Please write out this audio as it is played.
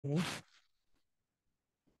Okay.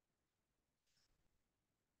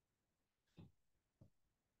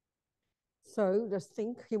 So just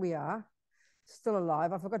think, here we are, still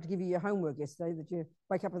alive. I forgot to give you your homework yesterday that you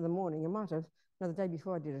wake up in the morning. You might have. No, the day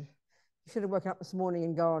before I did it. You should have woken up this morning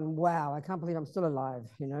and gone, wow, I can't believe I'm still alive,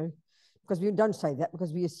 you know? Because we don't say that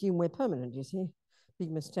because we assume we're permanent, you see?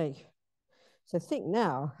 Big mistake. So think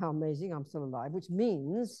now how amazing I'm still alive, which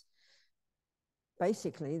means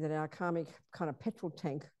basically that our karmic kind of petrol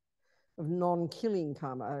tank of non-killing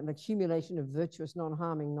karma, an accumulation of virtuous,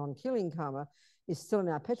 non-harming, non-killing karma is still in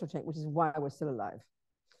our petrol tank, which is why we're still alive.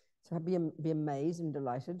 So be amazed and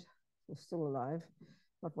delighted. We're still alive,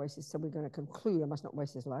 not waste this. So we're going to conclude, I must not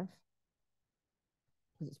waste this life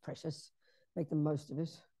because it's precious. Make the most of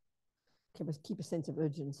it. Keep a sense of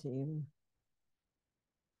urgency. And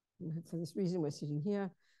for this reason, we're sitting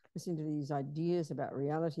here, listening to these ideas about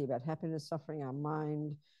reality, about happiness, suffering, our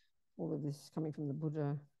mind, all of this coming from the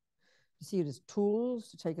Buddha. To see it as tools,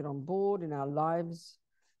 to take it on board in our lives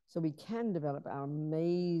so we can develop our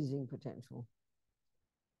amazing potential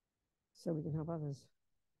so we can help others.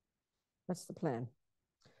 That's the plan.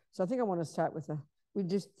 So I think I want to start with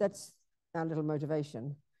that's our little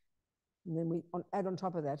motivation. And then add on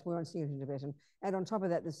top of that, we're on seeing it in Tibetan, add on top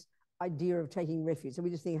of that this idea of taking refuge. So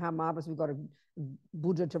we just think how marvelous we've got a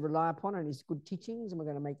Buddha to rely upon and his good teachings, and we're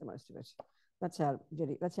going to make the most of it. That's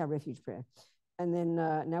our refuge prayer. And then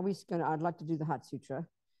now I'd like to do the Heart Sutra,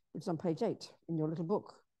 which is on page 8 in your little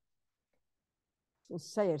book. We'll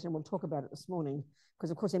say it and we'll talk about it this morning,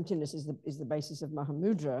 because of course emptiness is the basis of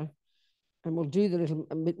Mahamudra. And we'll do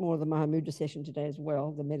a bit more of the Mahamudra session today as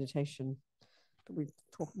well, the meditation. But we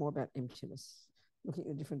talk more about emptiness, looking at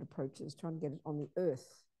the different approaches, trying to get it on the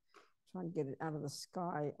earth, trying to get it out of the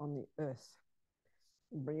sky on the earth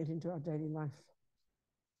and bring it into our daily life.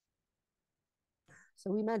 So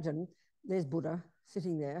we imagine there's Buddha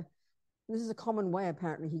sitting there. This is a common way,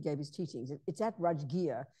 apparently, he gave his teachings. It's at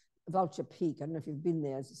Rajgir, Vulture Peak. I don't know if you've been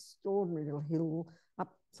there. It's an extraordinary little hill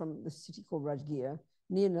up from the city called Rajgir,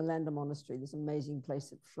 near Nalanda Monastery, this amazing place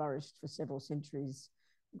that flourished for several centuries.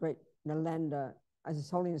 Great Nalanda, as His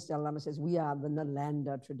Holiness Dalai Lama says, we are the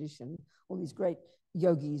Nalanda tradition. All these great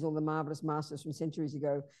yogis, all the marvelous masters from centuries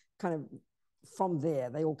ago, kind of from there,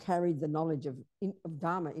 they all carried the knowledge of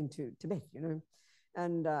Dharma into Tibet, you know.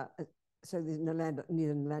 And so there's Nalanda, near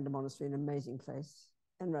the Nalanda Monastery, an amazing place,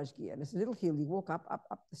 and Rajgir. And it's a little hill. You walk up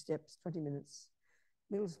the steps, 20 minutes,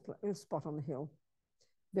 little spot on the hill,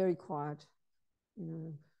 very quiet, you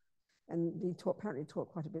know. And he apparently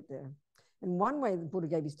taught quite a bit there. And one way the Buddha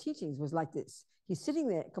gave his teachings was like this. He's sitting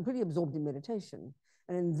there completely absorbed in meditation.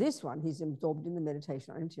 And in this one, he's absorbed in the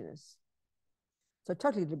meditation on emptiness. So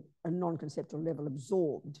totally at a non-conceptual level,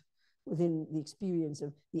 absorbed within the experience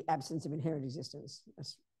of the absence of inherent existence.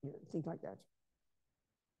 Think like that.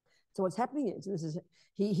 So what's happening is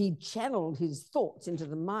he channeled his thoughts into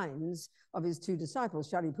the minds of his two disciples,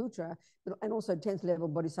 Shariputra, and also 10th level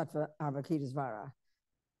Bodhisattva Avalokitesvara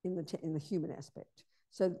in the human aspect.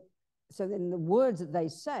 So then the words that they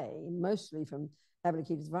say, mostly from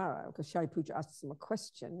Avalokitesvara, because Shariputra asks him a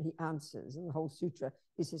question, he answers, and the whole sutra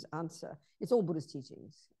is his answer. It's all Buddha's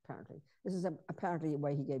teachings, apparently. This is apparently a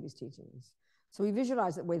way he gave his teachings. So we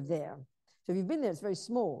visualize that we're there. So if you've been there, it's very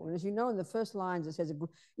small. And as you know, in the first lines, it says,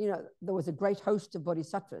 there was a great host of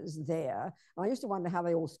bodhisattvas there. And I used to wonder how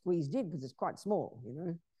they all squeezed in, because it's quite small, you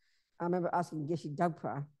know. I remember asking Geshe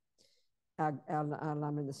Dagpa, our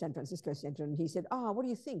Lama in the San Francisco Center, and he said, what do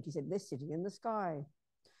you think? He said, they're sitting in the sky.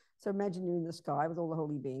 So imagine you're in the sky with all the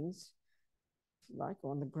holy beings, if you like,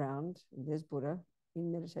 or on the ground, and there's Buddha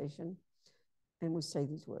in meditation, and we'll say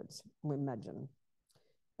these words, we imagine.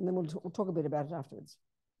 And then we'll talk a bit about it afterwards.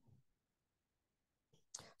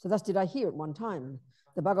 So thus did I hear at one time,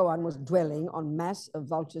 the Bhagavan was dwelling on mass of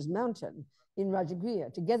Vulture's mountain in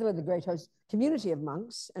Rajagriha, together with a great host community of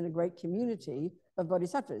monks and a great community of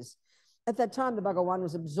bodhisattvas. At that time, the Bhagavan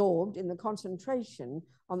was absorbed in the concentration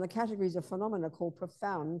on the categories of phenomena called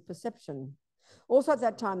profound perception. Also at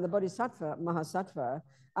that time, the Bodhisattva, Mahasattva,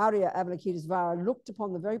 Arya Avalokitesvara, looked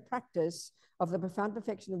upon the very practice of the profound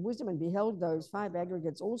perfection of wisdom and beheld those 5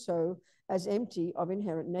 aggregates also as empty of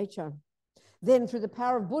inherent nature. Then, through the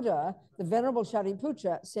power of Buddha, the Venerable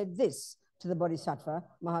Shariputra said this to the Bodhisattva,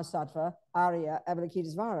 Mahasattva, Arya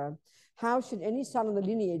Avalokitesvara: how should any son of the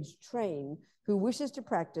lineage train who wishes to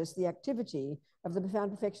practice the activity of the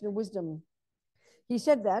profound perfection of wisdom? He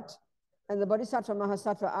said that, and the Bodhisattva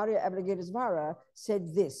Mahasattva Arya Avalokitesvara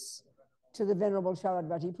said this to the Venerable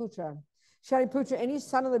Shariputra: Shariputra, any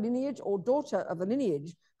son of the lineage or daughter of the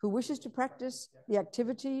lineage who wishes to practice the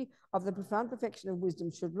activity of the profound perfection of wisdom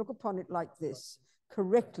should look upon it like this.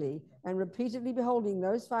 correctly and repeatedly beholding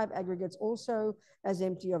those 5 aggregates also as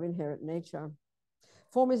empty of inherent nature.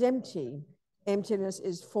 Form is empty. Emptiness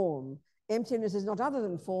is form. Emptiness is not other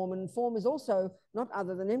than form, and form is also not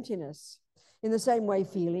other than emptiness. In the same way,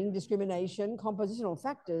 feeling, discrimination, compositional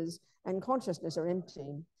factors, and consciousness are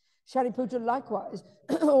empty. Shariputra, likewise,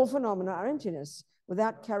 all phenomena are emptiness,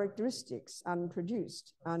 without characteristics,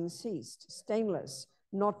 unproduced, unceased, stainless,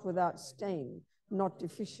 not without stain, not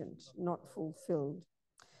deficient, not fulfilled.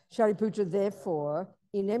 Shariputra, therefore,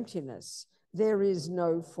 in emptiness, there is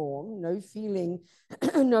no form, no feeling,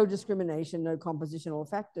 no discrimination, no compositional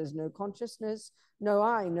factors, no consciousness, no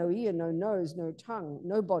eye, no ear, no nose, no tongue,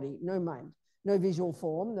 no body, no mind, no visual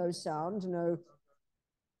form, no sound, no,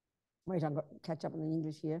 wait, I've got to catch up on the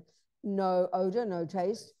English here, no odor, no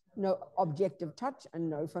taste, no objective touch, and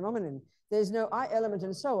no phenomenon. There's no I element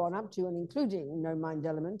and so on, up to and including no mind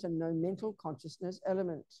element and no mental consciousness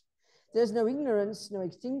element. There's no ignorance, no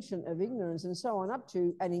extinction of ignorance, and so on, up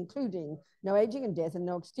to and including no aging and death and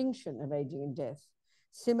no extinction of aging and death.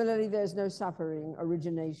 Similarly, there's no suffering,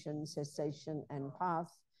 origination, cessation, and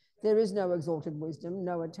path. There is no exalted wisdom,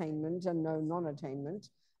 no attainment, and no non-attainment.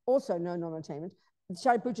 Also no non-attainment.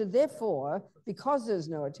 Shariputra, therefore, because there's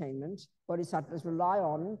no attainment, bodhisattvas rely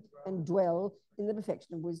on and dwell in the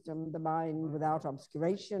perfection of wisdom, the mind without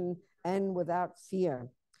obscuration and without fear.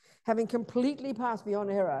 Having completely passed beyond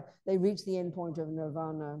error, they reach the end point of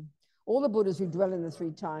nirvana. All the Buddhas who dwell in the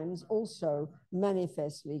 3 times also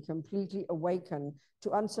manifestly, completely awaken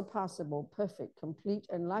to unsurpassable, perfect, complete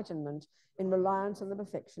enlightenment in reliance on the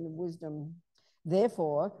perfection of wisdom.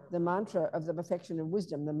 Therefore, the mantra of the perfection of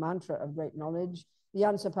wisdom, the mantra of great knowledge, the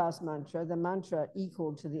unsurpassed mantra, the mantra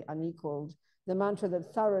equal to the unequaled, the mantra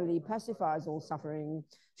that thoroughly pacifies all suffering,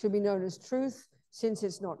 should be known as truth, since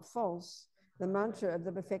it's not false. The mantra of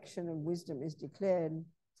the perfection of wisdom is declared.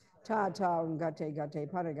 Ta ta gate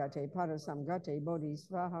gate paragate parasamgate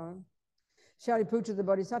bodhisvaha. Shariputra, the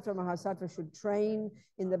Bodhisattva Mahasattva, should train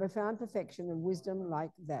in the profound perfection of wisdom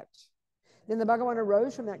like that. Then the Bhagavan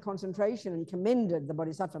arose from that concentration and commended the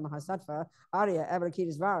Bodhisattva Mahasattva, Arya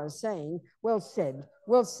Avalokitesvara, saying, well said,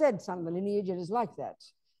 son of the lineage, it is like that.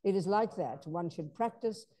 It is like that. One should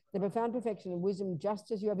practice the profound perfection of wisdom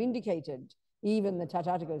just as you have indicated. Even the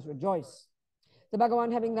Tatatakas rejoice. The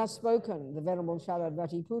Bhagavan, having thus spoken, the Venerable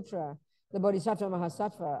Sharadvati Putra, the Bodhisattva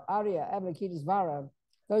Mahasattva, Arya Avalokitesvara,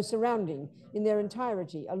 those surrounding in their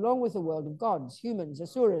entirety, along with the world of gods, humans,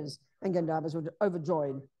 asuras, and Gandharvas, were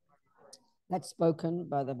overjoyed. That's spoken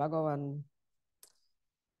by the Bhagavan.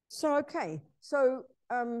 So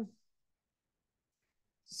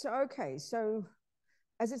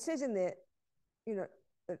as it says in there, you know,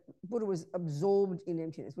 Buddha was absorbed in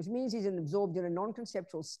emptiness, which means he's absorbed in a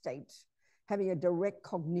non-conceptual state, having a direct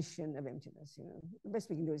cognition of emptiness. You know, the best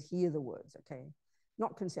we can do is hear the words, okay?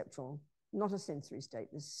 Not conceptual, not a sensory state,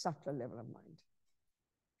 this subtler level of mind.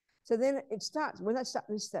 So then it starts, when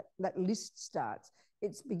that list starts,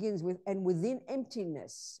 it begins with, and within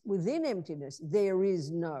emptiness, there is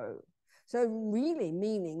no. So really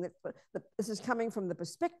meaning that this is coming from the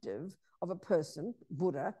perspective of a person,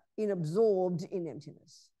 Buddha, absorbed in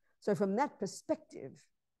emptiness. So from that perspective,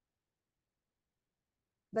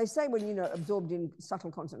 they say when, you know, absorbed in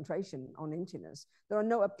subtle concentration on emptiness, there are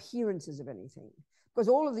no appearances of anything, because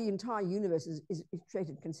all of the entire universe is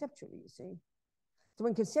created conceptually, you see. So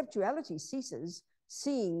when conceptuality ceases,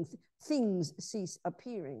 seeing things cease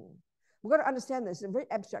appearing. We've got to understand this. It's a very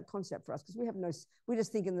abstract concept for us, because we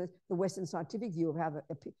just think in the Western scientific view of how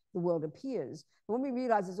the world appears. But when we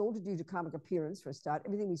realize it's all to do to karmic appearance, for a start,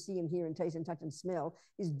 everything we see and hear and taste and touch and smell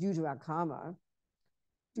is due to our karma,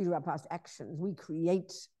 due to our past actions. We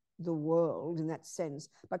create the world in that sense,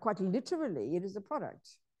 but quite literally, it is a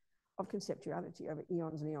product of conceptuality over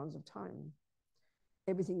eons and eons of time.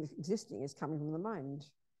 Everything that's existing is coming from the mind.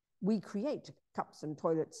 We create cups and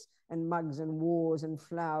toilets and mugs and wars and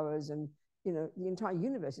flowers, and, you know, the entire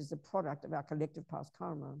universe is the product of our collective past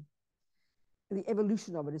karma. And the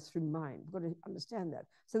evolution of it is through mind. We've got to understand that.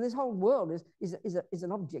 So this whole world is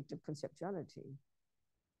an object of conceptuality.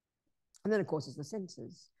 And then, of course, it's the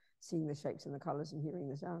senses, seeing the shapes and the colors and hearing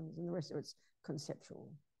the sounds, and the rest of it's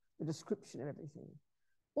conceptual, the description of everything.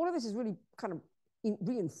 All of this is really kind of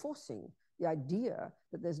reinforcing the idea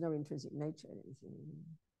that there's no intrinsic nature in anything.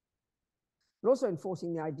 But also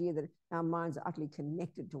enforcing the idea that our minds are utterly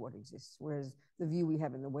connected to what exists, whereas the view we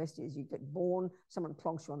have in the West is you get born, someone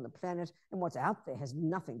plonks you on the planet, and what's out there has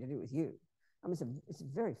nothing to do with you. I mean, it's a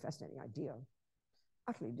very fascinating idea,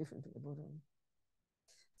 utterly different to the Buddha.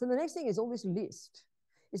 So the next thing is all this list.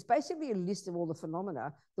 It's basically a list of all the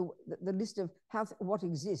phenomena, the list of what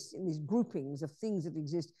exists in these groupings of things that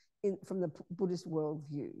exist from the Buddhist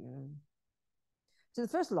worldview. So the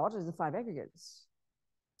first lot is the 5 aggregates.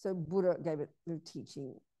 So Buddha gave it a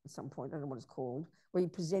teaching at some point, I don't know what it's called, where he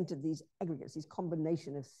presented these aggregates, these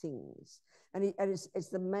combination of things. And it's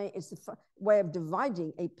the way of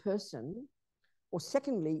dividing a person, or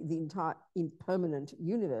secondly, the entire impermanent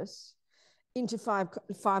universe, into five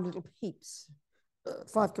little heaps,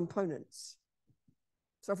 5 components.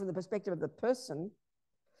 So from the perspective of the person,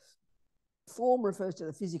 form refers to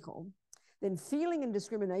the physical. Then feeling and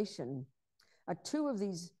discrimination are 2 of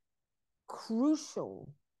these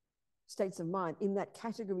crucial states of mind in that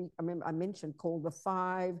category I mentioned called the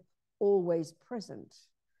 5 always present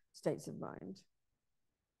states of mind.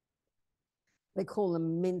 They call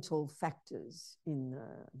them mental factors in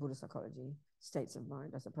Buddhist psychology, states of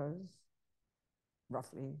mind, I suppose,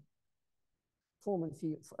 roughly. Form and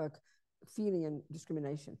feeling and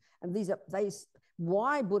discrimination. And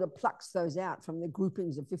why Buddha plucks those out from the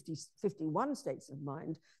groupings of 51 states of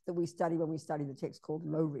mind that we study when we study the text called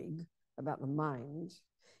Lorig about the mind,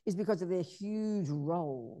 is because of their huge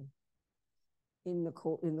role in our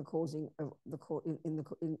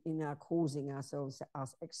causing ourselves our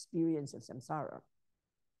experience of samsara.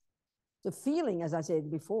 The feeling, as I said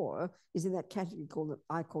before, is in that category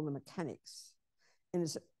I call the mechanics, and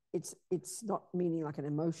it's not meaning like an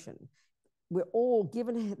emotion. We're all,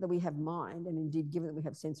 given that we have mind, and indeed given that we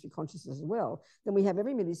have sensory consciousness as well, then we have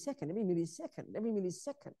every millisecond,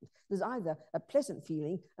 there's either a pleasant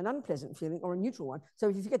feeling, an unpleasant feeling, or a neutral one. So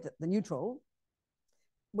if you forget the neutral,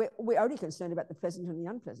 we're only concerned about the pleasant and the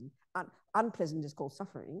unpleasant. Unpleasant is called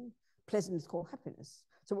suffering, pleasant is called happiness.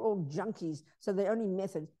 So we're all junkies. So the only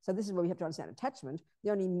method, so this is where we have to understand attachment,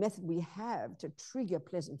 the only method we have to trigger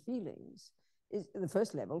pleasant feelings is the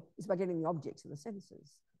first level is by getting the objects of the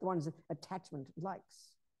senses, the ones that attachment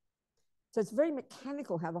likes. So it's very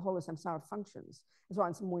mechanical how the whole of samsara functions. That's why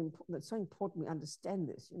it's it's so important we understand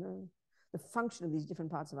this, the function of these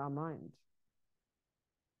different parts of our mind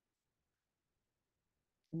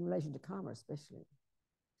in relation to karma especially.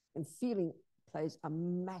 And feeling plays a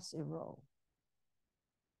massive role.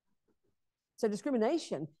 So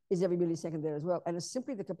discrimination is every millisecond there as well. And it's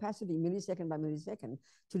simply the capacity millisecond by millisecond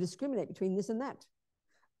to discriminate between this and that.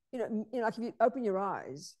 Like if you open your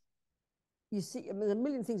eyes, you see a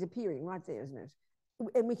million things appearing right there, isn't it?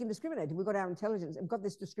 And we can discriminate. If we've got our intelligence and got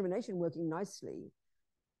this discrimination working nicely,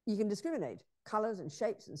 you can discriminate colors and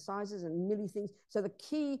shapes and sizes and things. So the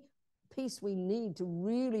key piece we need to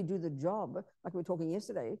really do the job, like we were talking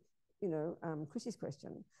yesterday, Chrissy's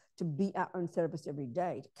question, to be our own therapist every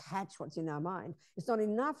day, to catch what's in our mind. It's not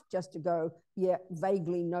enough just to go,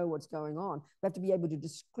 vaguely know what's going on. We have to be able to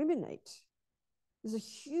discriminate. There's a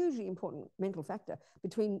hugely important mental factor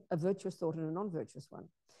between a virtuous thought and a non-virtuous one.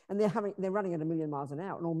 And they're running at 1,000,000 miles an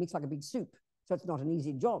hour and all mixed like a big soup. So it's not an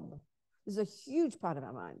easy job. This is a huge part of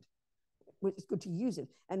our mind. It's good to use it.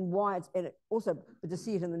 And why and also, but to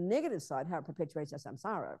see it on the negative side, how it perpetuates our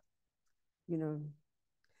samsara,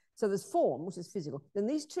 So there's form, which is physical. Then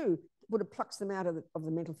these 2, Buddha plucks them out of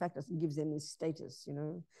the mental factors and gives them this status,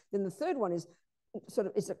 Then the third one is sort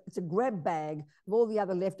of, it's a grab bag of all the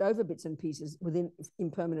other leftover bits and pieces within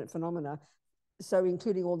impermanent phenomena. So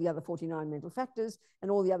including all the other 49 mental factors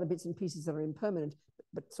and all the other bits and pieces that are impermanent,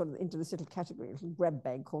 but sort of into this little category, a little grab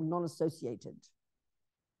bag called non-associated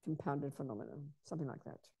compounded phenomena, something like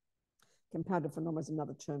that. Compounded phenomena is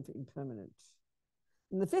another term for impermanent.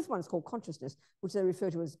 And the 5th one is called consciousness, which they refer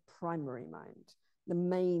to as primary mind, the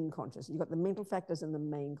main consciousness. You've got the mental factors and the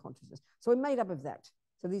main consciousness. So we're made up of that.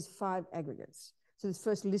 So these 5 aggregates. So this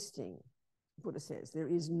first listing, Buddha says,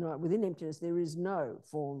 within emptiness, there is no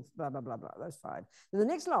form, blah, blah, blah, blah, those 5. And the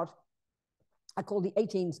next lot are called the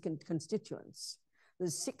 18 constituents.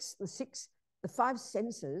 There's the 5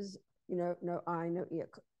 senses, no eye, no ear,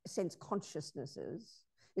 sense consciousnesses.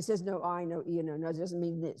 It says no eye, no ear, no nose. It doesn't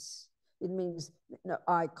mean this. It means no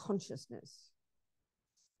eye consciousness,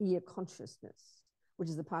 ear consciousness, which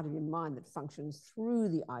is the part of your mind that functions through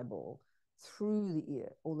the eyeball, through the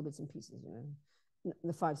ear, all the bits and pieces,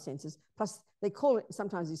 the 5 senses. Plus, they call it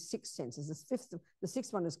sometimes these 6 senses. The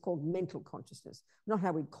 6th one is called mental consciousness. Not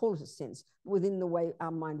how we call it a sense, but within the way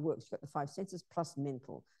our mind works. You've got the 5 senses plus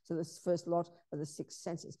mental. So this first lot are the 6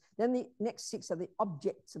 senses. Then the next 6 are the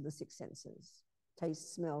objects of the 6 senses: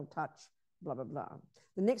 taste, smell, touch, blah, blah, blah.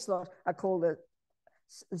 The next lot are called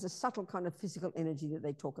there's a subtle kind of physical energy that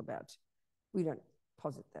they talk about. We don't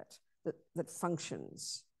posit that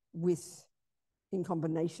functions in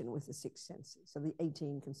combination with the 6 senses, so the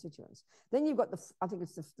 18 constituents. Then you've got I think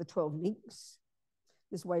it's the 12 links.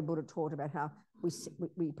 This way Buddha taught about how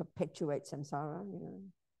we perpetuate samsara,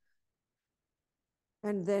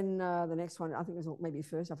 And then the next one, I think is maybe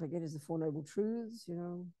first, I forget, is the Four Noble Truths, you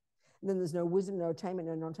know. And then there's no wisdom, no attainment,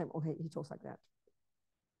 no non-attainment. Oh, he talks like that.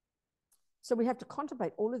 So we have to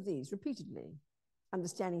contemplate all of these repeatedly,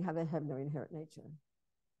 understanding how they have no inherent nature.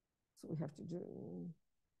 That's what we have to do.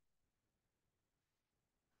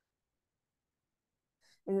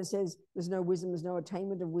 And it says there's no wisdom, there's no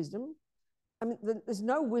attainment of wisdom. I mean, there's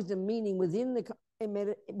no wisdom, meaning within the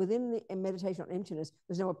meditation on emptiness,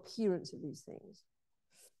 there's no appearance of these things.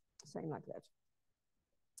 Saying like that.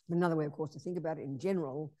 Another way, of course, to think about it in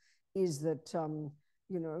general is that,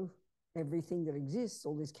 you know, everything that exists,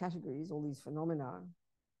 all these categories, all these phenomena,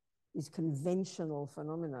 these conventional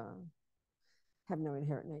phenomena, have no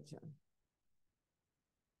inherent nature.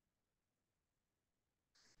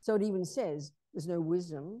 So it even says there's no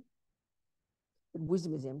wisdom, that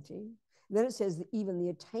wisdom is empty. And then it says that even the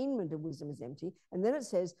attainment of wisdom is empty. And then it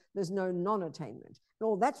says there's no non-attainment. And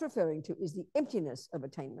all that's referring to is the emptiness of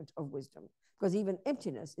attainment of wisdom, because even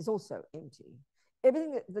emptiness is also empty.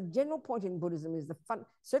 Everything that, the general point in Buddhism is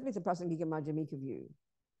certainly the Prasangika Madhyamika view.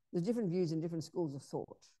 There's different views in different schools of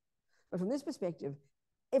thought. But from this perspective,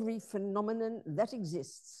 every phenomenon that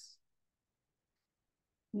exists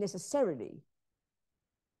necessarily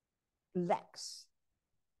lacks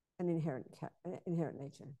an inherent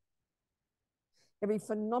nature. Every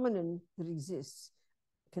phenomenon that exists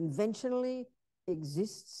conventionally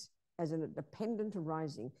exists as a dependent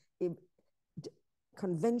arising. It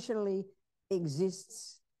conventionally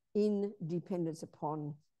exists in dependence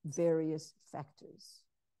upon various factors,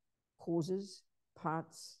 causes,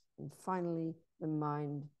 parts, and finally the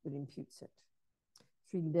mind that imputes it.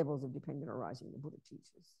 3 levels of dependent arising the Buddha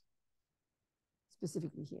teaches,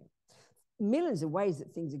 specifically here. Millions of ways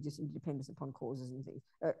that things exist in dependence upon causes and things,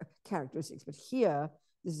 characteristics, but here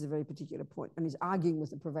this is a very particular point, and he's arguing with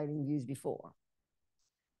the prevailing views before.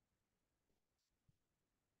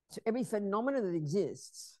 So every phenomenon that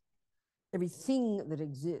exists, everything that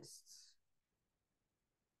exists,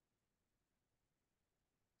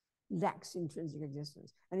 lacks intrinsic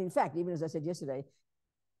existence. And in fact, even as I said yesterday,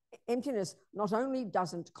 emptiness not only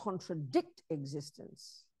doesn't contradict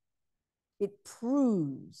existence, it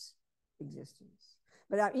proves existence.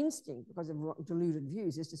 But our instinct, because of deluded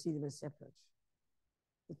views, is to see them as separate.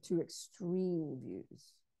 The 2 extreme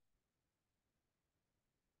views.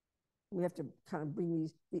 We have to kind of bring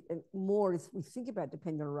these, more if we think about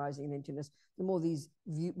dependent arising and emptiness, the more these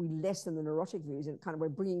we lessen the neurotic views, and kind of we're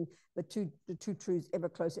bringing the two truths ever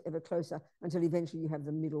closer, until eventually you have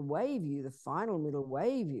the middle way view. The final middle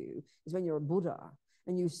way view is when you're a Buddha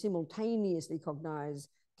and you simultaneously cognize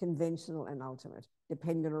conventional and ultimate,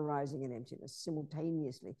 dependent arising and emptiness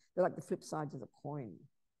simultaneously. They're like the flip sides of the coin.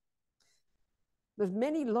 There's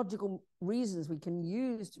many logical reasons we can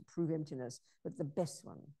use to prove emptiness, but the best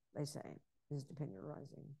one, they say, is dependent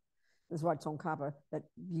arising. That's why Tsongkhapa, that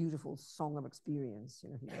beautiful song of experience, you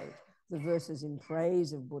know, he wrote the verses in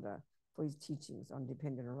praise of Buddha for his teachings on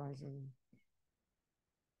dependent arising.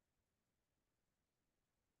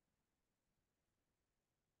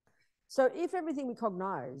 So if everything we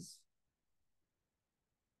cognize,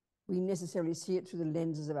 we necessarily see it through the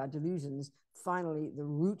lenses of our delusions, finally the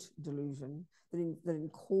root delusion that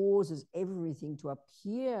causes everything to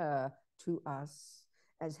appear to us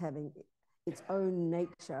as having its own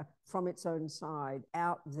nature from its own side,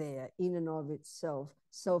 out there, in and of itself,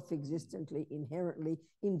 self-existently, inherently,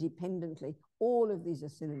 independently. All of these are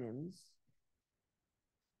synonyms.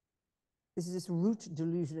 This is this root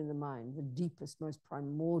delusion in the mind, the deepest, most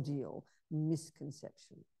primordial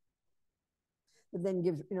misconception. But then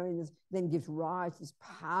gives, you know, then gives rise to this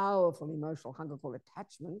powerful emotional hunger called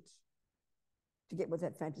attachment to get what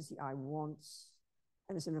that fantasy I wants.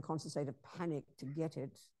 And it's in a constant state of panic to get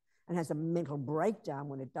it, and has a mental breakdown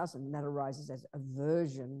when it doesn't, and that arises as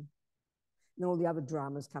aversion. And all the other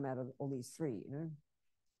dramas come out of all these 3, you know.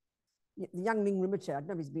 The young Ling Rinpoche, I don't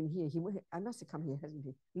know if he's been here. I must have come here, hasn't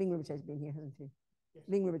he? Ling Rinpoche's been here, hasn't he? Yes.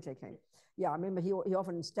 Ling Rinpoche came. Yeah, I remember he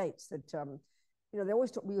often states that, you know, they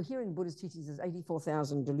always talk, we were hearing Buddha's teachings, there's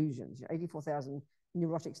 84,000 delusions, 84,000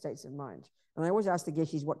 neurotic states of mind. And I always ask the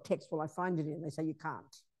Geshis, what text will I find it in? They say, you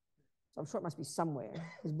can't. So I'm sure it must be somewhere,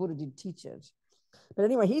 because Buddha did teach it. But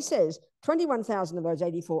anyway, he says 21,000 of those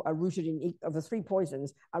 84 are rooted in, of the 3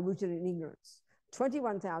 poisons, are rooted in ignorance.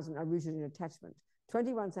 21,000 are rooted in attachment.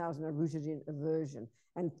 21,000 are rooted in aversion.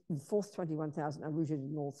 And the fourth 21,000 are rooted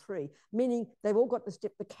in all 3, meaning they've all got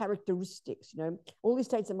the characteristics, you know. All these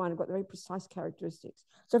states of mind have got very precise characteristics.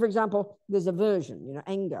 So, for example, there's aversion, you know,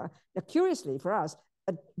 anger. Now, curiously for us,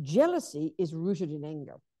 jealousy is rooted in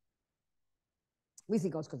anger. We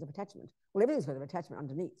think, oh, it's because of attachment. Well, everything's because of attachment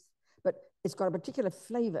underneath, but it's got a particular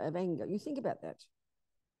flavor of anger. You think about that.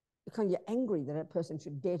 You're angry that a person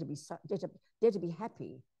should dare to be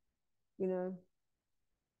happy. You know,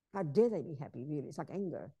 how dare they be happy, really? It's like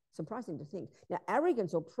anger. Surprising to think. Now,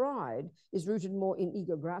 arrogance or pride is rooted more in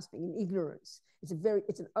ego grasping, in ignorance. It's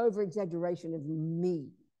an over-exaggeration of me,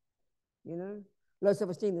 you know? Low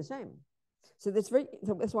self-esteem, the same. So that's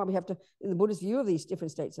why we have to, in the Buddhist view of these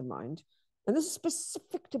different states of mind, and this is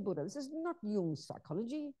specific to Buddha. This is not Jung's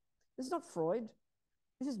psychology. This is not Freud.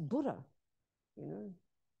 This is Buddha, you know,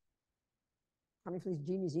 coming from these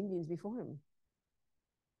genius Indians before him.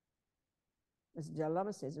 As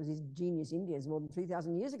Lama says, it was these genius Indians more than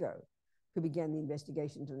 3,000 years ago who began the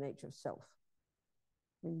investigation into the nature of self.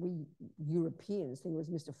 I mean, we Europeans think it was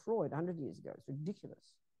Mr. Freud 100 years ago. It's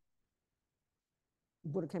ridiculous.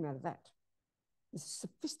 Buddha came out of that. This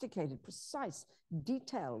sophisticated, precise,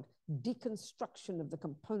 detailed deconstruction of the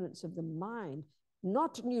components of the mind,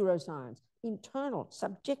 not neuroscience, internal,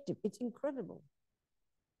 subjective. It's incredible.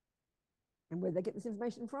 And where they get this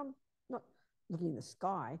information from? Not looking in the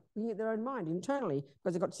sky, looking at their own mind internally,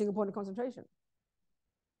 because they've got single point of concentration.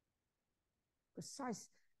 Precise,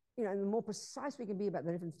 you know, and the more precise we can be about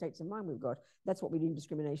the different states of mind we've got, that's what we need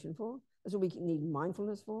discrimination for. That's what we need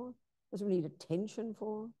mindfulness for. That's what we need attention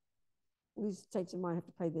for. These states of mind have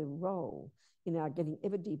to play their role in our getting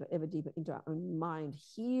ever deeper into our own mind,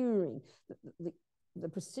 hearing the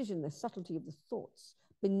precision, the subtlety of the thoughts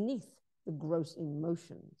beneath the gross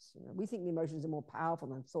emotions. You know, we think the emotions are more powerful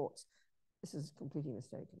than thoughts. This is completely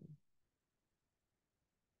mistaken.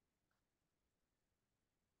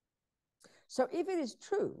 So if it is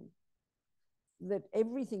true that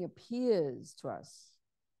everything appears to us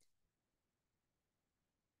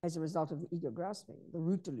as a result of the ego grasping, the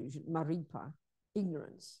root delusion, maripa,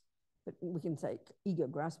 ignorance, but we can take ego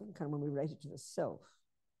grasping kind of when we relate it to the self.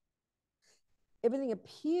 Everything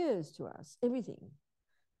appears to us, everything,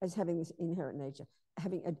 as having this inherent nature,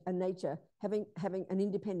 having a nature, having an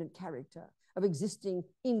independent character, of existing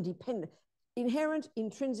independent. Inherent,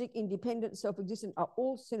 intrinsic, independent, self-existent are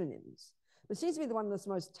all synonyms. But it seems to be the one that's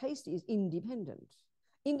most tasty is independent.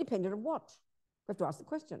 Independent of what? We have to ask the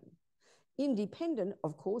question. Independent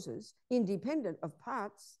of causes, independent of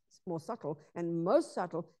parts, more subtle, and most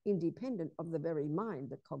subtle, independent of the very mind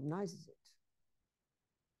that cognizes it.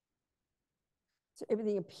 So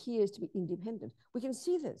everything appears to be independent. We can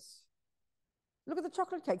see this. Look at the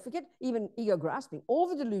chocolate cake. Forget even ego grasping. All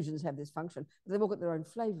the delusions have this function, but they've all got their own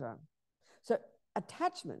flavor. So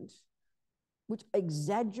attachment, which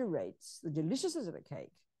exaggerates the deliciousness of a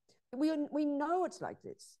cake, we know it's like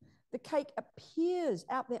this. The cake appears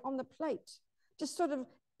out there on the plate, just sort of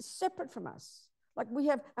separate from us. Like we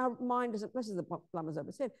have, our mind doesn't, this is what Lama's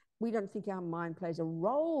ever said, we don't think our mind plays a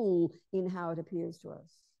role in how it appears to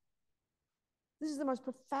us. This is the most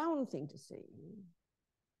profound thing to see.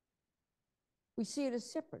 We see it as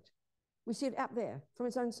separate. We see it out there from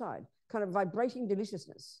its own side, kind of vibrating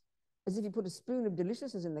deliciousness, as if you put a spoon of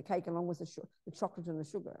deliciousness in the cake along with the chocolate and the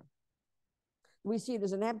sugar. We see it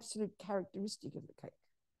as an absolute characteristic of the cake.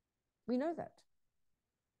 We know that.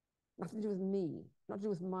 Nothing to do with me, not to do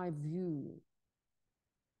with my view.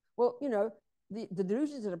 Well, you know, the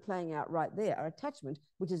delusions that are playing out right there are attachment,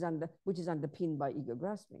 which is underpinned by ego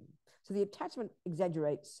grasping. So the attachment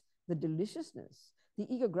exaggerates the deliciousness. The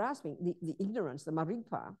ego grasping, the ignorance, the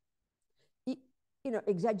maripa,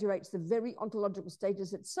 exaggerates the very ontological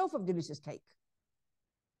status itself of delicious cake.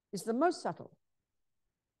 It's the most subtle.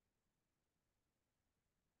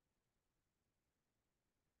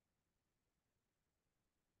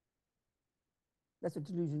 That's what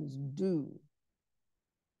delusions do.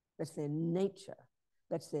 That's their nature.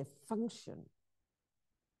 That's their function.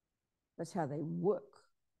 That's how they work.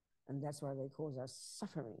 And that's why they cause us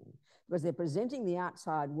suffering. Because they're presenting the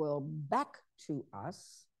outside world back to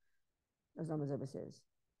us, as Lama Zopa says,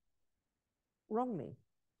 wrongly.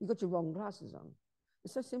 You've got your wrong glasses on.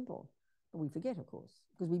 It's so simple. But we forget, of course,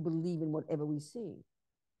 because we believe in whatever we see.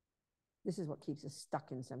 This is what keeps us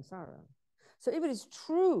stuck in samsara. So if it is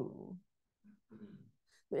true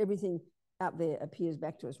that everything out there appears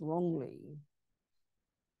back to us wrongly,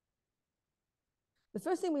 the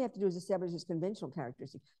first thing we have to do is establish its conventional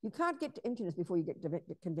characteristic. You can't get to emptiness before you get to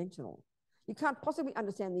conventional. You can't possibly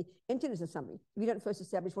understand the emptiness of something if you don't first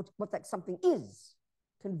establish what that something is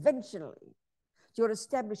conventionally. So you got to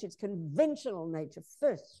establish its conventional nature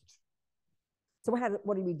first. So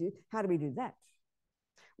what do we do? How do we do that?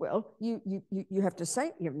 Well, you have to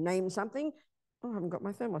say, you have named something. Oh, I haven't got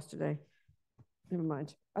my thermos today. Never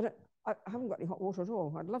mind. I haven't got any hot water at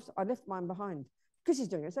all. I left mine behind. Chrissy's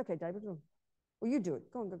doing it. It's okay, David. Well, you do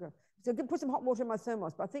it. Go on, go. So put some hot water in my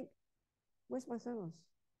thermos. But I think, where's my thermos?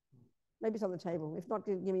 Maybe it's on the table. If not,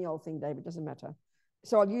 give me the old thing, David. Doesn't matter.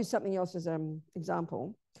 So I'll use something else as an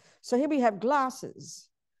example. So here we have glasses.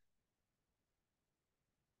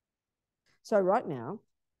 So right now,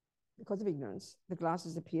 because of ignorance, the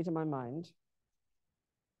glasses appear to my mind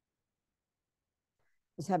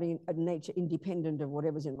as having a nature independent of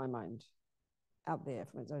whatever's in my mind out there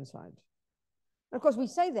from its own side. And of course, we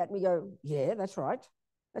say that and we go, yeah, that's right.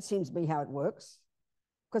 That seems to be how it works.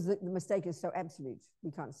 Because the mistake is so absolute,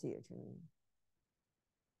 we can't see it.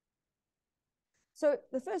 So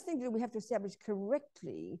the first thing to do, we have to establish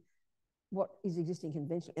correctly what is existing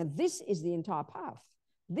conventionally. And this is the entire path.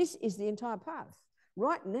 This is the entire path.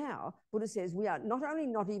 Right now, Buddha says we are not only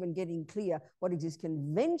not even getting clear what exists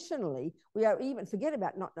conventionally, we are even, forget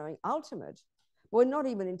about not knowing ultimate, we're not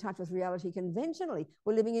even in touch with reality conventionally.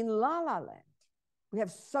 We're living in la-la land. We have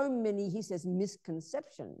so many, he says,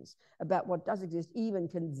 misconceptions about what does exist even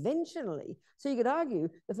conventionally. So you could argue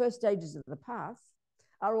the first stages of the path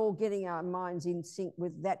are all getting our minds in sync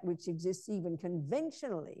with that which exists even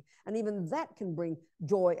conventionally. And even that can bring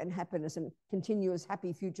joy and happiness and continuous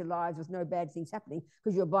happy future lives with no bad things happening,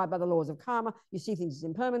 because you abide by the laws of karma, you see things as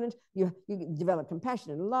impermanent, you develop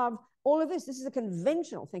compassion and love. All of this is a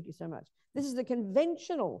conventional, thank you so much. This is the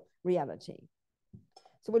conventional reality.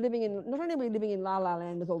 So we're living in, not only are we living in la-la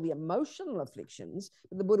land with all the emotional afflictions,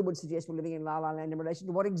 but the Buddha would suggest we're living in la-la land in relation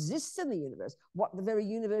to what exists in the universe, what the very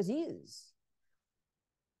universe is.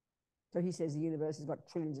 So he says the universe has got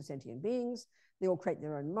trillions of sentient beings. They all create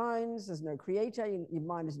their own minds. There's no creator. Your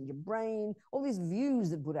mind isn't your brain. All these views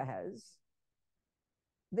that Buddha has,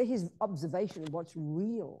 they're his observation of what's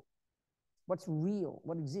real, what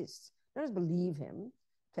exists. Don't just believe him,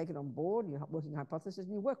 take it on board, your working hypothesis,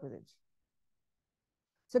 and you work with it.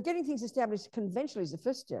 So getting things established conventionally is the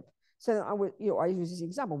first step. So I use this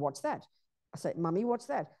example. What's that? I say, Mummy, what's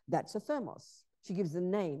that? That's a thermos. She gives the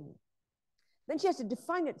name. Then she has to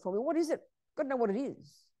define it for me. What is it? Got to know what it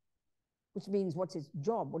is, which means what's its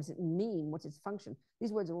job? What does it mean? What's its function?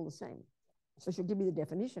 These words are all the same. So she'll give me the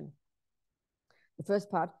definition. The first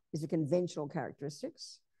part is the conventional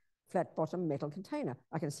characteristics, flat bottom metal container.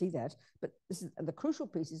 I can see that, but this is, the crucial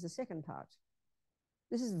piece is the second part.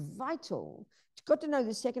 This is vital. You've got to know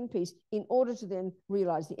the second piece in order to then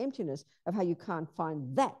realize the emptiness of how you can't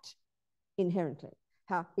find that inherently,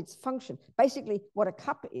 how its function. Basically, what a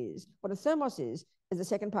cup is, what a thermos is the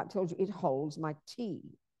second part tells you, it holds my tea.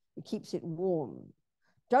 It keeps it warm.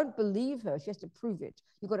 Don't believe her. She has to prove it.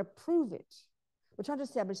 You've got to prove it. We're trying to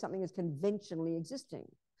establish something as conventionally existing.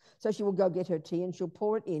 So she will go get her tea and she'll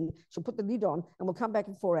pour it in. She'll put the lid on and we'll come back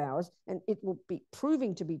in 4 hours and it will be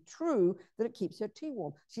proving to be true that it keeps her tea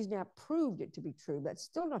warm. She's now proved it to be true. That's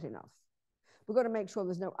still not enough. We've got to make sure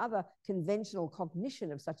there's no other conventional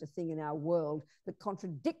cognition of such a thing in our world that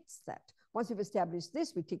contradicts that. Once we've established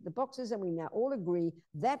this, we tick the boxes and we now all agree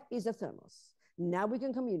that is a thermos. Now we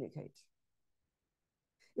can communicate.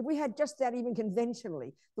 If we had just that even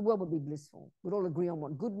conventionally, the world would be blissful. We'd all agree on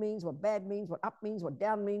what good means, what bad means, what up means, what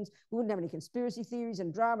down means. We wouldn't have any conspiracy theories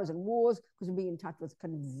and dramas and wars because we'd be in touch with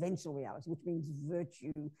conventional reality, which means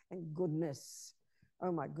virtue and goodness.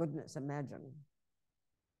 Oh my goodness, imagine.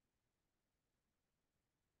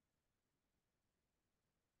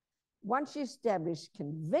 Once you establish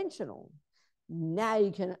conventional, now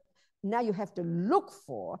you have to look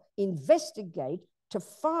for, investigate, to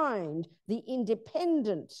find the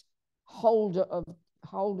independent holder of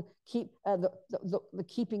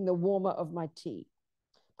keeping the warmer of my tea,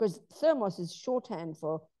 because thermos is shorthand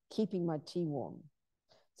for keeping my tea warm.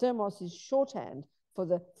 Thermos is shorthand for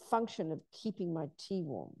the function of keeping my tea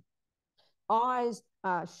warm. Eyes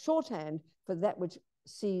are shorthand for that which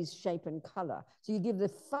sees shape and color. So you give the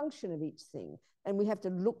function of each thing, and we have to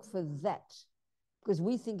look for that, because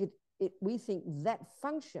we think that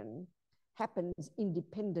function happens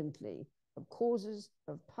independently of causes,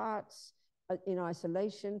 of parts, in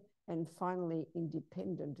isolation, and finally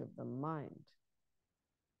independent of the mind.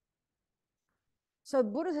 So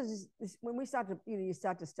Buddha has this, when we start to, you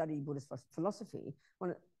start to study Buddhist philosophy,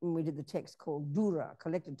 when we did the text called Dura,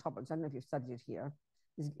 Collected Topics, I don't know if you've studied it here.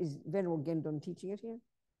 Is Venerable Genden teaching it here?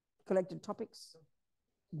 Collected Topics?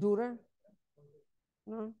 Dura?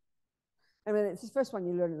 No? I mean, it's the first one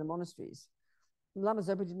you learn in the monasteries. Lama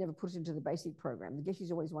Zopa never put it into the basic program. The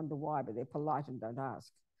Geshis always wonder why, but they're polite and don't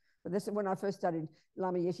ask. But this, when I first studied,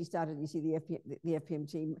 Lama Yeshe started, you see the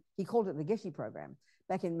FPMT, he called it the Geshe program,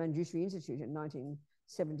 back in Manjushri Institute in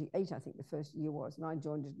 1978, I think the first year was. And I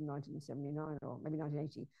joined it in 1979 or maybe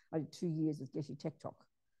 1980. I did 2 years with Geshe Tektok,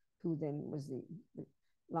 who then was the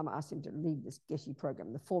Lama asked him to lead this Geshe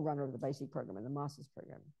program, the forerunner of the basic program and the master's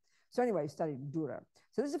program. So anyway, we studied Dura.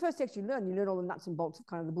 So this is the first text you learn. You learn all the nuts and bolts of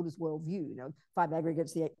kind of the Buddhist worldview, you know, 5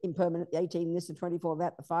 aggregates, the impermanent, the 18 this, the 24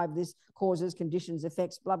 that, the 5 this, causes, conditions,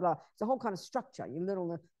 effects, blah, blah. It's a whole kind of structure. You learn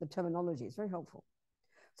all the terminology. It's very helpful.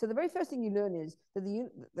 So the very first thing you learn is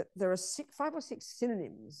that there are 5 or 6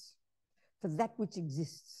 synonyms for that which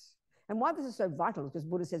exists. And why this is so vital is because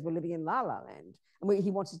Buddha says we're living in La La Land, and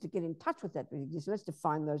he wants us to get in touch with that which exists. So let's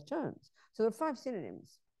define those terms. So there are 5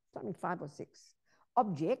 synonyms, something 5 or 6.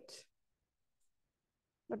 Object,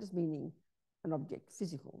 not just meaning an object,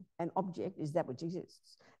 physical. An object is that which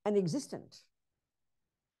exists. An existent,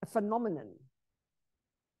 a phenomenon,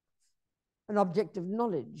 an object of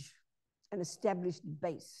knowledge, an established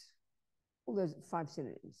base. All those 5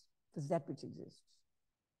 synonyms for that which exists.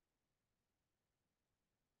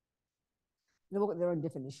 They all got their own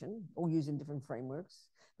definition, all used in different frameworks.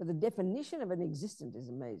 But the definition of an existent is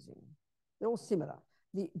amazing. They're all similar.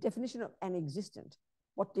 The definition of an existent,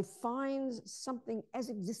 what defines something as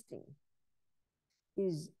existing,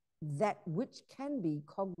 is that which can be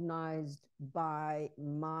cognized by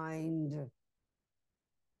mind.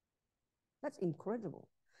 That's incredible.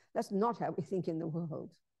 That's not how we think in the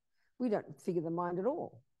world. We don't figure the mind at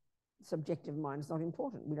all. Subjective mind is not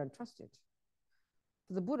important. We don't trust it.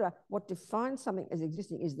 For the Buddha, what defines something as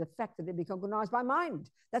existing is the fact that it be cognized by mind.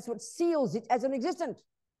 That's what seals it as an existent.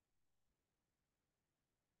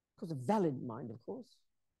 Because a valid mind, of course.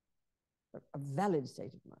 But a valid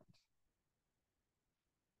state of mind.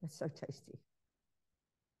 That's so tasty.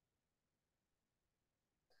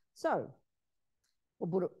 So, well,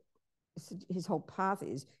 Buddha, his whole path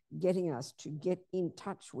is getting us to get in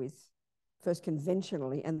touch with, first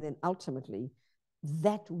conventionally and then ultimately,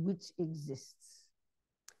 that which exists.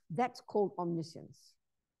 That's called omniscience.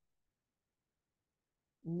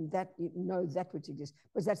 That you know that which exists,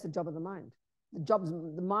 because that's the job of the mind.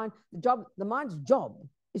 The mind's job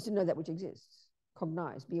is to know that which exists,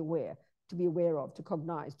 cognize, be aware, to be aware of, to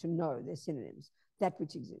cognize, to know. They're synonyms. That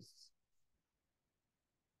which exists.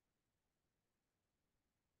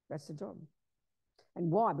 That's the job. And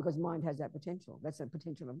why? Because mind has that potential. That's the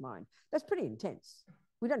potential of mind. That's pretty intense.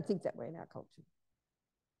 We don't think that way in our culture.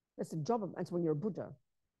 That's the job of, that's when you're a Buddha.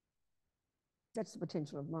 That's the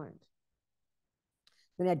potential of mind.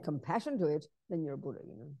 Then add compassion to it, then you're a Buddha,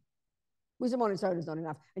 you know. Wisdom on its own is not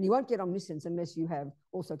enough. And you won't get omniscience unless you have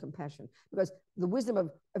also compassion. Because the wisdom of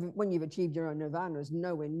when you've achieved your own nirvana is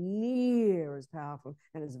nowhere near as powerful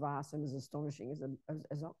and as vast and as astonishing as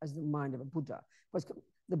the mind of a Buddha. Because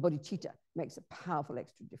the bodhicitta makes a powerful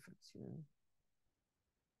extra difference, you know.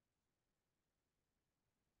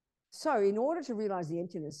 So in order to realize the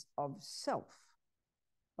emptiness of self,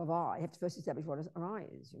 of I, you have to first establish what an I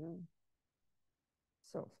is, you know.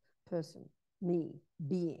 Self, person, me,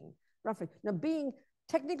 being. Roughly. Now, being,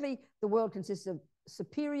 technically, the world consists of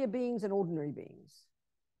superior beings and ordinary beings.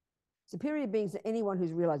 Superior beings are anyone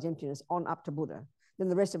who's realized emptiness on up to Buddha. Then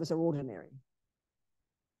the rest of us are ordinary.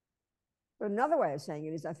 But another way of saying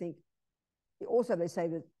it is, I think, also they say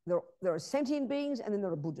that there are sentient beings and then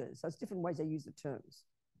there are Buddhas. So it's different ways they use the terms.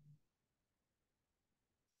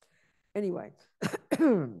 Anyway.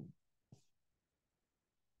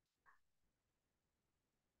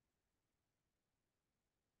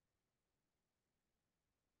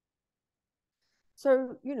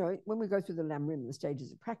 So, you know, when we go through the Lamrim, the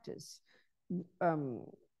stages of practice,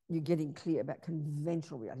 you're getting clear about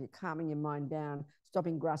conventional reality, calming your mind down,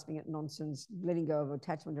 stopping grasping at nonsense, letting go of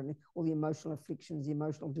attachment and all the emotional afflictions, the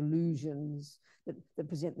emotional delusions that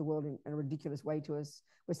present the world in a ridiculous way to us.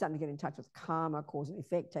 We're starting to get in touch with karma, cause and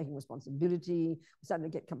effect, taking responsibility. We're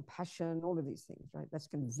starting to get compassion, all of these things, right? That's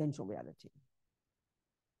conventional reality.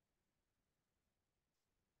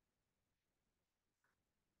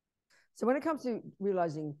 So when it comes to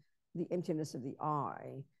realizing the emptiness of the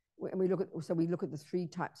I, and we look at the 3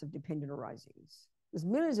 types of dependent arisings. There's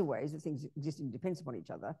millions of ways that things exist in dependence upon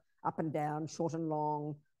each other, up and down, short and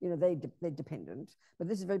long, you know, they're dependent. But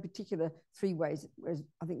this is very particular 3 ways, whereas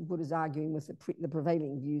I think Buddha's arguing with the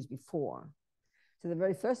prevailing views before. So the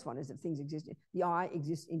very first one is that things exist, the I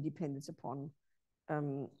exists in dependence upon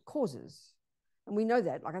causes. And we know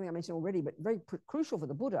that, like I think I mentioned already, but very crucial for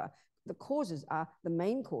the Buddha, the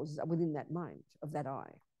main causes are within that mind of that I.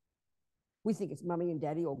 We think it's mummy and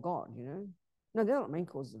daddy or God, you know. No, they're not main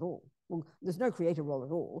causes at all. Well, there's no creator role at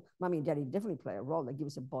all. Mummy and daddy definitely play a role. They give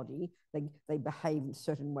us a body. They behave in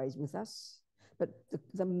certain ways with us. But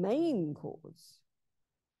the main cause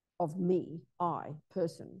of me, I,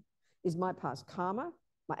 person, is my past karma,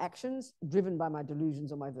 my actions, driven by my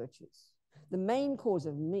delusions or my virtues. The main cause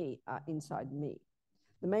of me are inside me.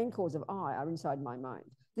 The main cause of I are inside my mind.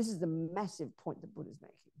 This is the massive point that Buddha's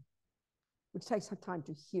making. which takes time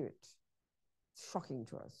to hear it. It's shocking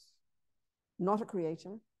to us. Not a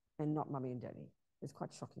creator and not mummy and daddy. It's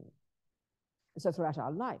quite shocking. And so throughout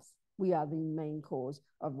our life, we are the main cause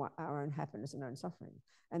of our own happiness and our own suffering.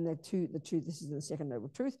 And the two, this is the second noble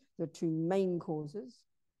truth, the two main causes.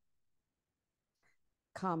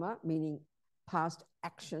 Karma, meaning past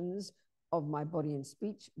actions of my body and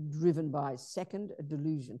speech, driven by second, a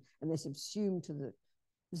delusion. And they're subsumed to the,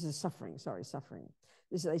 this is suffering. This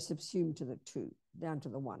is they subsume to the two, down to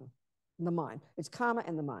the one, the mind. It's karma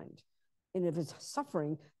and the mind. And if it's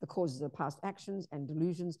suffering, the causes are past actions and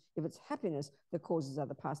delusions. If it's happiness, the causes are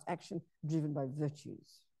the past action driven by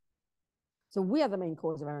virtues. So we are the main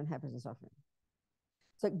cause of our own happiness and suffering.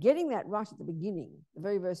 So getting that right at the beginning, the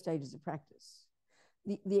very first stages of practice,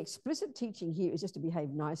 the explicit teaching here is just to behave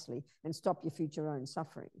nicely and stop your future own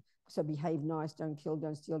suffering. So behave nice, don't kill,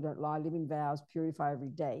 don't steal, don't lie, live in vows, purify every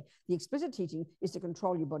day. The explicit teaching is to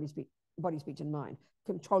control your body, speech, and mind.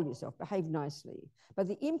 Control yourself, behave nicely. But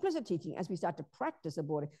the implicit teaching, as we start to practice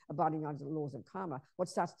abiding under the laws of karma, what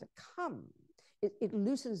starts to come, it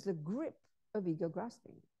loosens the grip of ego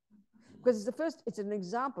grasping. Because it's an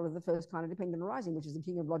example of the first kind of dependent arising, which is the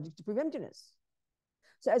king of logic to prove emptiness.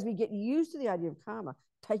 So as we get used to the idea of karma,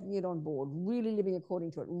 taking it on board, really living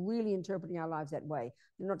according to it, really interpreting our lives that way,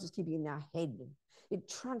 not just keeping it in our head, it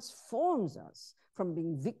transforms us from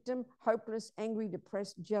being victim, hopeless, angry,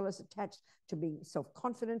 depressed, jealous, attached, to being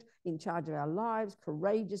self-confident, in charge of our lives,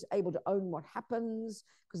 courageous, able to own what happens,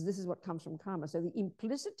 because this is what comes from karma. So the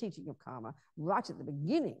implicit teaching of karma, right at the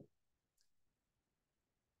beginning,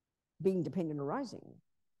 being dependent arising,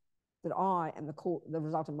 that I am the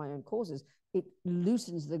result of my own causes, it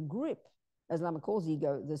loosens the grip, as Lama calls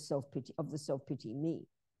ego, the self-pity me.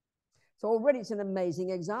 So already it's an amazing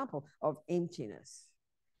example of emptiness.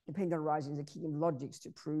 Dependent arising is a king of logics to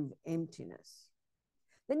prove emptiness.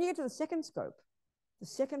 Then you get to the second scope, the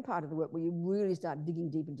second part of the work, where you really start digging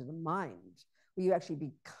deep into the mind, where you actually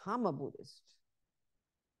become a Buddhist.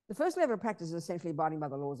 The first level of practice is essentially abiding by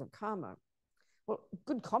the laws of karma. Well,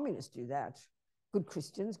 good communists do that. Good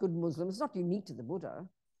Christians, good Muslims. It's not unique to the Buddha.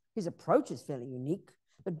 His approach is fairly unique,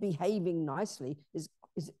 but behaving nicely is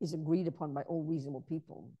agreed upon by all reasonable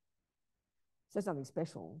people. So that's nothing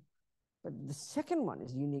special. But the second one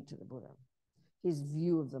is unique to the Buddha. His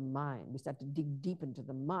view of the mind. We start to dig deep into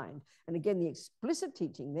the mind. And again, the explicit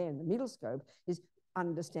teaching there in the middle scope is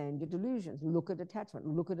understand your delusions, look at attachment,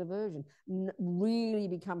 look at aversion, really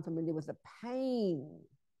become familiar with the pain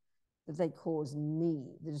that they cause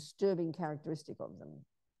me, the disturbing characteristic of them.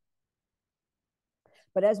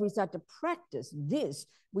 But as we start to practice this,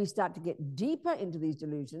 we start to get deeper into these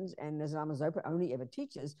delusions. And as Lama Zopa only ever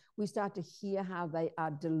teaches, we start to hear how they are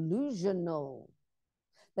delusional.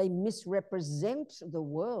 They misrepresent the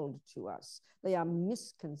world to us. They are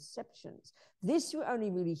misconceptions. This you only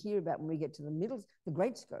really hear about when we get to the middle, the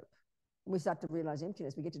great scope. When we start to realize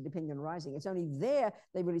emptiness, we get to dependent arising. It's only there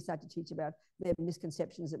they really start to teach about their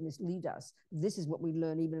misconceptions that mislead us. This is what we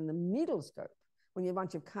learn even in the middle scope. When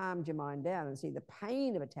once you've calmed your mind down and see the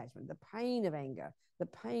pain of attachment, the pain of anger, the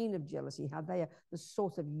pain of jealousy, how they are the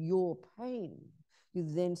source of your pain, you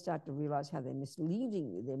then start to realize how they're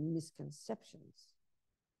misleading you, they're misconceptions.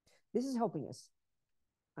 This is helping us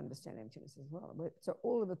understand emptiness as well. So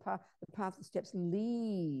all of the path, the steps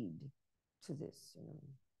lead to this. You know.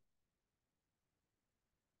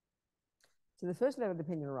 So the first level of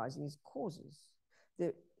dependent arising is causes.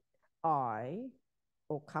 The I,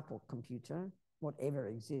 or cup or computer, whatever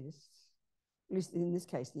exists, at least in this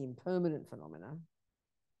case, the impermanent phenomena,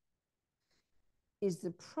 is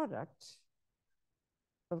the product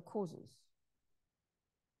of causes.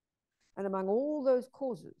 And among all those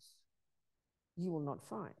causes, you will not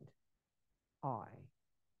find I.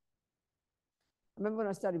 Remember when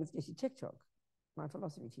I studied with Geshe Tekchok, my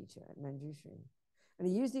philosophy teacher at Manjushri, and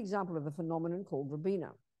he used the example of the phenomenon called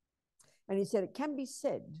Robina. And he said, it can be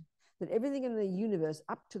said that everything in the universe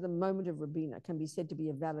up to the moment of Robina can be said to be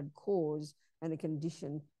a valid cause and a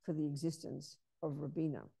condition for the existence of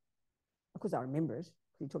Robina. Of course, I remember it,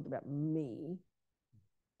 because he talked about me,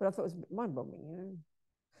 but I thought it was mind-boggling, you know?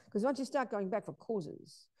 Because once you start going back for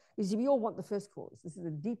causes, you see, we all want the first cause. This is the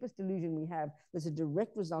deepest delusion we have. That's a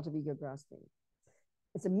direct result of ego grasping.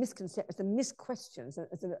 It's a misconception, it's a misquestion,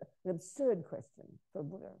 it's an absurd question for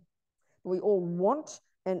Buddha. But we all want,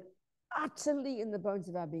 and utterly in the bones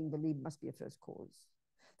of our being believe must be a first cause.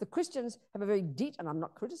 The Christians have a very deep, and I'm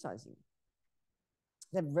not criticizing,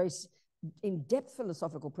 they have a very in-depth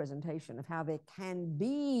philosophical presentation of how there can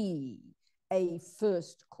be a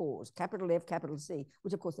first cause, capital F, capital C,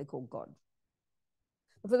 which of course they call God.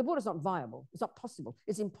 But for the Buddha, it's not viable, it's not possible,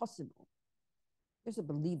 it's impossible. You have to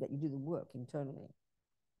believe that you do the work internally.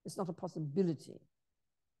 It's not a possibility.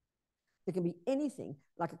 There can be anything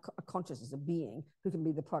like a consciousness, a being, who can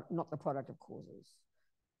be not the product of causes.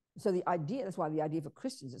 So the idea, that's why the idea for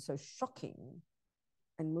Christians is so shocking,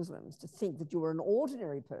 and Muslims, to think that you are an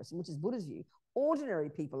ordinary person, which is Buddha's view. Ordinary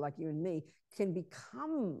people like you and me can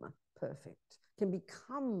become perfect, can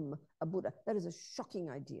become a Buddha. That is a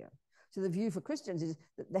shocking idea. So the view for Christians is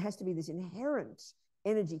that there has to be this inherent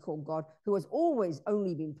energy called God, who has always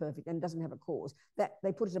only been perfect and doesn't have a cause, that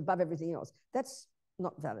they put it above everything else. That's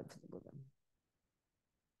not valid for the Buddha.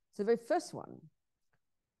 So the very first one,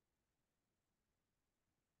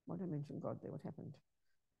 why did I mention God there? What happened?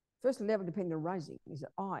 First level dependent arising is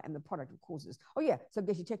that I am the product of causes. Oh yeah, so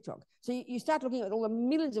Geshe Tekchok. So you start looking at all the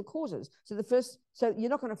millions of causes. So you're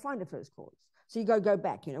not going to find a first cause. So you go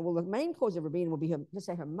back, well, the main cause of Robina will be let's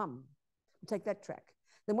say her mum. We'll take that track.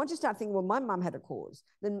 Then once you start thinking, well, my mum had a cause,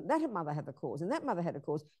 then that mother had the cause, and that mother had a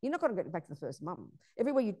cause, you're not going to get back to the first mum.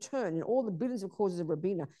 Everywhere you turn in all the billions of causes of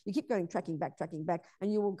Robina, you keep going, tracking back,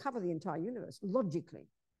 and you will cover the entire universe, logically.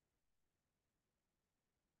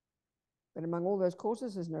 But among all those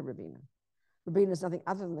causes, there's no Robina. Robina is nothing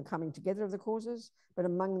other than the coming together of the causes, but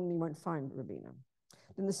among them you won't find Robina.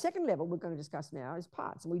 Then the second level we're going to discuss now is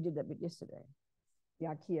parts, and we did that bit yesterday, the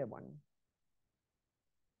Archaea one.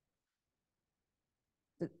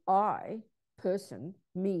 That I, person,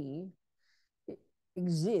 me,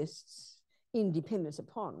 exists in dependence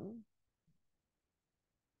upon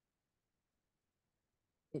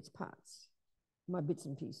its parts, my bits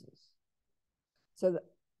and pieces. So that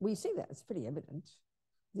we see that, it's pretty evident.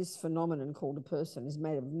 This phenomenon called a person is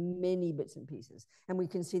made of many bits and pieces. And we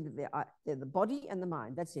can see that they're the body and the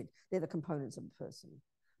mind. That's it. They're the components of a person.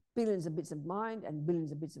 Billions of bits of mind and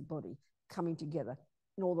billions of bits of body coming together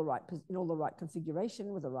in all the right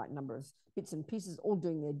configuration with the right number of bits and pieces, all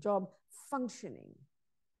doing their job, functioning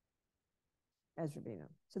as Robina.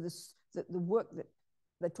 So the work that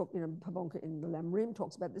they talk, Pabonka in the Lam Rim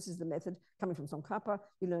talks about, this is the method coming from Tsongkhapa.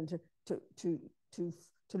 You learn to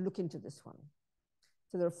look into this one.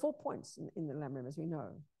 So there are 4 points in the Lam Rim, as we know.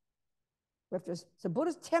 So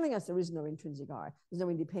Buddha's telling us there is no intrinsic I. There's no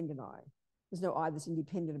independent I. There's no I that's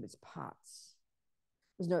independent of its parts.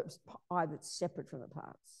 There's no I that's separate from the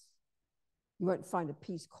parts. You won't find a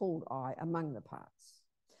piece called I among the parts,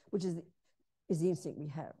 which is the instinct we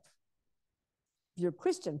have. If you're a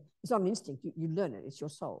Christian, it's not an instinct. You learn it. It's your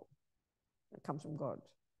soul. It comes from God.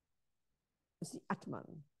 It's the Atman,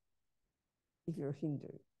 if you're a Hindu.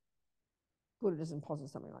 Buddha doesn't posit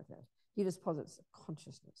something like that. He just posits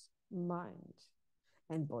consciousness, mind,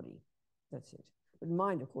 and body. That's it. But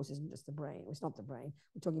mind, of course, isn't just the brain. It's not the brain.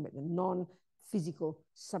 We're talking about the non-physical,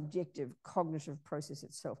 subjective, cognitive process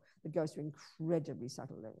itself that goes to incredibly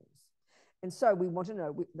subtle levels. And so we want to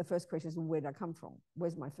know, the first question is, where did I come from?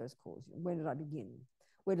 Where's my first cause? Where did I begin?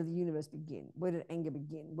 Where did the universe begin? Where did anger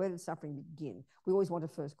begin? Where did suffering begin? We always want a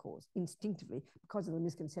first cause, instinctively, because of the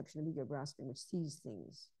misconception of ego grasping, which sees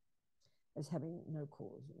things as having no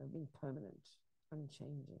cause, being permanent,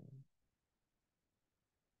 unchanging.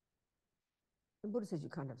 And Buddha says you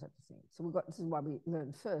can't have such a thing. So this is why we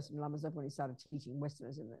learned first in Lama Zopa, when he started teaching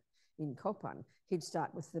Westerners in Courtin, he'd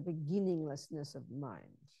start with the beginninglessness of mind,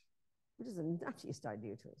 which is the nuttiest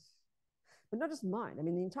idea to us. But not just mind. I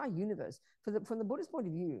mean, the entire universe, from the Buddhist point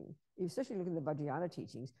of view, especially looking at the Vajrayana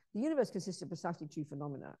teachings, the universe consists of precisely two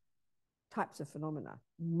types of phenomena: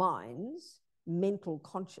 minds, mental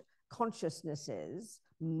consciousnesses,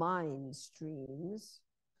 mind streams,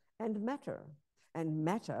 and matter. And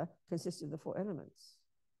matter consists of the four elements.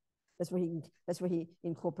 That's where he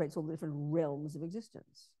incorporates all the different realms of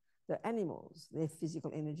existence. There are animals, their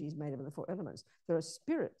physical energy is made up of the four elements. There are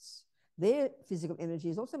spirits, their physical energy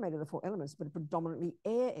is also made of the four elements, but predominantly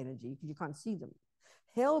air energy, because you can't see them.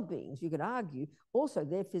 Hell beings, you could argue, also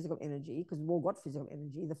their physical energy, because we've all got physical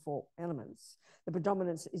energy, the four elements. The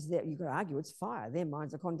predominance is there, you could argue it's fire. Their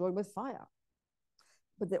minds are conjoined with fire.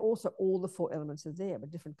 But they're also, all the four elements are there,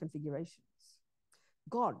 but different configurations.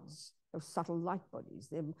 Gods of subtle light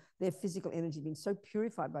bodies, their physical energy being so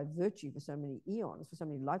purified by virtue for so many eons, for so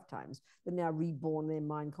many lifetimes, they're now reborn, their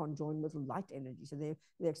mind conjoined with light energy. So their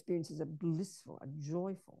experiences are blissful, are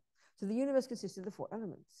joyful. So the universe consists of the four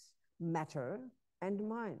elements: matter and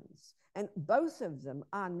minds. And both of them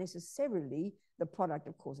are necessarily the product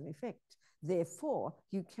of cause and effect. Therefore,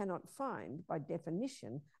 you cannot find, by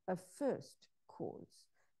definition, a first cause,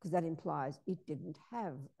 because that implies it didn't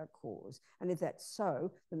have a cause. And if that's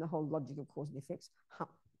so, then the whole logic of cause and effects,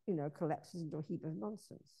 collapses into a heap of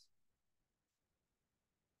nonsense.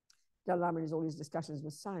 Dalai Lama has all his discussions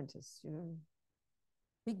with scientists,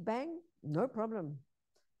 Big Bang, no problem.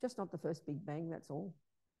 just not the first Big Bang, that's all.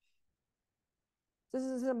 This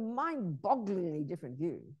is a mind-bogglingly different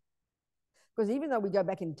view. Because even though we go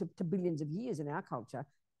back into billions of years in our culture,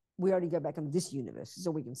 we only go back in this universe. This is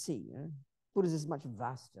all we can see. You know? Buddha's is much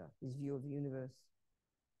vaster, his view of the universe.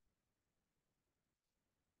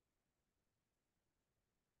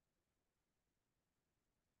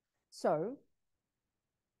 So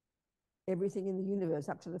everything in the universe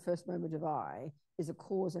up to the first moment of I is a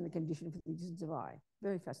cause and a condition for the existence of I.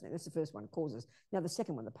 Very fascinating. That's the first one, causes. Now the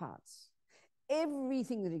second one, the parts.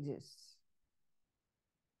 Everything that exists.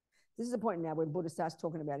 This is the point now when Buddha starts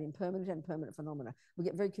talking about impermanent and permanent phenomena. We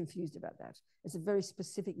get very confused about that. It's a very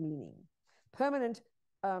specific meaning. Permanent,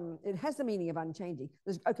 it has the meaning of unchanging.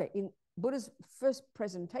 In Buddha's first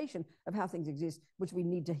presentation of how things exist, which we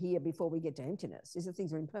need to hear before we get to emptiness, is that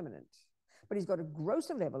things are impermanent. But he's got a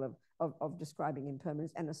grosser level of describing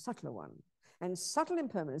impermanence and a subtler one. And subtle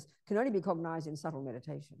impermanence can only be cognized in subtle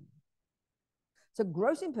meditation. So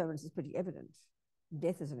gross impermanence is pretty evident.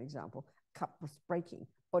 Death is an example. Cups breaking,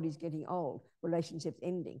 bodies getting old, relationships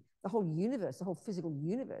ending. The whole universe, the whole physical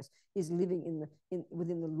universe is living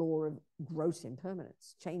within the law of gross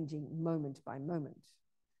impermanence, changing moment by moment.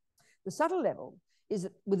 The subtle level is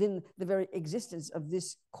that within the very existence of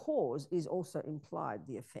this cause is also implied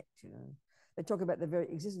the effect, you know. They talk about the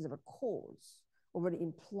very existence of a cause already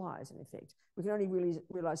implies an effect. We can only really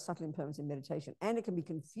realize subtle impermanence in meditation, and it can be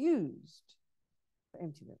confused for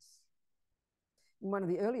emptiness. In one of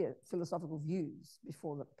the earlier philosophical views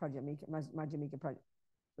before the Prasangika Madhyamika,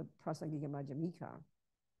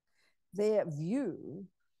 their view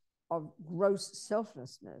of gross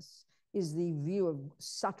selflessness is the view of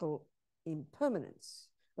subtle impermanence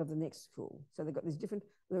of the next school. So they've got these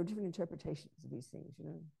there are different interpretations of these things, you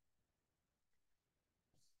know.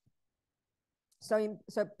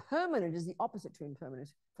 So permanent is the opposite to impermanent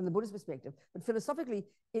from the Buddhist perspective, but philosophically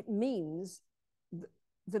it means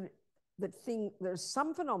that there are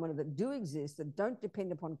some phenomena that do exist that don't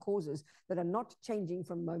depend upon causes, that are not changing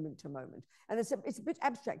from moment to moment. And it's a bit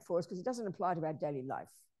abstract for us because it doesn't apply to our daily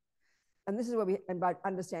life. And this is where by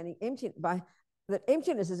understanding that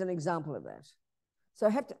emptiness is an example of that. So I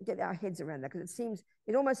have to get our heads around that, because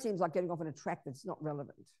it almost seems like getting off on a track that's not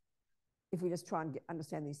relevant if we just try and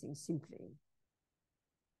understand these things simply.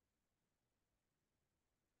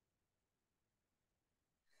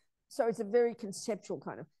 So it's a very conceptual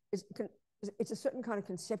kind of, it's a certain kind of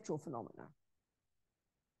conceptual phenomena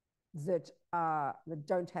that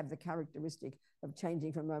don't have the characteristic of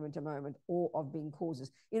changing from moment to moment or of being causes.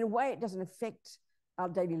 In a way, it doesn't affect our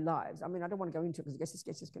daily lives. I mean, I don't want to go into it because I guess this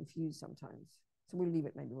gets us confused sometimes. So we'll leave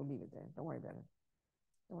it, maybe we'll leave it there. Don't worry about it.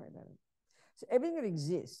 Don't worry about it. So everything that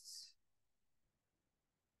exists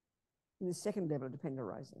in the second level of dependent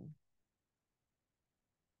arising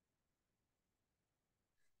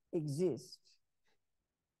exists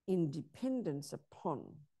in dependence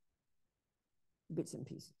upon bits and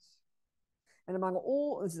pieces. And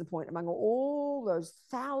this is the point, among all those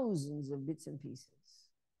thousands of bits and pieces,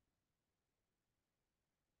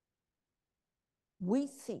 we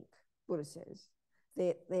think, Buddha says,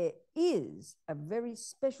 that there is a very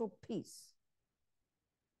special piece,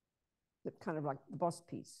 that kind of like the boss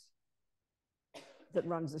piece, that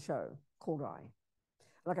runs the show, called I.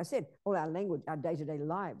 Like I said, all our language, our day-to-day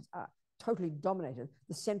lives are totally dominated.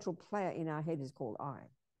 The central player in our head is called I.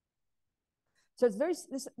 So it's very,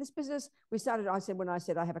 this business, when I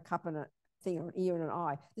said I have a cup and a thing, or an ear and an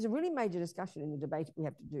eye, there's a really major discussion in the debate we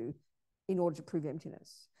have to do in order to prove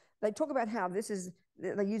emptiness. They talk about how they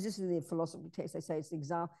use this in their philosophical text. They say it's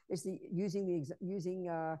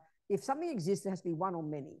if something exists, there has to be one or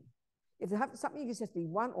many. If something exists, there has to be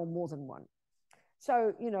one or more than one.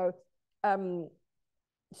 So, you know,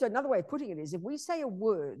 so another way of putting it is, if we say a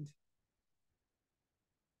word,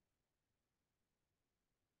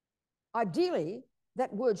 ideally,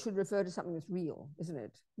 that word should refer to something that's real, isn't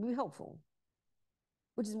it? It would be helpful,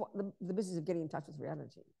 which is what the business of getting in touch with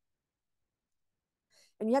reality.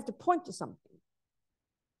 And you have to point to something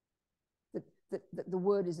that the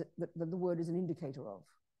word is an indicator of.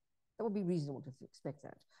 That would be reasonable to expect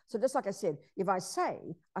that. So just like I said, if I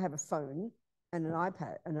say I have a phone and an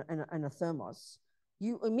iPad and a thermos,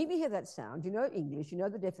 you immediately hear that sound, you know English, you know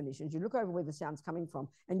the definitions, you look over where the sound's coming from,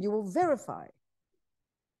 and you will verify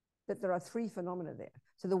that there are three phenomena there.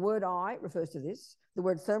 So the word I refers to this, the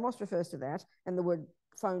word thermos refers to that, and the word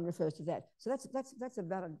phone refers to that. So that's a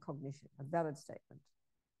valid cognition, a valid statement.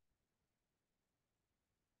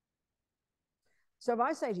 So if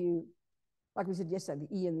I say to you, like we said yesterday,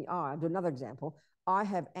 the E and the I, I'll do another example. I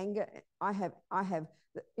have anger, I have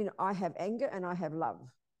anger and I have love.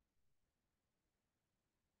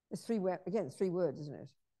 It's three words, isn't it?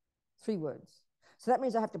 3 words. So that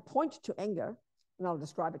means I have to point to anger, and I'll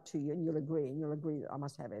describe it to you, and you'll agree that I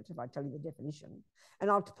must have it if I tell you the definition.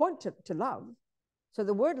 And I'll point to love. So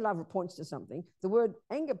the word love points to something. The word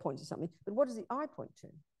anger points to something. But what does the I point to?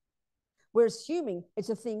 We're assuming it's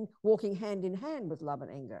a thing walking hand in hand with love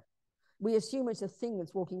and anger. We assume it's a thing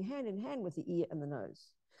that's walking hand in hand with the ear and the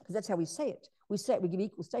nose, because that's how we say it. We say it, we give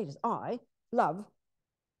equal status. I, love,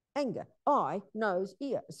 anger. I, nose,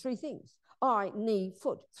 ear. It's 3 things. I, knee,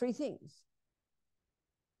 foot. 3 things.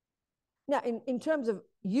 Now, in terms of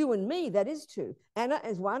you and me, that is 2. Anna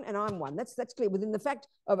is 1 and I'm 1. That's clear. Within the fact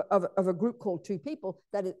of a group called 2 people,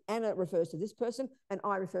 that is, Anna refers to this person and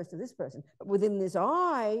I refers to this person. But within this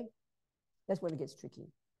I, that's when it gets tricky.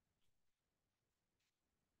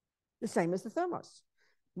 The same as the thermos.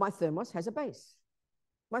 My thermos has a base.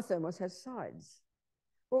 My thermos has sides.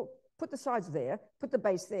 Well, put the sides there, put the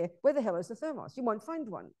base there. Where the hell is the thermos? You won't find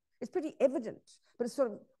one. It's pretty evident, but it's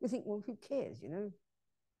sort of, we think, well, who cares, you know?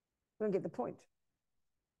 We don't get the point.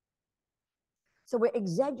 So we're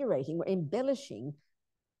exaggerating, we're embellishing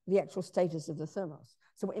the actual status of the thermos.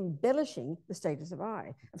 So we're embellishing the status of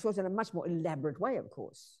I. Of course, in a much more elaborate way, of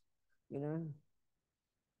course, you know?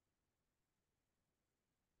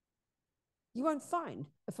 You won't find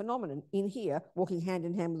a phenomenon in here walking hand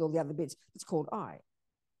in hand with all the other bits. It's called I.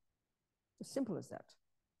 As simple as that.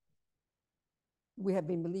 We have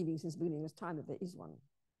been believing since the beginning of time that there is one.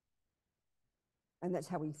 And that's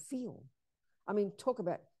how we feel. I mean, talk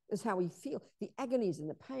about is how we feel. The agonies and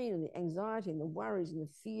the pain and the anxiety and the worries and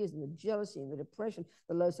the fears and the jealousy and the depression,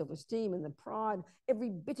 the low self-esteem and the pride, every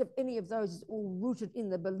bit of any of those is all rooted in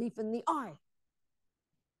the belief in the I.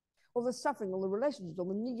 All the suffering, all the relationships, all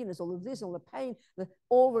the neediness, all of this, all the pain,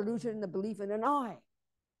 all rooted in the belief in an I.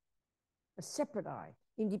 A separate I,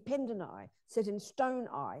 independent I, set in stone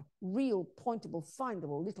I, real, pointable,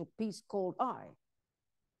 findable little piece called I.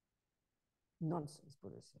 Nonsense,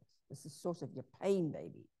 Buddha says. This is the source of your pain,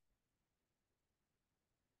 baby.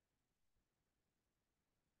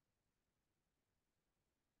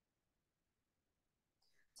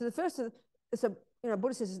 So the first, so you know,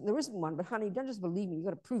 Buddha says there isn't one, but honey, don't just believe me. You've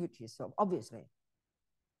got to prove it to yourself, obviously.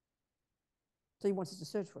 So he wants us to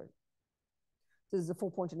search for it. So there's a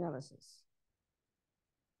 4-point analysis.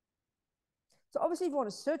 So obviously, if you want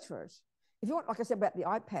to search for it, if you want, like I said about the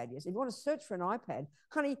iPad, yes, if you want to search for an iPad,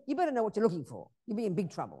 honey, you better know what you're looking for. You'll be in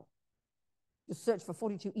big trouble. You search for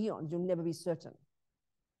 42 eons, you'll never be certain.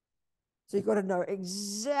 So you've got to know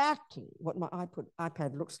exactly what my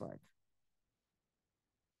iPad looks like.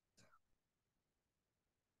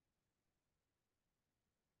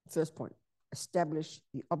 First point, establish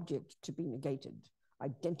the object to be negated.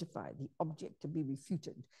 Identify the object to be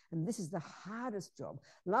refuted. And this is the hardest job.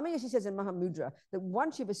 Lama Yeshe says in Mahamudra that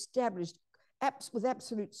once you've established with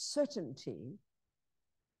absolute certainty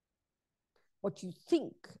what you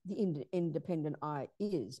think the independent I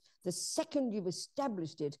is, the second you've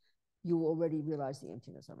established it, you already realize the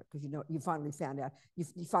emptiness of it, because you know you finally found out,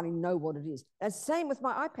 you finally know what it is. And same with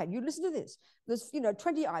my iPad. You listen to this. There's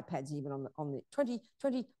 20 iPads even on the 20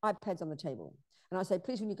 iPads on the table. And I say,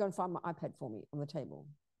 please, when you go and find my iPad for me on the table.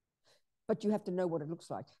 But you have to know what it looks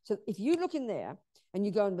like. So if you look in there and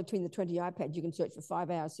you go in between the 20 iPads, you can search for 5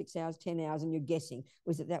 hours, 6 hours, 10 hours, and you're guessing.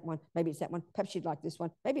 Was it that one? Maybe it's that one. Perhaps you'd like this one.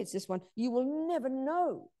 Maybe it's this one. You will never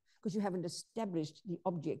know because you haven't established the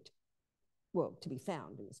object, well, to be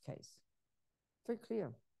found in this case. Very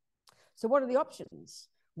clear. So what are the options?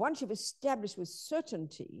 Once you've established with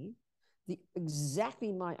certainty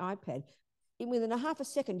exactly my iPad, within a half a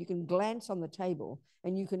second, you can glance on the table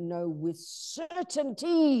and you can know with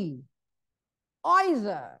certainty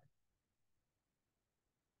either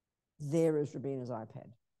there is Robina's iPad.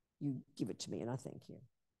 You give it to me and I thank you.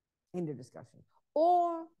 End of discussion.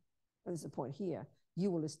 Or, and there's a point here,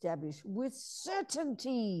 you will establish with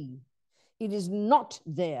certainty it is not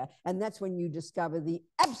there. And that's when you discover the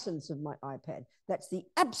absence of my iPad. That's the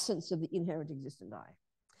absence of the inherent existent I.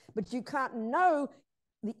 But you can't know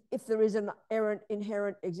if there is an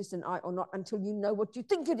inherent existent I or not until you know what you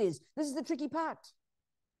think it is. This is the tricky part.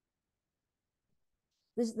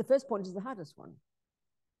 The first point is the hardest one.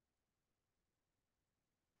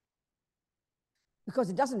 Because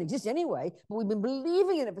it doesn't exist anyway, but we've been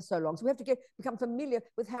believing in it for so long, so we have to become familiar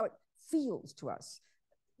with how it feels to us.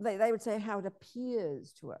 They would say how it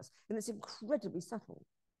appears to us, and it's incredibly subtle.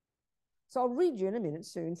 So I'll read you in a minute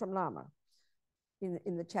soon from Lama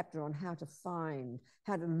in the chapter on how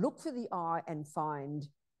to look for the I and find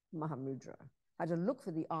Mahamudra, how to look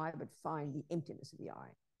for the I but find the emptiness of the I.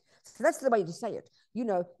 So that's the way to say it.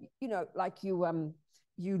 Like you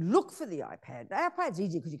you look for the iPad. The iPad's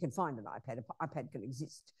easy because you can find an iPad. An iPad can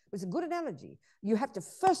exist. It's a good analogy. You have to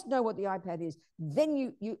first know what the iPad is.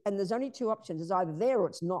 Then and there's only two options. It's either there or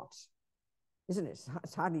it's not, isn't it?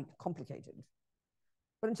 It's hardly complicated.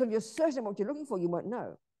 But until you're certain what you're looking for, you won't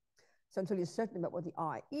know. So until you're certain about what the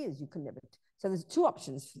I is, you can never. So there's two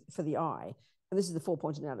options for the I. And this is the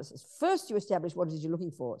 4-point analysis. First, you establish what it is you're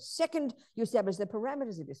looking for. Second, you establish the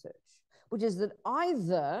parameters of your search, which is that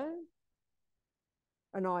either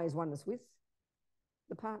an I is oneness with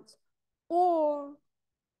the parts, or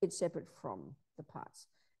it's separate from the parts.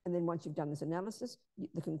 And then once you've done this analysis,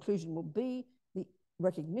 the conclusion will be the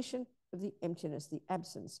recognition of the emptiness, the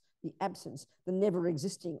absence, the never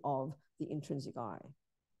existing of the intrinsic I.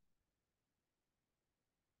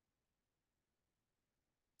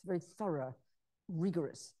 It's very thorough,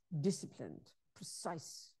 rigorous, disciplined,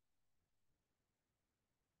 precise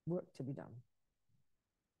work to be done.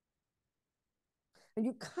 And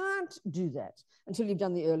you can't do that until you've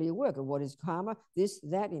done the earlier work of what is karma, this,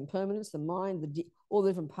 that, impermanence, the mind, all the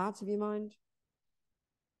different parts of your mind.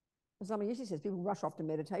 As Lama Yeshe says, people rush off to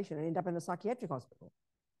meditation and end up in a psychiatric hospital.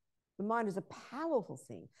 The mind is a powerful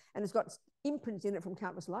thing, and it's got imprints in it from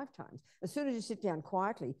countless lifetimes. As soon as you sit down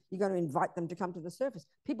quietly, you're going to invite them to come to the surface.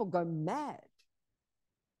 People go mad.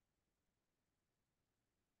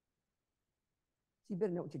 So you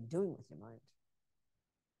better know what you're doing with your mind.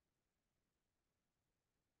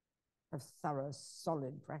 Have thorough,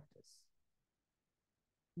 solid practice.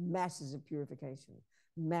 Masses of purification,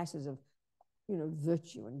 masses of,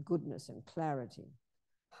 virtue and goodness and clarity,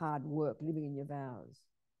 hard work, living in your vows.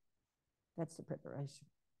 That's the preparation.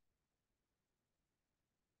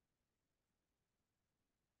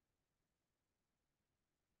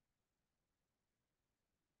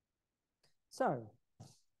 So,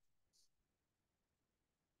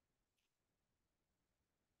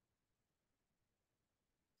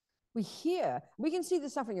 we can see the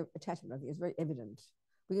suffering of attachment. I think it's very evident.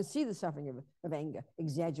 We can see the suffering of anger,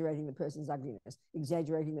 exaggerating the person's ugliness,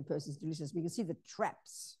 exaggerating the person's deliciousness. We can see the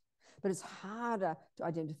traps, but it's harder to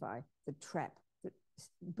identify the trap that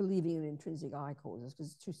believing in an intrinsic I causes,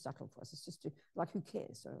 because it's too subtle for us. It's just too, like, who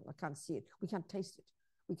cares? So I can't see it. We can't taste it.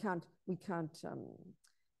 We can't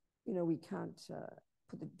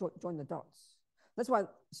join the dots. That's why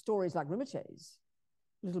stories like Rinpoche's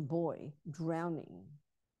little boy drowning,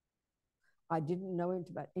 I didn't know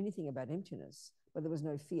anything about emptiness, but there was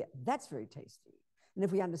no fear. That's very tasty. And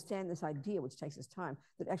if we understand this idea, which takes us time,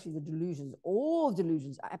 that actually all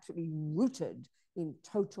delusions are absolutely rooted in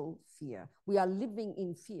total fear. We are living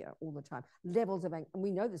in fear all the time. Levels of, and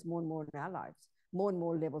we know this more and more in our lives, more and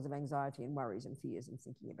more levels of anxiety and worries and fears and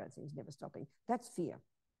thinking about things never stopping. That's fear.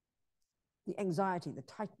 The anxiety, the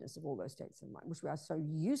tightness of all those states of mind, which we are so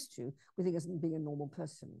used to, we think as being a normal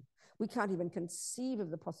person. We can't even conceive of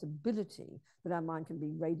the possibility that our mind can be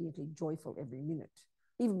radiantly joyful every minute,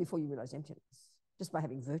 even before you realize emptiness, just by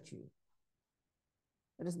having virtue.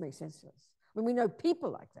 That doesn't make sense to us. When we know people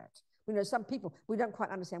like that, we know some people, we don't quite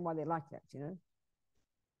understand why they're like that, We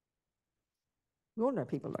all know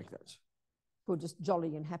people like that, who are just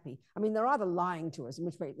jolly and happy. I mean, they're either lying to us, in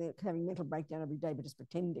which way they're having mental breakdown every day, but just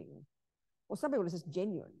pretending. Or some people are just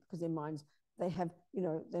genuine because their minds, their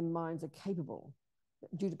minds are capable.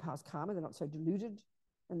 Due to past karma, they're not so deluded,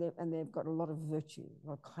 and they've got a lot of virtue, a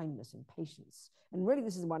lot of kindness and patience. And really,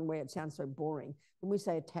 this is one where it sounds so boring. When we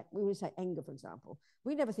say anger, for example,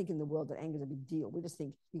 we never think in the world that anger is a big deal. We just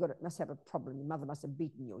think must have a problem. Your mother must have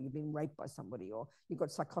beaten you, or you've been raped by somebody, or you've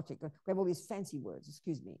got psychotic. We have all these fancy words,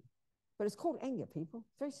 excuse me. But it's called anger, people.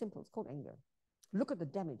 It's very simple. It's called anger. Look at the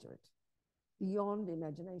damage of it. Beyond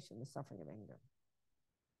imagination, the suffering of anger.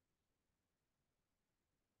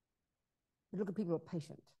 Look at people who are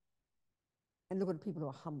patient, and look at people who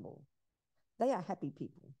are humble. They are happy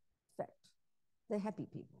people. In fact, they're happy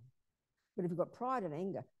people. But if you've got pride and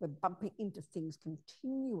anger, we're bumping into things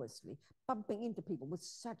continuously, bumping into people with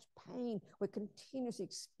such pain. We're continuously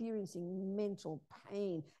experiencing mental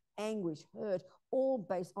pain, anguish, hurt, all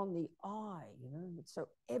based on the I, It's so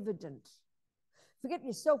evident. Forget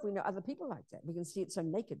yourself, we know other people like that. We can see it so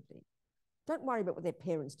nakedly. Don't worry about what their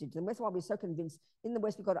parents did to them. That's why we're so convinced. In the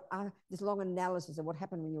West, we've got this long analysis of what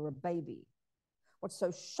happened when you were a baby. What's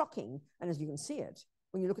so shocking, and as you can see it,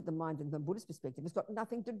 when you look at the mind in the Buddhist perspective, it's got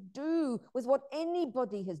nothing to do with what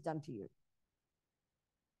anybody has done to you.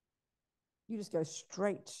 You just go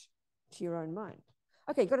straight to your own mind.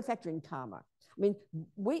 Okay, you've got to factor in karma. I mean,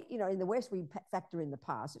 in the West, we factor in the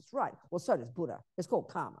past. It's right. Well, so does Buddha. It's called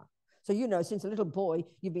karma. So, since a little boy,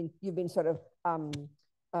 you've been sort of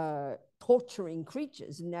torturing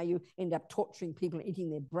creatures, and now you end up torturing people and eating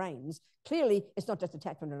their brains. Clearly, it's not just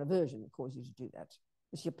attachment and aversion that cause you to do that.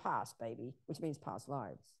 It's your past, baby, which means past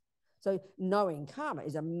lives. So knowing karma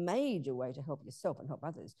is a major way to help yourself and help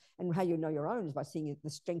others. And how you know your own is by seeing the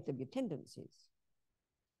strength of your tendencies,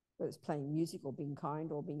 whether it's playing music or being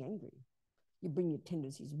kind or being angry. You bring your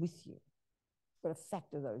tendencies with you. You've got to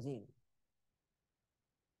factor those in.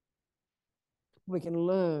 We can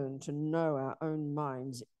learn to know our own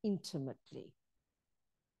minds intimately.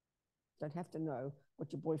 Don't have to know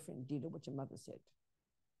what your boyfriend did or what your mother said.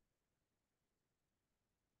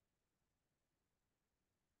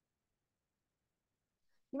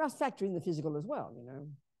 You must factor in the physical as well, you know.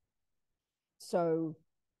 So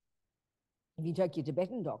if you take your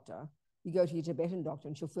Tibetan doctor, you go to your Tibetan doctor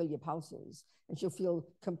and she'll feel your pulses and she'll feel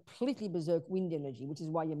completely berserk wind energy, which is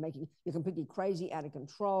why you're completely crazy, out of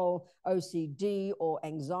control, OCD or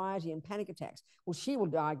anxiety and panic attacks. Well, she will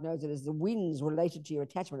diagnose it as the winds related to your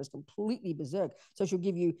attachment. It's completely berserk. So she'll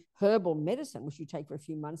give you herbal medicine, which you take for a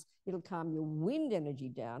few months. It'll calm your wind energy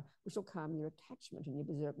down, which will calm your attachment and your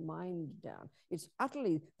berserk mind down. It's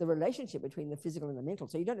utterly the relationship between the physical and the mental.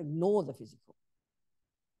 So you don't ignore the physical.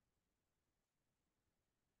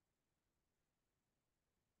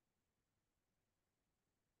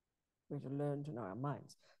 We have to learn to know our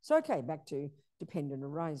minds. So, okay, back to dependent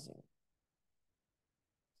arising.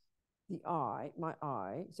 The I, my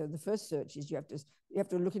I. So the first search is you have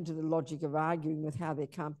to look into the logic of arguing with how there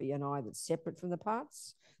can't be an I that's separate from the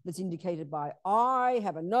parts. That's indicated by I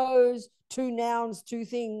have a nose, two nouns, two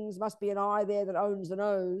things. Must be an I there that owns the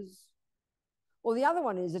nose. Or the other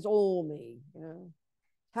one is it's all me. You know,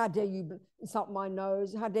 how dare you insult my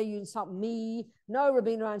nose? How dare you insult me? No,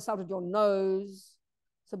 Robina, I insulted your nose.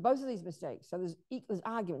 So both of these mistakes. So there's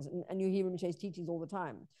arguments, and you hear Rinpoche's teachings all the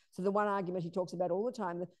time. So the one argument he talks about all the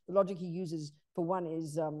time, the logic he uses for one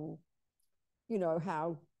is, you know,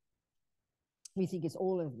 how we think it's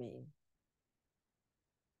all of me.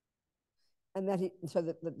 And so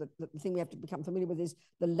the thing we have to become familiar with is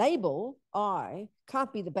the label I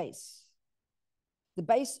can't be the base. The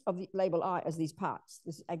base of the label I is these parts,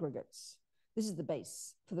 this aggregates. This is the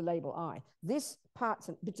base for the label I. This parts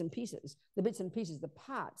and bits and pieces, the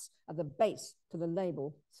parts are the base for the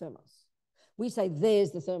label thermos. We say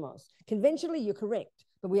there's the thermos. Conventionally, you're correct,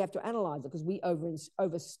 but we have to analyze it because we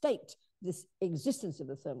overstate this existence of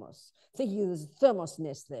the thermos, thinking there's a thermos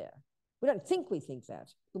nest there. We don't think we think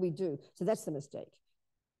that, but we do. So that's the mistake.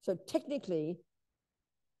 So technically,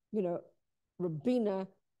 you know, Robina,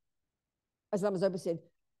 as Lama Zopa said,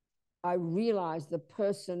 I realize the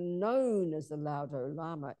person known as the Laudo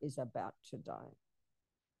Lama is about to die.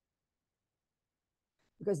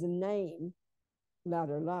 Because the name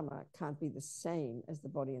Laudo Lama can't be the same as the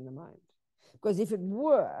body and the mind. Because if it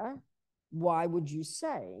were, why would you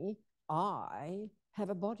say, I have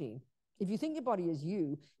a body? If you think your body is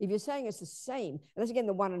you, if you're saying it's the same, and that's again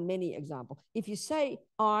the one and many example, if you say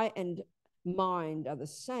I and mind are the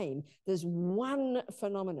same, there's one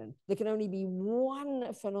phenomenon. There can only be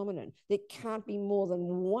one phenomenon. There can't be more than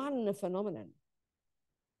one phenomenon.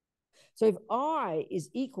 So if I is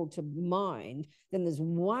equal to mind, then there's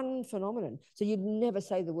one phenomenon. So you'd never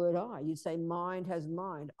say the word I. You'd say mind has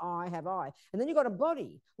mind, I have I. And then you've got a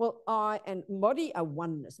body. Well, I and body are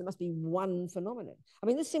oneness. There must be one phenomenon. I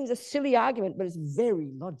mean, this seems a silly argument, but it's very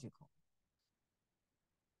logical.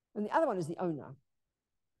 And the other one is the owner,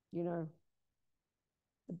 you know,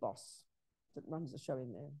 the boss that runs the show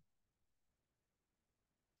in there.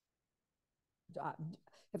 You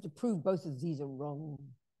have to prove both of these are wrong.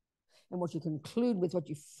 And what you conclude with, what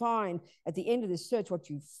you find at the end of this search, what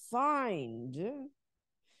you find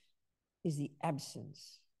is the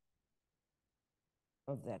absence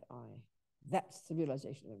of that I. That's the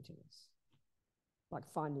realization of emptiness. Like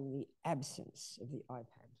finding the absence of the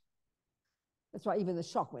iPad. That's why even the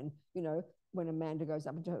shock when, you know, when Amanda goes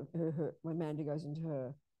up into Amanda goes into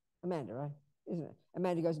her, Amanda, right? Isn't it?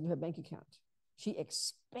 Amanda goes into her bank account. She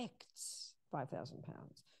expects £5,000.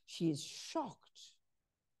 She is shocked.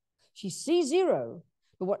 She sees zero,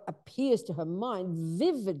 but what appears to her mind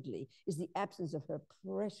vividly is the absence of her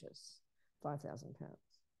precious £5,000.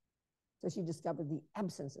 So she discovered the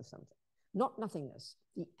absence of something, not nothingness,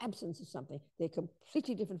 the absence of something. They're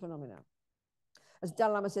completely different phenomena. As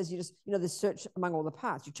Dalai Lama says, you just, you know, this search among all the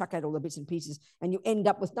parts, you chuck out all the bits and pieces and you end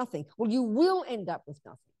up with nothing. Well, you will end up with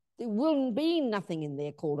nothing. There will be nothing in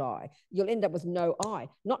there called I. You'll end up with no I,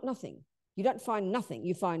 not nothing. You don't find nothing,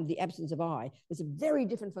 you find the absence of I. It's a very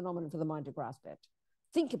different phenomenon for the mind to grasp at.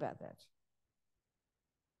 Think about that.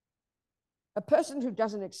 A person who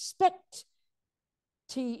doesn't expect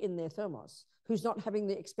tea in their thermos, who's not having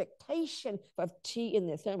the expectation of tea in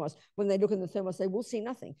their thermos, when they look in the thermos, they will see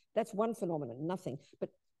nothing. That's one phenomenon, nothing.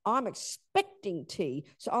 But I'm expecting tea,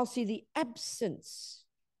 so I'll see the absence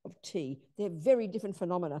of T. They're very different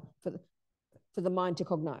phenomena for the mind to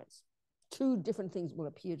cognize. Two different things will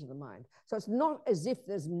appear to the mind. So it's not as if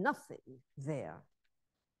there's nothing there.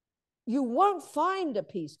 You won't find a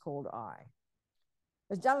piece called I.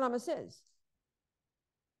 As Dalai Lama says,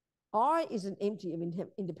 I is an empty of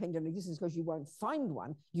independent existence because you won't find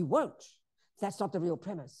one. You won't. That's not the real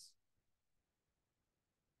premise.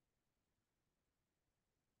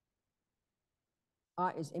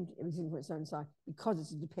 I is empty of existence for its own side because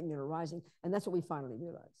it's a dependent arising, and that's what we finally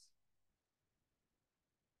realize.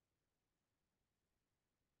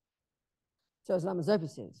 So as Lama Zopa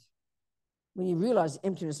says, when you realize the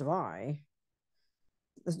emptiness of I,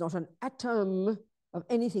 there's not an atom of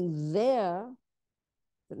anything there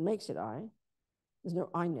that makes it I. There's no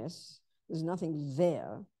I-ness. There's nothing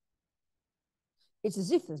there. It's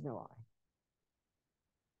as if there's no I.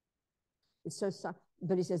 It's so subtle.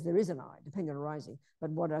 But he says there is an I, dependent arising. But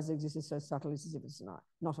what does exist is so subtle, it's as if it's an I,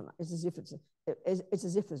 not an I. It's as if it's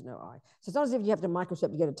as if there's no I. So it's not as if you have to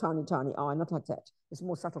microscope to get a tiny, tiny I, not like that. It's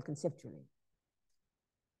more subtle conceptually.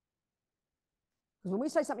 Because when we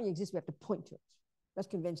say something exists, we have to point to it.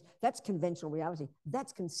 That's conventional reality.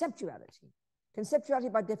 That's conceptuality.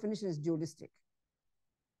 Conceptuality, by definition, is dualistic.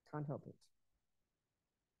 Can't help it.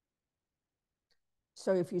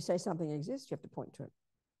 So if you say something exists, you have to point to it.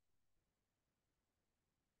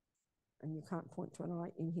 And you can't point to an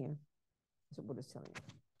I in here. That's what Buddha's telling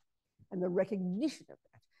you. And the recognition of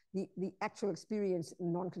that, the actual experience,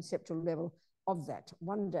 non-conceptual level of that,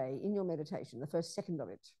 one day in your meditation, the first second of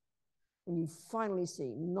it, when you finally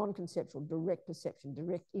see non-conceptual, direct perception,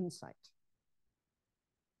 direct insight,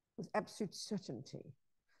 with absolute certainty,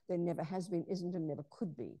 there never has been, isn't, and never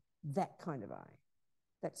could be that kind of I.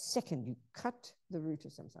 That second, you cut the root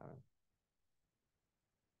of samsara.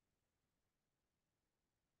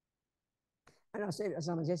 And I said, as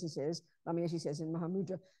Lama Yeshe says in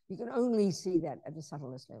Mahamudra, you can only see that at the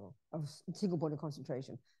subtlest level of single point of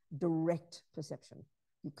concentration, direct perception.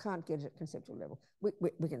 You can't get it at conceptual level.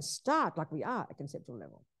 We can start like we are at conceptual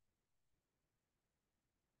level.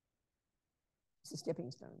 It's a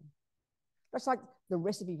stepping stone. That's like the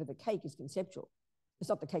recipe for the cake is conceptual. It's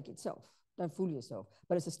not the cake itself. Don't fool yourself.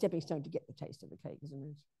 But it's a stepping stone to get the taste of the cake, isn't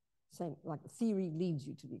it? Same, like the theory leads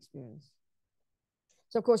you to the experience.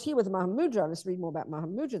 So, of course, here with Mahamudra, let's read more about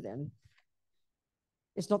Mahamudra then.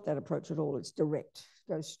 It's not that approach at all. It's direct.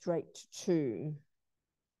 It goes straight to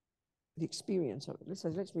the experience of it. Let's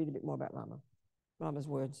read a bit more about Lama's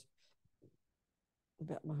words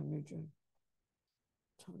about Mahamudra.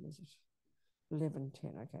 What time is it?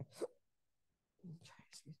 11:10, okay.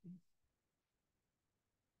 Excuse me.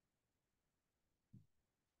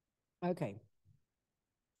 Okay.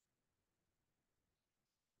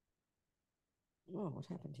 Oh, what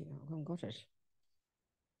happened here? I haven't got it.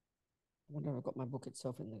 I wonder if I've got my book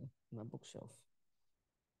itself in my bookshelf.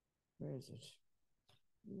 Where is it?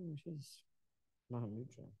 Oh, it is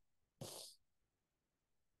Mahamudra.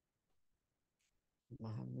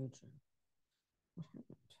 Mahamudra. What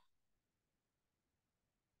happened?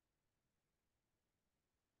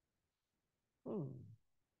 Oh,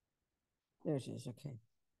 there it is. Okay.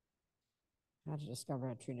 How to discover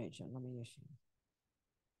our true nature, Lama Yeshe.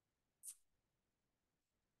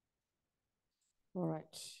 All right.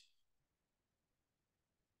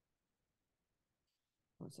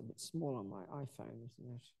 Oh, it's a bit small on my iPhone,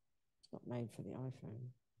 isn't it? It's not made for the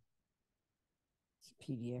iPhone. It's a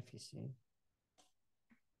PDF, you see.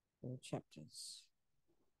 The chapters.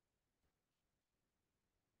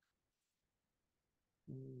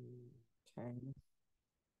 Okay.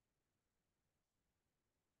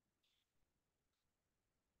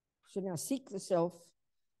 So now seek the self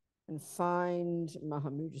and find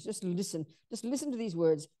Mahamudra. Just listen to these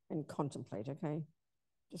words and contemplate, okay?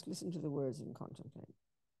 Just listen to the words and contemplate.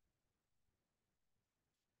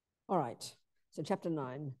 All right, so chapter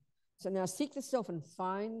 9. So now seek the self and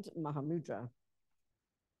find Mahamudra.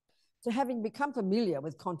 So having become familiar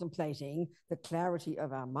with contemplating the clarity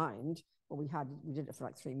of our mind, well, we did it for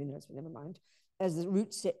like 3 minutes, but never mind. As the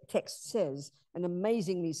root text says, an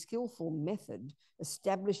amazingly skillful method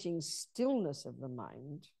establishing stillness of the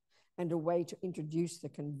mind and a way to introduce the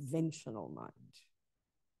conventional mind.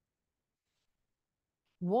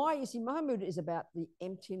 Why? You see, Mahamudra is about the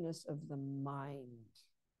emptiness of the mind.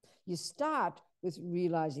 You start with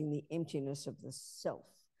realizing the emptiness of the self.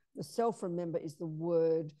 The self, remember, is the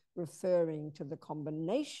word referring to the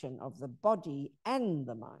combination of the body and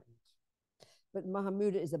the mind. But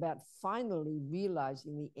Mahamudra is about finally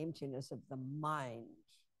realizing the emptiness of the mind.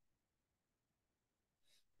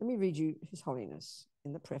 Let me read you His Holiness.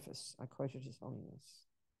 In the preface, I quoted His Holiness.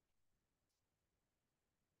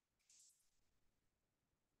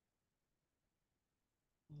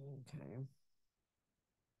 Okay.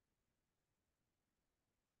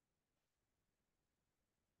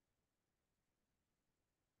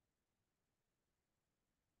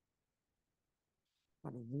 I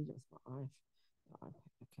didn't read it with my eyes.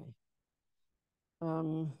 Okay.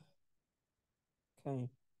 Okay.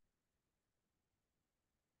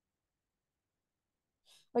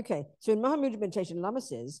 Okay. So in Mahamudra meditation, Lama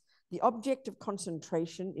says the object of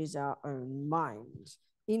concentration is our own mind,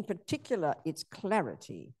 in particular, its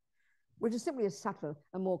clarity, which is simply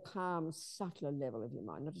a more calm, subtler level of your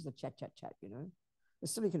mind, not just a chat, you know.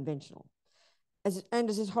 It's simply conventional. As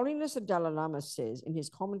His Holiness the Dalai Lama says in his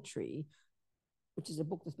commentary, which is a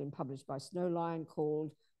book that's been published by Snow Lion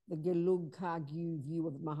called The Gelug Kagyu View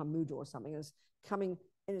of Mahamudra or something, is coming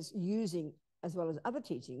and it's using, as well as other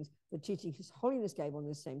teachings, the teaching His Holiness gave on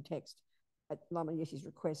this same text at Lama Yeshe's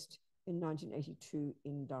request in 1982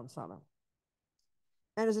 in Dharamsala.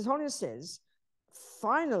 And as His Holiness says,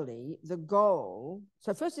 finally, the goal,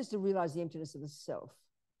 so first is to realize the emptiness of the self.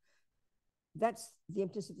 That's the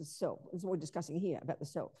emptiness of the self. That's what we're discussing here about the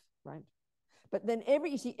self, right? But then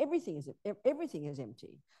everything is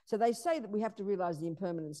empty. So they say that we have to realize the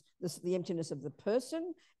impermanence, the emptiness of the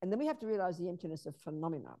person, and then we have to realize the emptiness of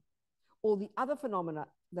phenomena, or the other phenomena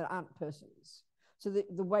that aren't persons. So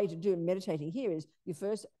the way to do meditating here is you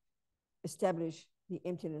first establish the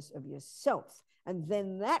emptiness of yourself, and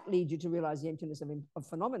then that leads you to realize the emptiness of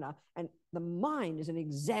phenomena, and the mind is an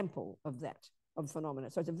example of that, of phenomena.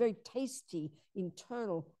 So it's a very tasty,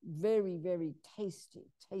 internal, very, very tasty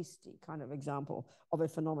kind of example of a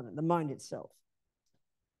phenomenon, the mind itself.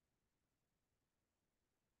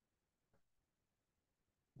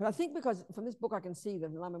 But I think because from this book I can see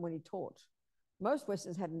that Lama, when he taught, most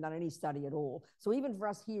Westerners hadn't done any study at all. So even for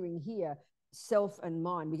us hearing here, self and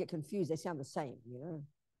mind, we get confused. They sound the same, you know.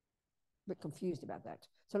 A bit confused about that.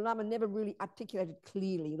 So Lama never really articulated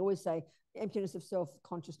clearly. He'd always say emptiness of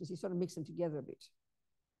self-consciousness. He sort of mixed them together a bit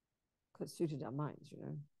because it suited our minds, you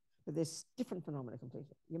know. But there's different phenomena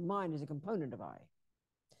completely. Your mind is a component of I.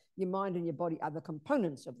 Your mind and your body are the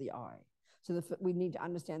components of the I. So we need to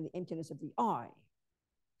understand the emptiness of the I.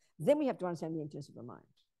 Then we have to understand the emptiness of the mind.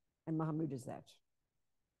 And Mahamudra is that.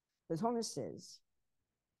 His Holiness says,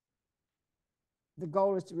 the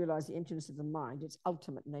goal is to realize the emptiness of the mind, its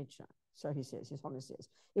ultimate nature. So he says, His Holiness says,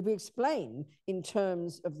 if we explain in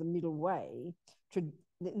terms of the middle way,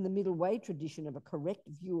 in the middle way tradition of a correct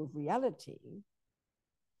view of reality,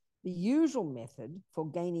 the usual method for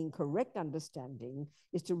gaining correct understanding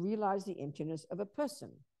is to realize the emptiness of a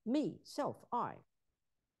person, me, self, I.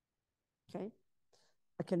 Okay?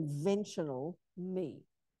 A conventional me.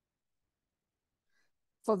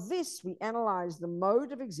 For this, we analyze the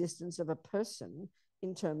mode of existence of a person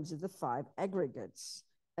in terms of the 5 aggregates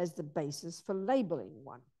as the basis for labeling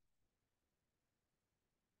one.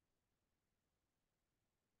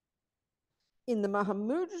 In the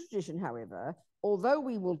Mahamudra tradition, however, although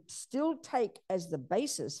we will still take as the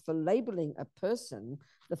basis for labeling a person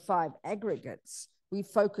the 5 aggregates, we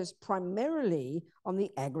focus primarily on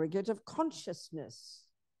the aggregate of consciousness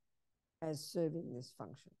as serving this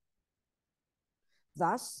function.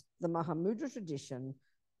 Thus, the Mahamudra tradition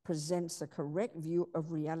presents a correct view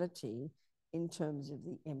of reality in terms of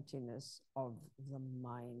the emptiness of the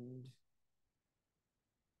mind.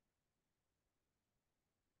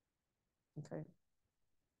 Okay.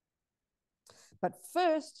 But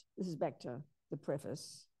first, this is back to the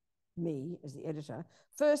preface, me as the editor.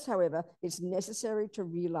 First, however, it's necessary to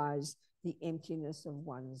realize the emptiness of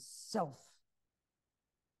one's self.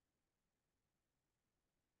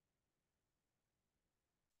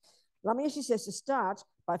 Lama Yeshe says to start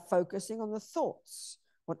by focusing on the thoughts,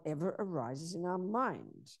 whatever arises in our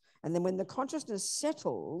mind. And then when the consciousness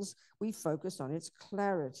settles, we focus on its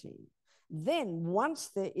clarity. Then, once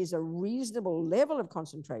there is a reasonable level of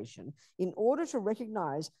concentration, in order to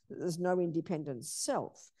recognize that there's no independent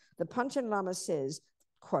self, the Panchen Lama says,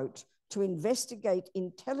 quote, to investigate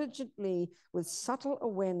intelligently with subtle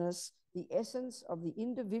awareness the essence of the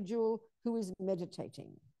individual who is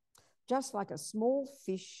meditating. Just like a small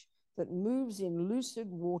fish that moves in lucid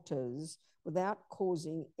waters without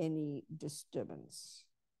causing any disturbance.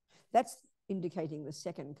 That's indicating the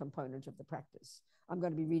second component of the practice. I'm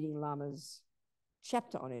going to be reading Lama's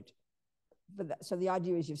chapter on it. So the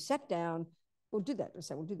idea is you've sat down, we'll do that.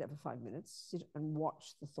 We'll do that for 5 minutes, sit and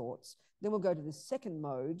watch the thoughts. Then we'll go to the second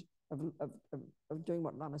mode of doing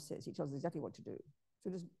what Lama says. He tells us exactly what to do. So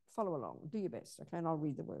just follow along, do your best, okay? And I'll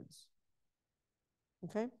read the words.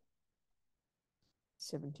 Okay?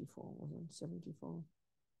 74, wasn't it? 74.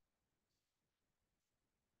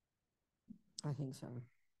 I think so.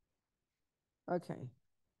 Okay.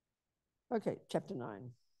 Okay, chapter 9.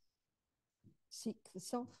 Seek the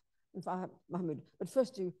self and Mahamudra. But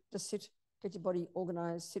first, do just sit, get your body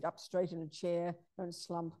organized, sit up straight in a chair, don't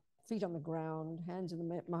slump, feet on the ground, hands in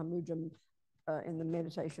the Mahamudra, in the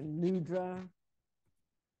meditation mudra.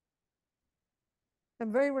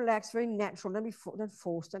 And very relaxed, very natural. Don't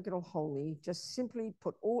force, don't get all holy. Just simply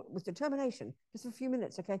put all with determination, just for a few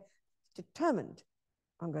minutes, okay? Determined,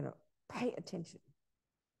 I'm going to pay attention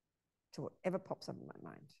to whatever pops up in my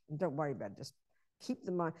mind. And don't worry about it, just keep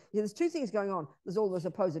the mind. Yeah, there's two things going on. There's all the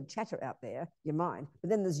supposed chatter out there, your mind, but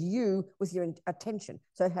then there's you with your attention.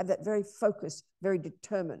 So have that very focused, very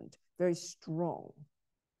determined, very strong,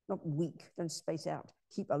 not weak. Don't space out.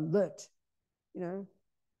 Keep alert, you know,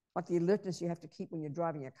 like the alertness you have to keep when you're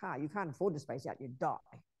driving a car. You can't afford to space out, you die.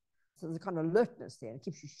 So there's a kind of alertness there, and it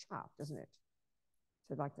keeps you sharp, doesn't it?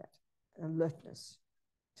 So like that, alertness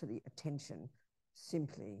to the attention,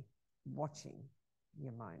 simply watching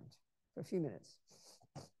your mind for a few minutes.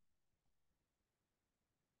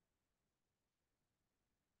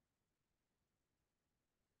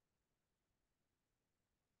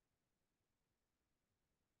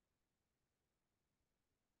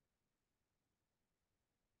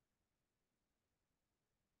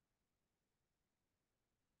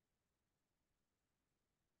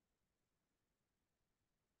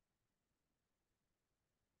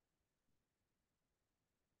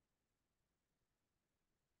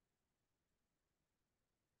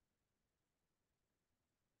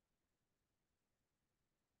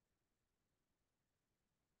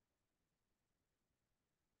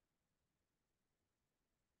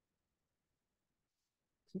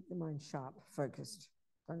 Keep the mind sharp, focused.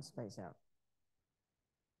 Don't space out.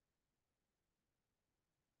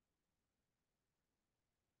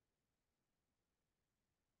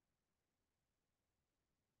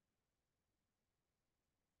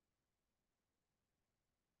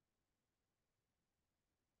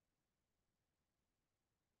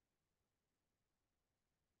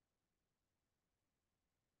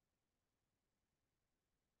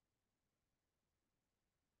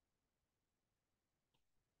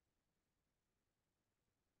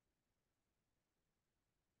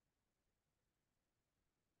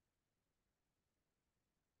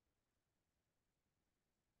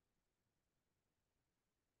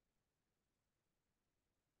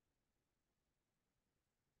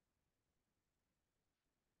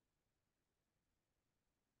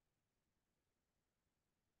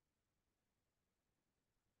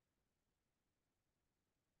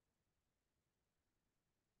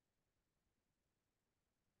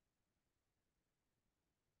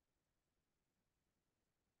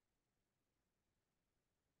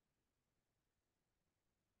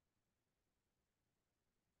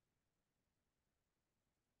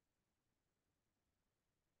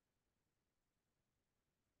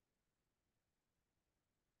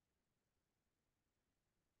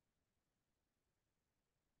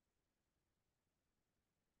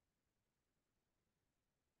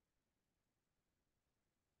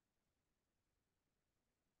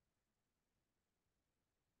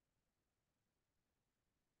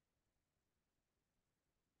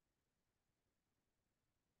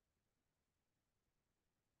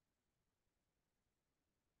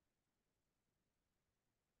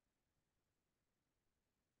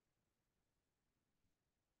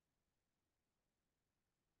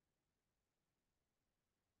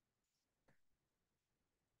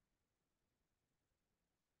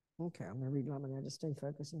 Okay, I'm going to read Lama now. Just stay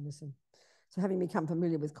focused and listen. So having become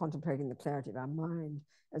familiar with contemplating the clarity of our mind,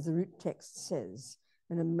 as the root text says,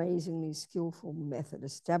 an amazingly skillful method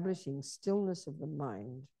establishing stillness of the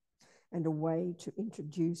mind and a way to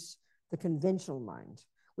introduce the conventional mind,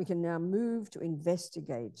 we can now move to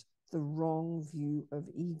investigate the wrong view of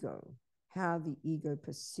ego, how the ego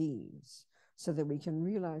perceives, so that we can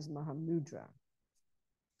realize Mahamudra,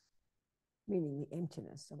 meaning the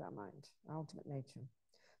emptiness of our mind, our ultimate nature.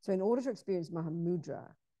 So in order to experience Mahamudra,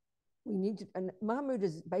 we need to, and Mahamudra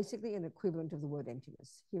is basically an equivalent of the word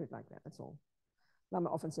emptiness. Hear it like that, that's all. Lama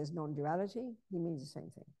often says non-duality, he means the same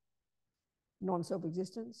thing.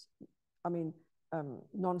 Non-self-existence,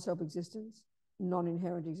 non-self-existence,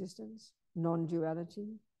 non-inherent existence,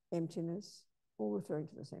 non-duality, emptiness, all referring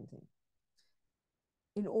to the same thing.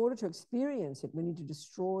 In order to experience it, we need to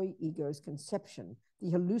destroy ego's conception, the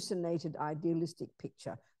hallucinated idealistic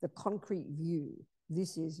picture, the concrete view.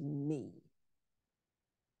 This is me.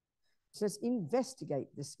 So let's investigate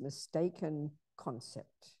this mistaken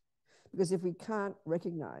concept. Because if we can't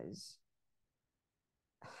recognize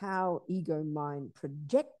how ego mind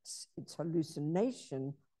projects its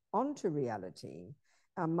hallucination onto reality,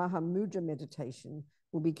 our Mahamudra meditation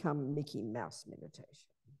will become Mickey Mouse meditation.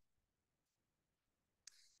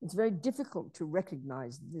 It's very difficult to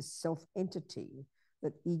recognize this self-entity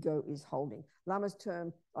that ego is holding. Lama's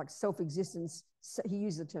term, like self-existence, he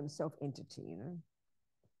used the term self-entity, you know,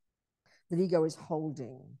 that ego is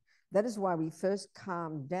holding. That is why we first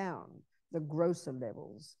calm down the grosser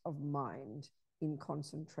levels of mind in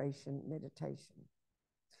concentration meditation.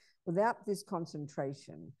 Without this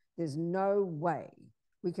concentration, there's no way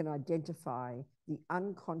we can identify the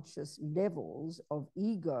unconscious levels of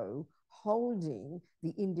ego holding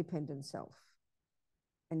the independent self.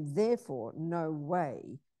 And therefore, no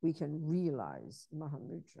way we can realize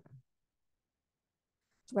Mahamudra.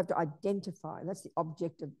 So we have to identify, that's the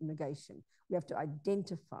object of negation. We have to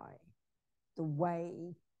identify the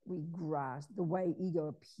way we grasp, the way ego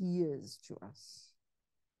appears to us.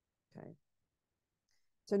 Okay.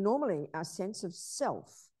 So normally our sense of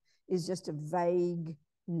self is just a vague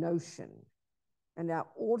notion, and our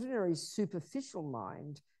ordinary superficial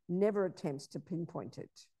mind never attempts to pinpoint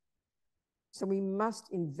it. So we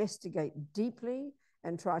must investigate deeply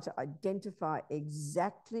and try to identify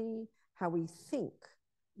exactly how we think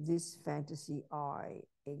this fantasy I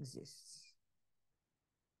exists.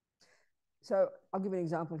 So I'll give you an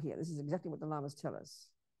example here. This is exactly what the Lamas tell us.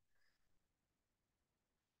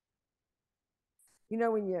 You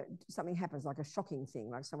know, when something happens, like a shocking thing,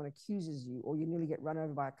 like someone accuses you or you nearly get run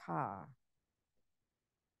over by a car,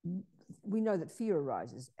 we know that fear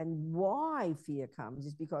arises. And why fear comes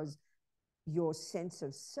is because your sense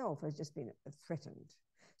of self has just been threatened.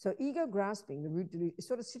 So ego grasping, the root delusion, is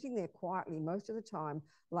sort of sitting there quietly most of the time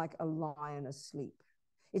like a lion asleep.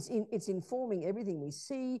 It's informing everything we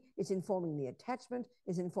see, it's informing the attachment,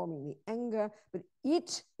 it's informing the anger, but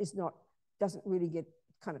it doesn't really get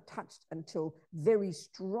kind of touched until very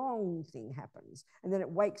strong thing happens. And then it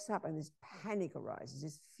wakes up and this panic arises,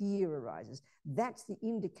 this fear arises. That's the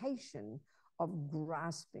indication of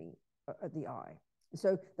grasping at the I.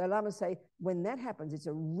 So the Lamas say, when that happens, it's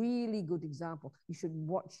a really good example. You should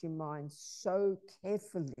watch your mind so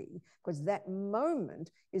carefully, because that moment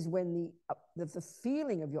is when the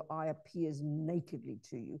feeling of your I appears nakedly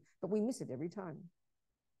to you, but we miss it every time.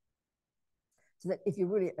 So that if you're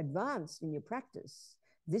really advanced in your practice,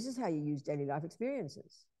 this is how you use daily life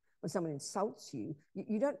experiences. When someone insults you,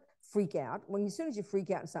 you don't freak out. As soon as you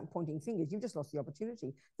freak out and start pointing fingers, you've just lost the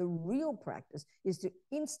opportunity. The real practice is to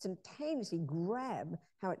instantaneously grab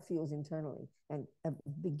how it feels internally and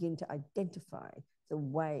begin to identify the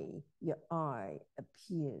way your I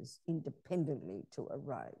appears independently to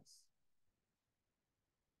arise.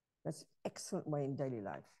 That's an excellent way in daily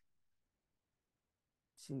life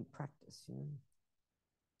to practice, you know.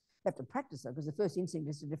 You have to practice though, because the first instinct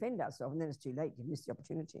is to defend ourselves, and then it's too late. You've missed the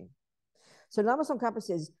opportunity. So Lama Tsongkhapa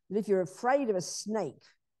says that if you're afraid of a snake,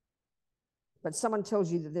 but someone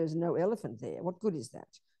tells you that there's no elephant there, what good is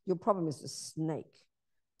that? Your problem is the snake.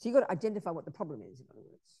 So you've got to identify what the problem is, in other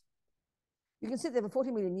words. You can sit there for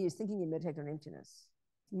 40 million years thinking you meditate on emptiness.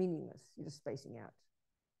 It's meaningless. You're just spacing out.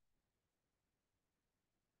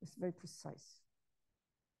 It's very precise.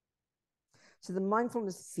 So the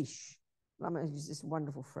mindfulness fish. Lama uses this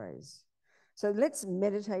wonderful phrase. So let's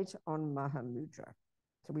meditate on Mahamudra.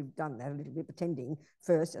 So we've done that a little bit, pretending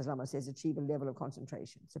first, as Lama says, achieve a level of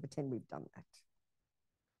concentration. So pretend we've done that.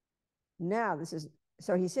 Now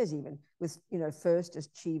so he says even with, first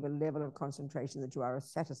achieve a level of concentration that you are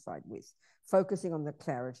satisfied with, focusing on the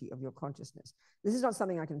clarity of your consciousness. This is not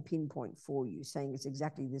something I can pinpoint for you, saying it's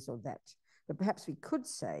exactly this or that. But perhaps we could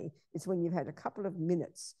say it's when you've had a couple of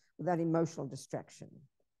minutes without emotional distraction.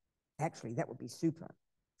 Actually, that would be super.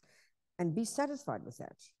 And be satisfied with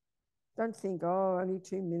that. Don't think, oh, only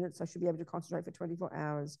 2 minutes, I should be able to concentrate for 24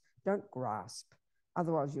 hours. Don't grasp.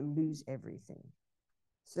 Otherwise, you'll lose everything.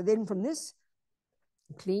 So then from this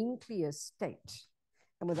clean, clear state,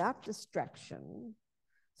 and without distraction,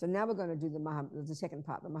 so now we're going to do the second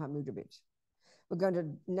part, the Mahamudra bit.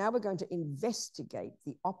 Now we're going to investigate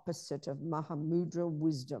the opposite of Mahamudra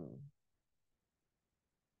wisdom.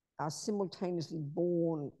 Our simultaneously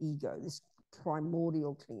born ego, this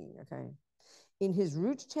primordial clinging, okay? In his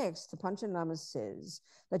root text, the Panchen Lama says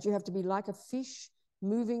that you have to be like a fish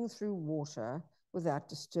moving through water without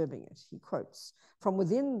disturbing it. He quotes, from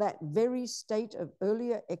within that very state of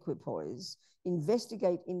earlier equipoise,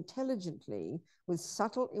 investigate intelligently with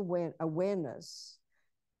subtle awareness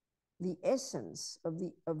the essence of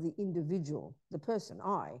the individual, the person,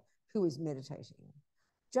 I, who is meditating.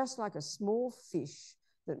 Just like a small fish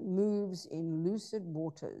that moves in lucid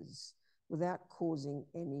waters without causing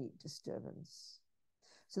any disturbance.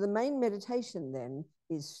 So the main meditation then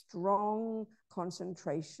is strong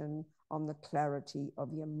concentration on the clarity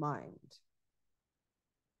of your mind.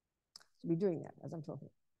 So be doing that as I'm talking.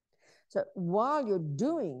 So while you're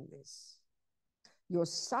doing this, your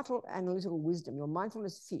subtle analytical wisdom, your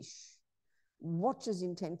mindfulness fish, watches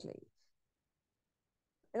intently.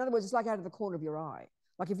 In other words, it's like out of the corner of your eye.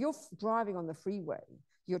 Like if you're driving on the freeway,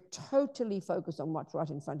 you're totally focused on what's right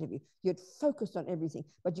in front of you. You're focused on everything,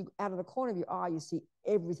 but you, out of the corner of your eye, you see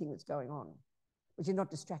everything that's going on, but you're not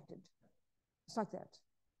distracted. It's like that.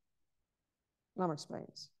 Lama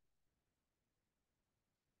explains.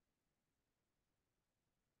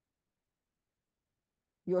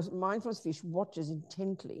 Your mindfulness fish watches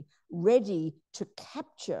intently, ready to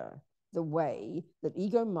capture the way that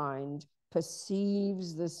ego mind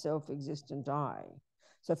perceives the self-existent I.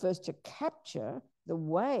 So first, to capture the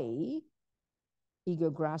way ego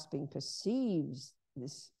grasping perceives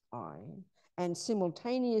this I, and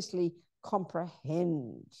simultaneously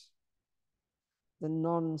comprehend the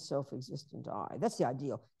non-self-existent I. That's the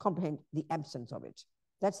ideal. Comprehend the absence of it.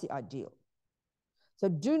 That's the ideal. So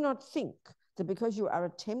do not think that because you are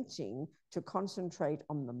attempting to concentrate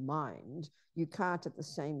on the mind, you can't at the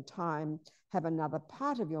same time have another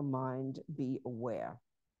part of your mind be aware,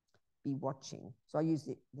 be watching. So I use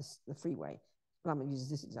the freeway. Lama uses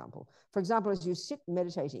this example. For example, as you sit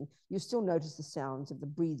meditating, you still notice the sounds of the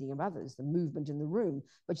breathing of others, the movement in the room,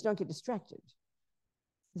 but you don't get distracted.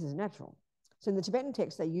 This is natural. So in the Tibetan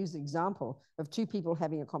text, they use the example of two people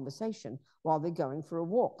having a conversation while they're going for a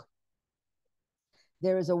walk.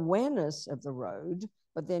 There is awareness of the road,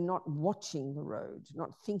 but they're not watching the road, not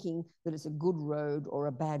thinking that it's a good road or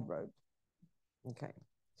a bad road. Okay.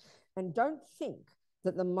 And don't think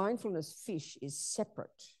that the mindfulness fish is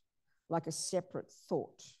separate, like a separate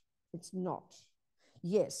thought. It's not.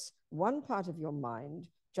 Yes, one part of your mind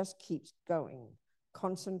just keeps going,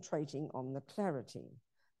 concentrating on the clarity,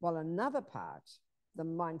 while another part, the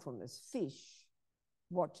mindfulness fish,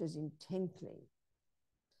 watches intently.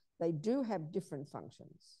 They do have different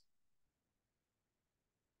functions.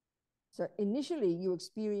 So initially you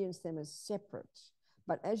experience them as separate,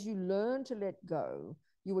 but as you learn to let go,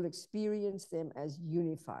 you will experience them as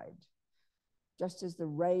unified. Just as the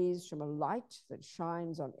rays from a light that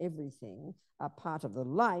shines on everything are part of the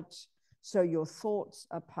light, so your thoughts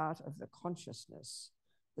are part of the consciousness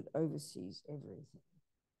that oversees everything.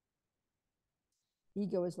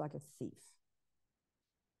 Ego is like a thief.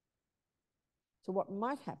 So what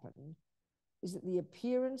might happen is that the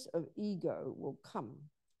appearance of ego will come.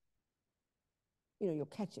 You know, you'll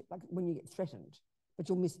catch it, like when you get threatened, but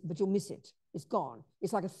you'll miss it. It's gone.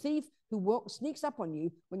 It's like a thief who sneaks up on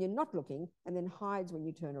you when you're not looking and then hides when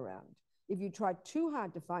you turn around. If you try too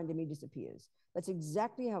hard to find him, he disappears. That's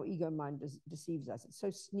exactly how ego mind deceives us. It's so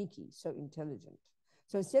sneaky, so intelligent.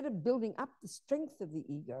 So instead of building up the strength of the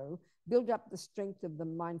ego, build up the strength of the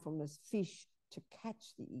mindfulness fish to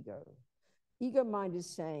catch the ego. Ego mind is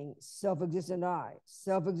saying self-existent I,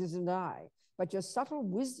 self-existent I. But your subtle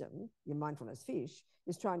wisdom, your mindfulness fish,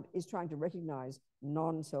 is trying to recognize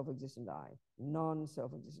non-self-existent I,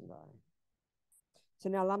 non-self-existent I. So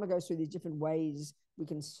now Lama goes through these different ways we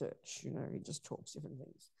can search. You know, he just talks different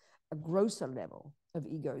things. A grosser level of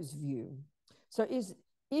ego's view. So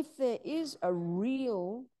if there is a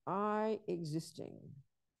real I existing,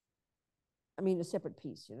 I mean a separate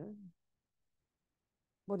piece, you know,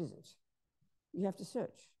 what is it? You have to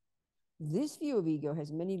search. This view of ego has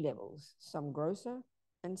many levels, some grosser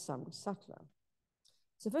and some subtler.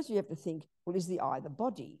 So first you have to think, well, is the I the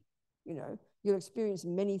body? You know, you'll experience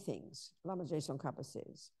many things. Lama Yeshe Tsongkhapa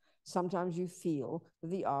says, sometimes you feel that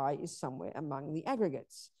the I is somewhere among the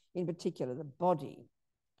aggregates, in particular the body.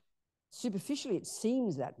 Superficially, it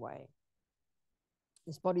seems that way.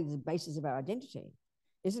 This body is the basis of our identity,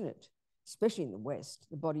 isn't it? Especially in the West,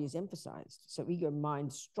 the body is emphasized. So ego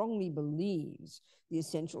mind strongly believes the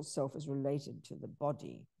essential self is related to the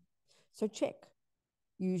body. So check,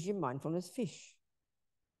 use your mindfulness fish.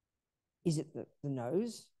 Is it the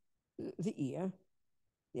nose, the ear,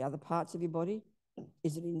 the other parts of your body?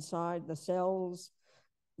 Is it inside the cells,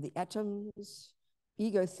 the atoms?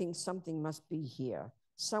 Ego thinks something must be here.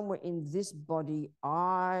 Somewhere in this body,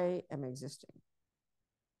 I am existing.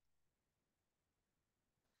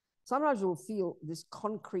 Sometimes you'll feel this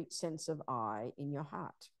concrete sense of I in your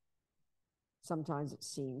heart. Sometimes it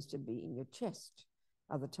seems to be in your chest,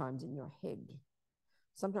 other times in your head.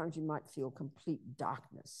 Sometimes you might feel complete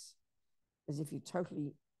darkness, as if you're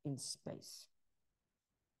totally in space.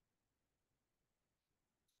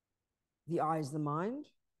 The I is the mind,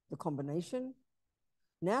 the combination.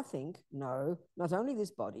 Now think, no, not only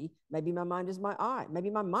this body, maybe my mind is my I, maybe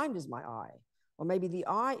my mind is my I, or maybe the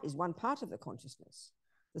I is one part of the consciousness,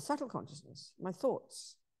 the subtle consciousness, my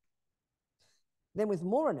thoughts. Then with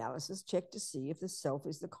more analysis, check to see if the self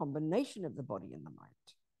is the combination of the body and the mind.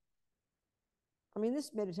 I mean,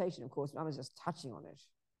 this meditation, of course, I was just touching on it.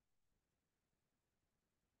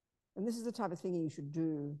 And this is the type of thing you should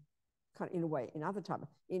do kind of in a way, in other type of,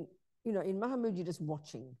 in Mahamudra, you're just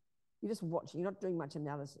watching. You're just watching. You're not doing much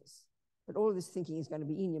analysis. But all of this thinking is going to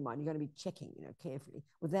be in your mind. You're going to be checking, carefully.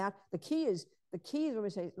 Without, the key is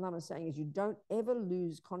what Lama is saying is you don't ever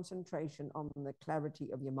lose concentration on the clarity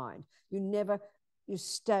of your mind. You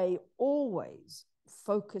stay always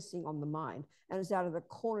focusing on the mind. And it's out of the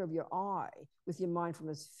corner of your eye with your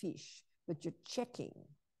mindfulness fish that you're checking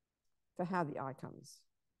for how the eye comes.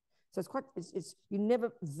 So you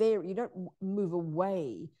never vary, you don't move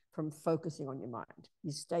away from focusing on your mind.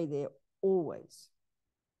 You stay there always.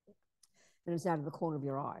 And it's out of the corner of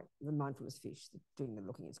your eye, the mindfulness fish doing the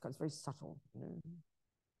looking. It's very subtle.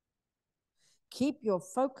 Keep your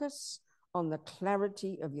focus on the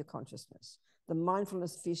clarity of your consciousness. The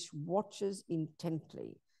mindfulness fish watches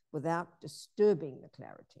intently without disturbing the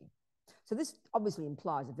clarity. So this obviously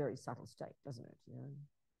implies a very subtle state, doesn't it?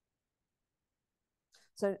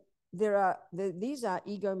 So these are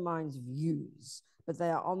ego mind's views, but they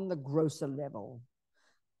are on the grosser level.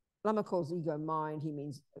 Lama calls ego mind, he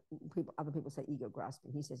means, other people say ego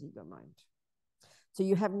grasping, he says ego mind. So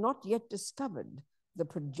you have not yet discovered the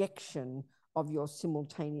projection of your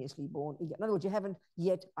simultaneously born ego. In other words, you haven't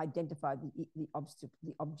yet identified the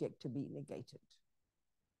object to be negated.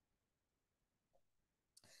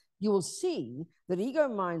 You will see that ego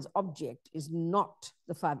mind's object is not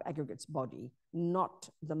the five aggregates body, not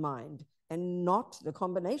the mind, and not the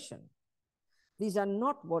combination. These are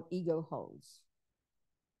not what ego holds.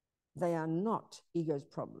 They are not ego's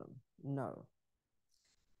problem, no.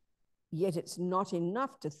 Yet it's not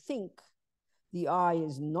enough to think the I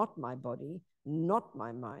is not my body, not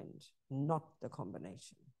my mind, not the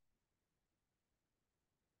combination.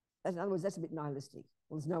 In other words, that's a bit nihilistic.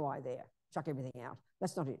 Well, there's no I there. Chuck everything out.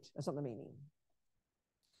 That's not it. That's not the meaning.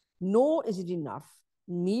 Nor is it enough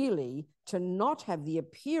merely to not have the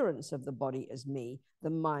appearance of the body as me, the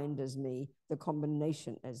mind as me, the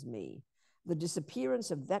combination as me. The disappearance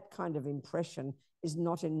of that kind of impression is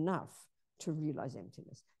not enough to realize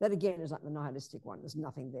emptiness. That again is like the nihilistic one. There's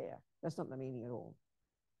nothing there. That's not the meaning at all.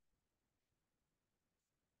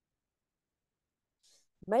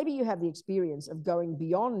 Maybe you have the experience of going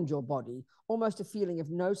beyond your body, almost a feeling of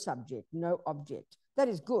no subject, no object. That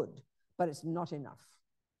is good, but it's not enough.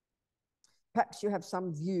 Perhaps you have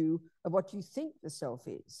some view of what you think the self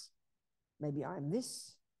is. Maybe I'm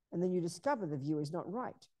this, and then you discover the view is not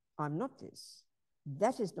right. I'm not this.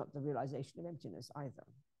 That is not the realization of emptiness either.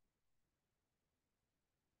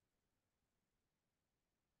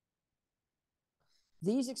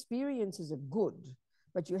 These experiences are good,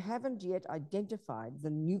 but you haven't yet identified the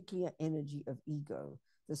nuclear energy of ego,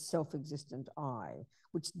 the self-existent I,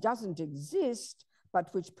 which doesn't exist,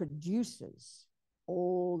 but which produces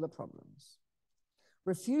all the problems.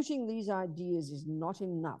 Refuting these ideas is not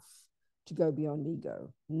enough to go beyond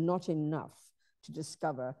ego, not enough to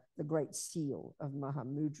discover the great seal of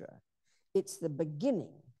Mahamudra. It's the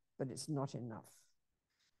beginning, but it's not enough.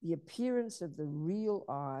 The appearance of the real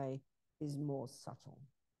I is more subtle.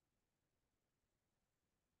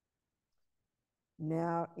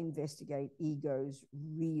 Now investigate ego's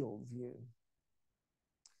real view.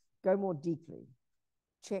 Go more deeply.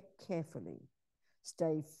 Check carefully.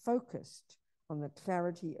 Stay focused on the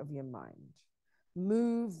clarity of your mind.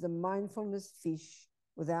 Move the mindfulness fish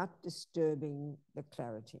without disturbing the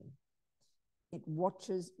clarity. It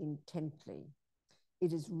watches intently.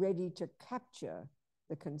 It is ready to capture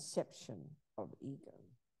the conception of ego.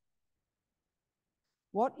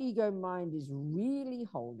 What ego mind is really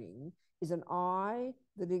holding is an I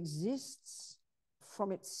that exists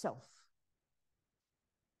from itself.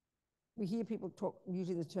 We hear people talk,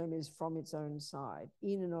 usually the term is from its own side,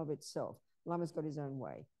 in and of itself. Lama's got his own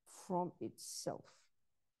way, from itself.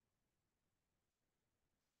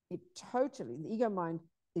 The ego mind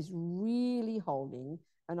is really holding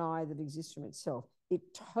an I that exists from itself. It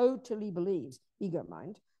totally believes, ego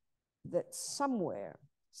mind, that somewhere,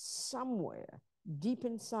 deep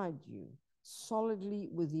inside you, solidly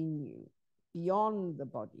within you, beyond the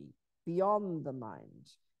body, beyond the mind,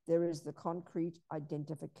 there is the concrete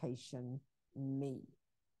identification, me.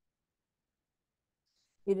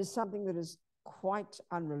 It is something that is quite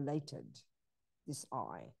unrelated, this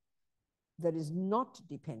I, that is not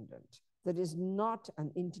dependent, that is not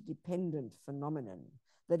an interdependent phenomenon,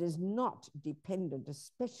 that is not dependent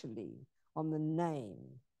especially on the name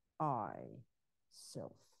I,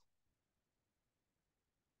 self.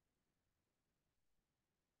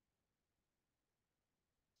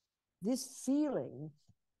 This feeling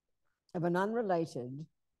of an unrelated,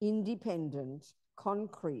 independent,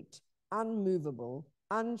 concrete, unmovable,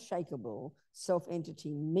 unshakable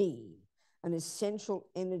self-entity, me, an essential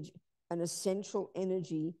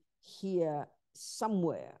energy here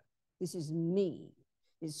somewhere. This is me,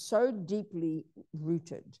 is so deeply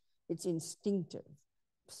rooted. It's instinctive,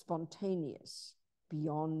 spontaneous,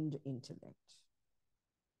 beyond intellect.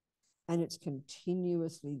 And it's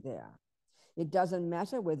continuously there. It doesn't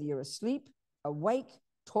matter whether you're asleep, awake,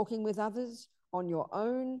 talking with others, on your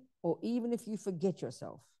own, or even if you forget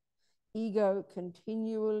yourself. Ego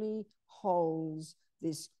continually holds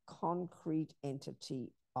this concrete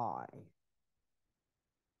entity, I.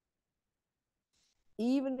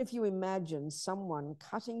 Even if you imagine someone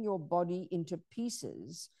cutting your body into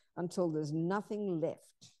pieces until there's nothing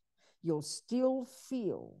left, you'll still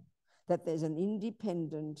feel that there's an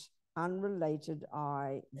independent, unrelated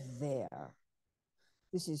I there.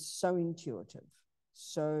 This is so intuitive,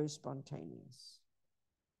 so spontaneous.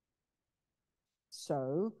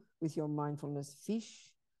 So, with your mindfulness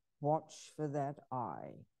fish, watch for that I,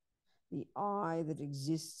 the I that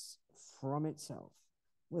exists from itself,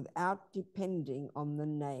 without depending on the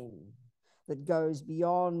name, that goes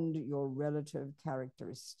beyond your relative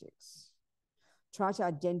characteristics. Try to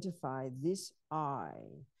identify this I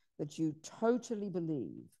that you totally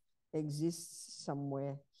believe exists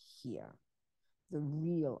somewhere here, the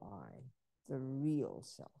real I, the real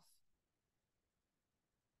self.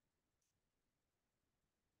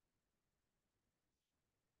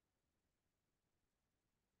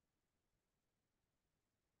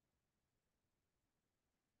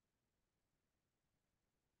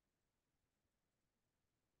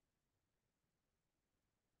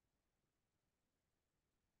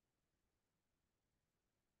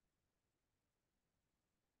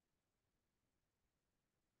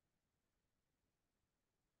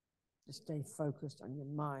 Just stay focused on your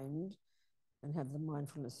mind and have the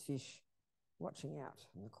mindfulness fish watching out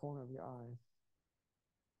in the corner of your eye.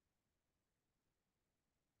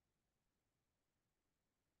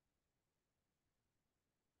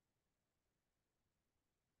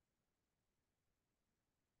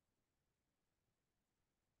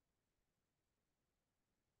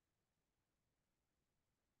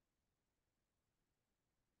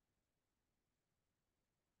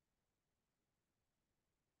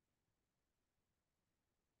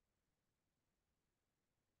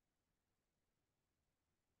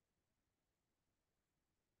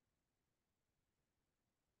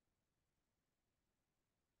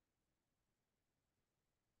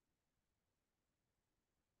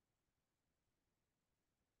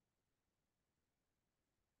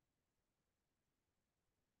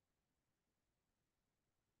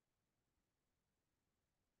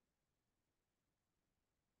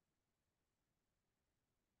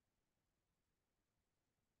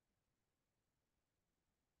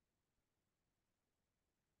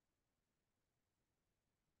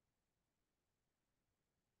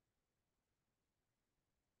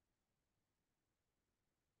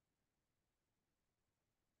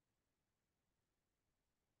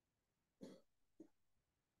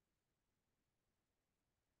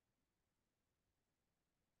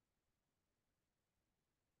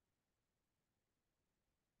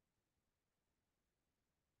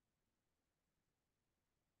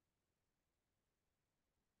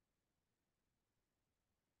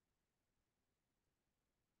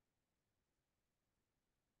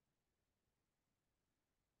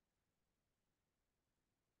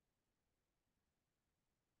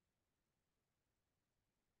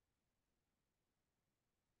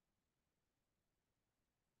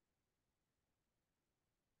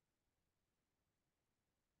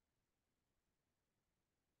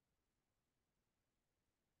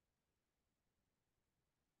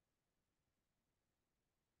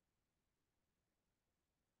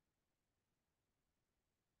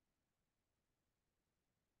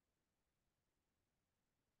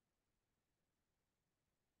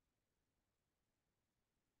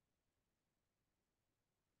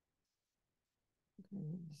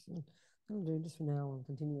 I'll do this for now and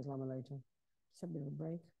continue with Lama later. Just have a bit of a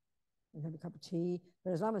break and have a cup of tea.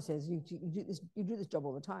 But as Lama says, you do this job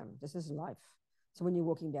all the time. This is life. So when you're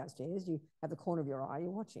walking downstairs, you have the corner of your eye, you're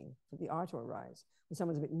watching for the eye to arise. When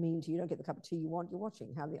someone's a bit mean to you, you don't get the cup of tea you want, you're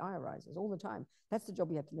watching how the eye arises all the time. That's the job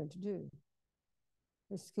you have to learn to do.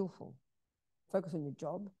 It's skillful. Focus on your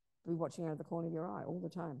job, be watching out of the corner of your eye all the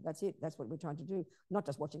time. That's it. That's what we're trying to do. Not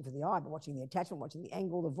just watching for the eye, but watching the attachment, watching the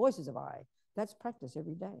angle, the voices of I. That's practice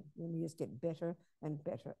every day. And we just get better and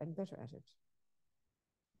better and better at it.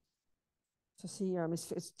 So see,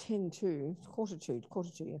 it's 10:02, it's quarter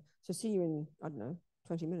to. Yeah. So see you in, I don't know,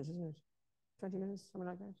 20 minutes, isn't it? 20 minutes, something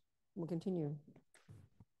like that. We'll continue.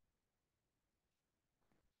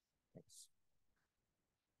 Thanks.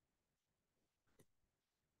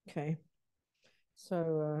 Okay.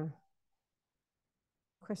 So,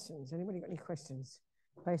 questions? Anybody got any questions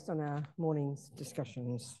based on our morning's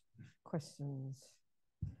discussions? Questions?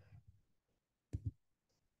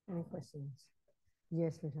 Any questions?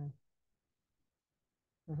 Yes, we can.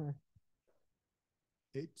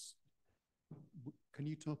 Can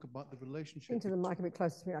you talk about the relationship? Into the mic a bit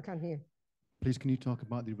closer to me. I can't hear. Please, can you talk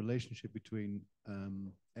about the relationship between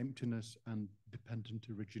emptiness and dependent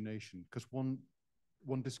origination? Because one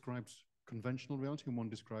describes conventional reality and one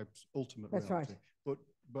describes ultimate reality. That's right.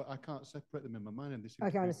 But I can't separate them in my mind, and they seem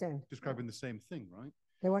to be describing the same thing, right?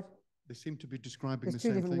 They what? They seem to be describing There's the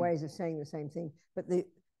same thing. There's two different ways of saying the same thing, but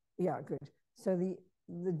yeah, good. So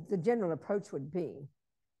the general approach would be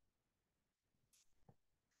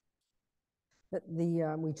that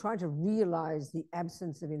we try to realize the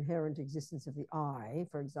absence of inherent existence of the I,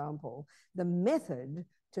 for example. The method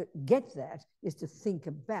to get that is to think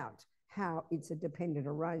about how it's a dependent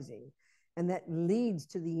arising. And that leads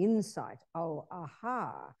to the insight, oh,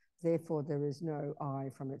 aha, therefore there is no I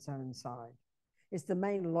from its own side. It's the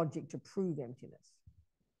main logic to prove emptiness.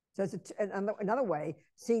 So it's another way,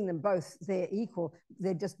 seeing them both, they're equal,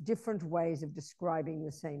 they're just different ways of describing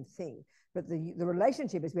the same thing. But the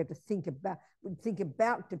relationship is we have to think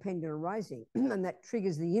about dependent arising, and that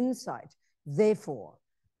triggers the insight. Therefore,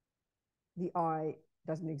 the I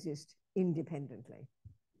doesn't exist independently.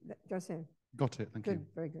 Do you understand? Got it, thank you. Good,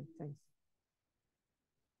 very good, thanks.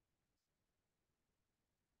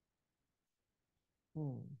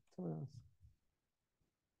 Someone else.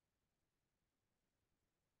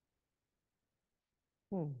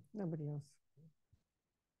 Nobody else.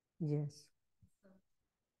 Yes.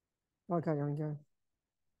 Okay, on go.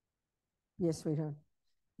 Yes, sweetheart.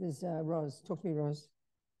 There's Ros. Talk to me, Ros.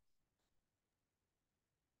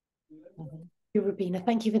 Robina,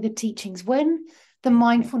 thank you for the teachings. When the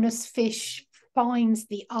mindfulness fish finds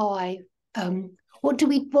the I, what do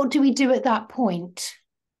we do at that point?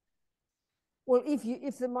 Well,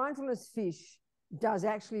 if the mindfulness fish does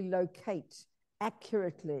actually locate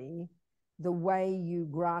accurately the way you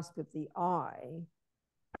grasp at the I,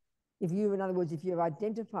 in other words, if you've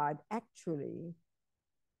identified actually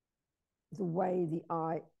the way the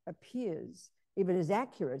I appears, if it is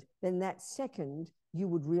accurate, then that second you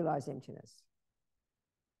would realize emptiness.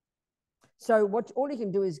 So all you can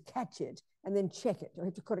do is catch it and then check it. You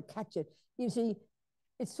have to kind of catch it. You see,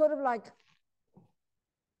 it's sort of like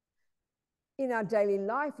in our daily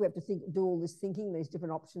life, we have to do all this thinking, these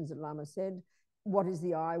different options that Lama said. What is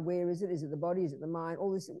the I? Where is it? Is it the body? Is it the mind?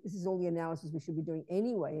 All this is all the analysis we should be doing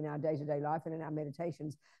anyway in our day-to-day life and in our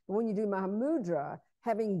meditations. But when you do Mahamudra,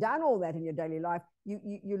 having done all that in your daily life,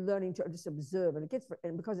 you're learning to just observe. And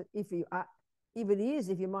because if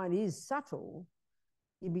your mind is subtle,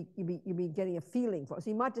 you'll be getting a feeling for it. So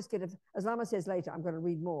you might just get as Lama says later, I'm going to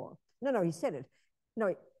read more. No, he said it.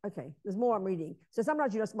 No, okay, there's more I'm reading. So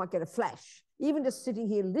sometimes you just might get a flash. Even just sitting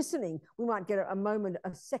here listening, we might get a moment,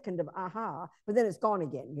 a second of aha, but then it's gone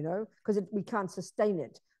again, because we can't sustain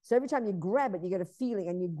it. So every time you grab it, you get a feeling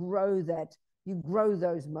and you grow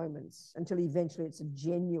those moments until eventually it's a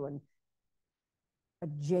genuine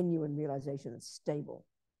realization that's stable.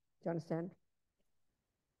 Do you understand?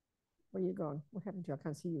 Where are you going? What happened to you? I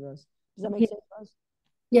can't see you, Rose. Does that make sense, Rose?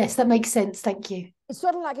 Yes, that makes sense. Thank you. It's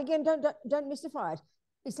sort of like, again, don't mystify it.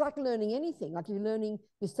 It's like learning anything. Like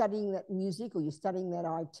you're studying that music or you're studying that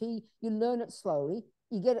IT. You learn it slowly.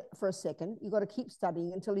 You get it for a second. You've got to keep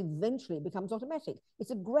studying until eventually it becomes automatic.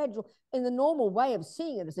 It's a gradual, in the normal way of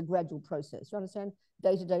seeing it, it's a gradual process. You understand?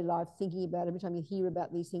 Day-to-day life, thinking about it, every time you hear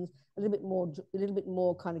about these things, a little bit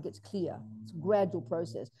more kind of gets clear. It's a gradual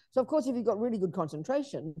process. So of course, if you've got really good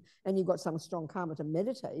concentration and you've got some strong karma to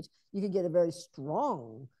meditate, you can get a very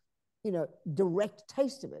strong, direct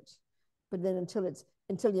taste of it. But then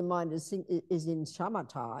until your mind is in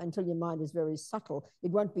shamatha, until your mind is very subtle, it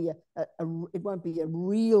won't be a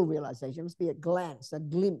real realization. It must be a glance, a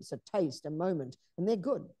glimpse, a taste, a moment, and they're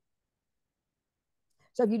good.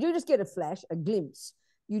 So if you do just get a flash, a glimpse,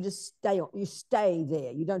 you just stay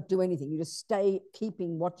there. You don't do anything. You just stay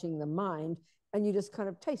watching the mind, and you just kind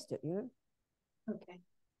of taste it. Okay.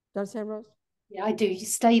 Does that understand, Rose? Yeah, I do. You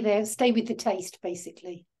stay there, stay with the taste,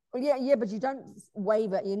 basically. Well, yeah, but you don't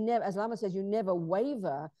waver. You never, as Lama says, you never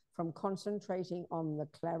waver from concentrating on the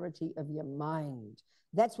clarity of your mind.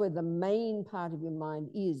 That's where the main part of your mind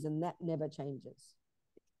is, and that never changes.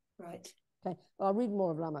 Right. Okay, well, I'll read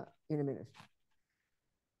more of Lama in a minute.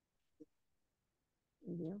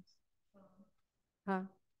 Anything else? Huh?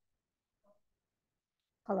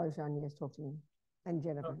 Hello, Sean. Yes, talk to me. And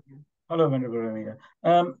Jennifer. Yeah. Hello, Venerable Robina.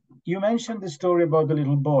 You mentioned the story about the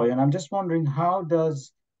little boy, and I'm just wondering, how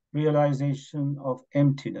does realization of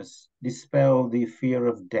emptiness dispel the fear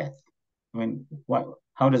of death? I mean,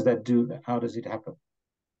 how does that do that? How does it happen?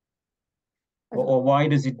 Or why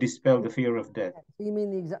does it dispel the fear of death? So you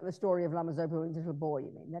mean the story of Lama Zopa and the little boy,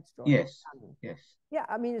 you mean that story? Yes, yes. Yeah,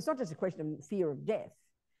 I mean, it's not just a question of fear of death.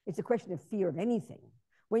 It's a question of fear of anything.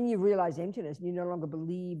 When you realize emptiness and you no longer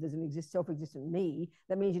believe there's an self-existent me,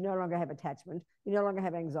 that means you no longer have attachment, you no longer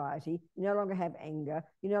have anxiety, you no longer have anger,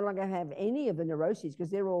 you no longer have any of the neuroses, because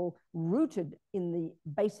they're all rooted in the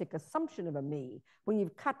basic assumption of a me. When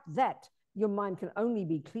you've cut that, your mind can only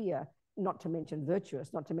be clear, not to mention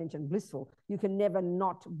virtuous, not to mention blissful. You can never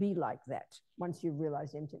not be like that once you've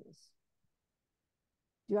realized emptiness.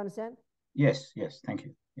 Do you understand? Yes, yes, thank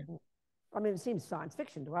you. Yeah. I mean, it seems science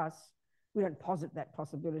fiction to us. We don't posit that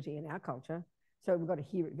possibility in our culture. So we've got to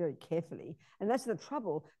hear it very carefully. And that's the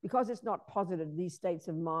trouble, because it's not posited, these states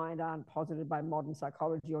of mind aren't posited by modern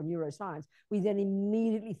psychology or neuroscience. We then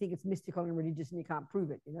immediately think it's mystical and religious and you can't prove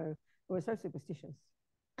it, you know. We're so superstitious.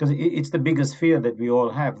 Because it's the biggest fear that we all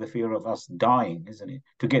have, the fear of us dying, isn't it?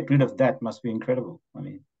 To get rid of that must be incredible. I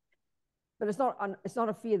mean. But it's not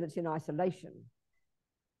a fear that's in isolation.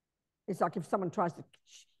 It's like if someone tries to,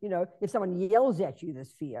 you know, if someone yells at you,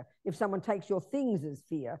 there's fear. If someone takes your things, there's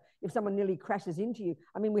fear. If someone nearly crashes into you,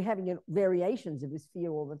 I mean, we're having variations of this fear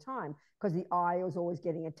all the time because the I is always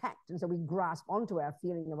getting attacked. And so we grasp onto our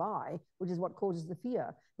feeling of I, which is what causes the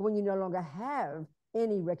fear. But when you no longer have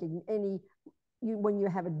when you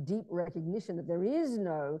have a deep recognition that there is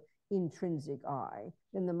no intrinsic I,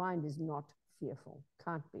 then the mind is not fearful.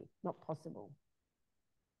 Can't be, not possible.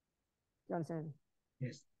 Do you understand?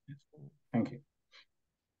 Yes. Yes. Thank you.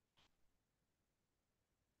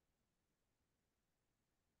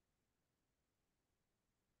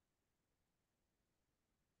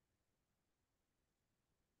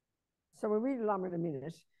 So we'll read Lama in a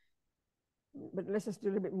minute, but let's just do a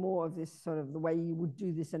little bit more of this sort of the way you would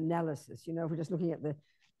do this analysis. You know, if we're just looking at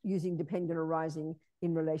using dependent arising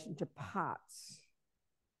in relation to parts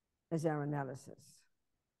as our analysis.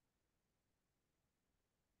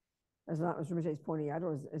 As Ramita is pointing out,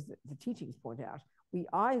 or as the teachings point out, we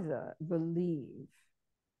either believe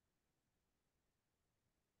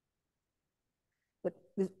that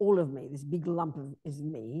there's all of me, this big lump is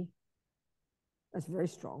me, that's very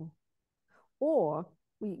strong, or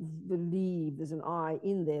we believe there's an I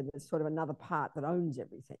in there that's sort of another part that owns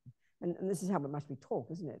everything. And this is how it must be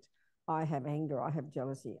taught, isn't it? I have anger, I have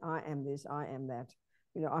jealousy, I am this, I am that.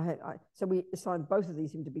 You know, so we assign both of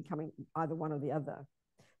these into becoming either one or the other.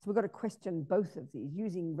 So we've got to question both of these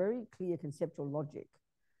using very clear conceptual logic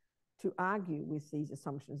to argue with these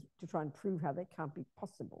assumptions to try and prove how they can't be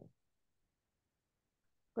possible.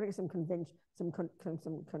 Got to get some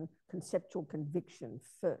conceptual conviction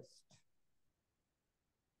first.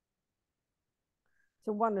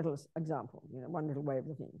 So one little example, you know, one little way of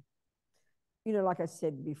looking. You know, like I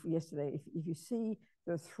said before yesterday, if you see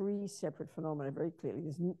the three separate phenomena very clearly,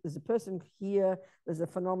 there's a person here, there's a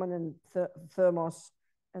phenomenon thermos,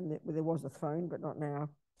 and there was a phone, but not now.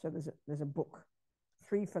 So there's a book,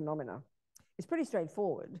 three phenomena. It's pretty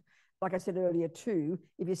straightforward. Like I said earlier too,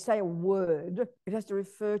 if you say a word, it has to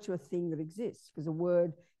refer to a thing that exists, because a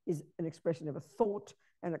word is an expression of a thought,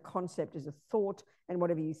 and a concept is a thought, and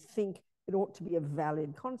whatever you think, it ought to be a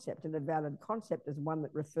valid concept, and a valid concept is one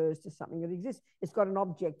that refers to something that exists. It's got an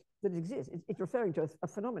object that exists. It's referring to a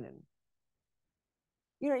phenomenon.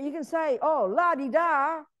 You know, you can say, oh,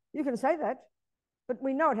 la-di-da, you can say that, but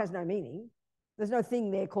we know it has no meaning. There's no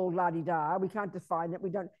thing there called la-di-da. We can't define it.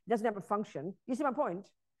 It doesn't have a function. You see my point?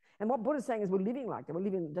 And what Buddha's saying is we're living like that. We're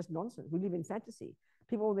living just nonsense. We live in fantasy.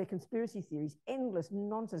 People with their conspiracy theories, endless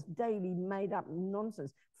nonsense, daily made up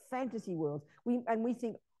nonsense, fantasy worlds. And we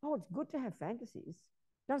think, oh, it's good to have fantasies.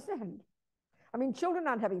 Do you understand? I mean, children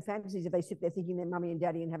aren't having fantasies if they sit there thinking they're mummy and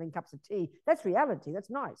daddy and having cups of tea. That's reality. That's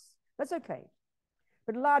nice. That's okay.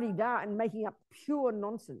 But la-di-da and making up pure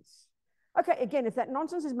nonsense. Okay, again, if that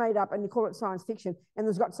nonsense is made up and you call it science fiction and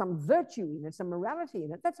there's got some virtue in it, some morality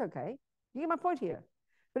in it, that's okay. You get my point here?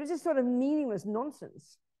 But it's just sort of meaningless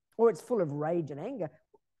nonsense, or it's full of rage and anger.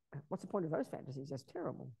 What's the point of those fantasies? That's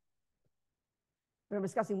terrible. But I'm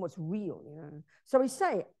discussing what's real, you know. So we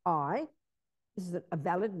say, this is a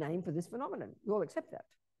valid name for this phenomenon. You all accept that.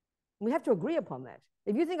 And we have to agree upon that.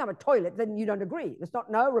 If you think I'm a toilet, then you don't agree. It's not,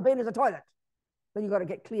 no, Robina's a toilet. Then you've got to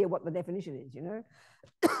get clear what the definition is, you know.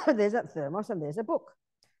 There's that thermos and there's a book.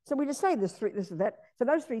 So we just say this, that. So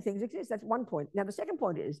those three things exist. That's one point. Now, the second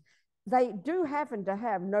point is they do happen to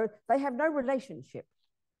have no relationship.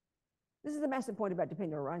 This is the massive point about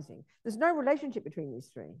dependent arising. There's no relationship between these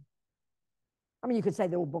three. I mean, you could say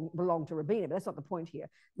they all belong to Robina, but that's not the point here.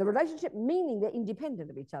 The relationship, meaning they're independent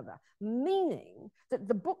of each other, meaning that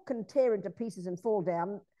the book can tear into pieces and fall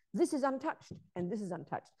down. This is untouched and this is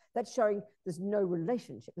untouched. That's showing there's no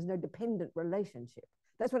relationship. There's no dependent relationship.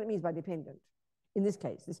 That's what it means by dependent. In this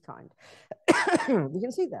case, this kind. You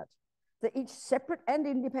can see that. They're each separate and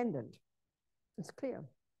independent. It's clear.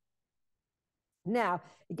 Now,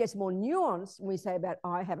 it gets more nuanced when we say about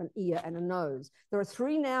I have an ear and a nose. There are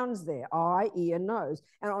three nouns there, eye, ear, nose.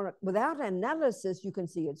 And without analysis, you can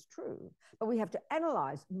see it's true. But we have to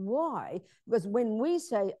analyze why. Because when we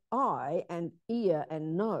say eye and ear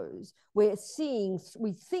and nose, we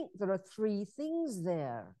think there are three things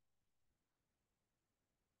there.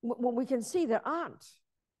 Well, we can see there aren't.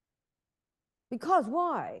 Because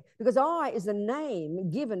why? Because eye is a name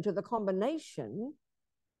given to the combination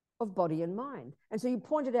of body and mind. And so you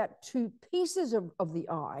pointed out two pieces of the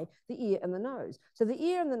eye, the ear and the nose. So the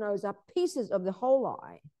ear and the nose are pieces of the whole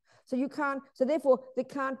eye. So therefore there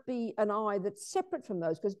can't be an eye that's separate from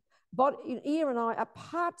those, because ear and eye are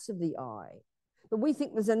parts of the eye. But we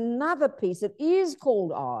think there's another piece that is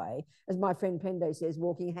called eye, as my friend Pende says,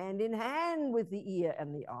 walking hand in hand with the ear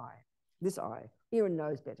and the eye. This eye, ear and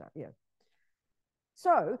nose better, yeah.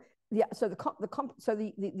 So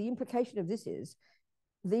the implication of this is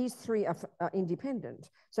these three are independent.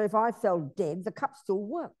 So if I fell dead, the cup still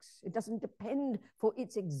works. It doesn't depend for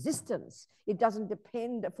its existence. It doesn't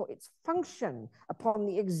depend for its function upon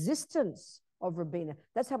the existence of Robina.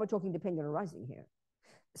 That's how we're talking dependent arising here.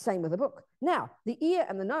 Same with the book. Now, the ear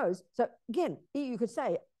and the nose. So again, you could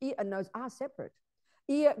say ear and nose are separate.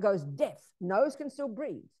 Ear goes deaf. Nose can still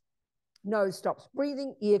breathe. Nose stops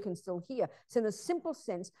breathing, ear can still hear. So in a simple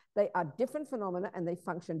sense, they are different phenomena and they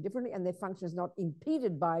function differently, and their function is not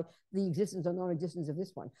impeded by the existence or non-existence of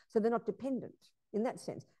this one. So they're not dependent in that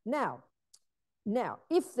sense. Now,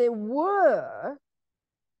 if there were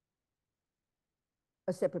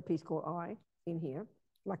a separate piece called I in here,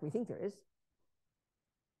 like we think there is,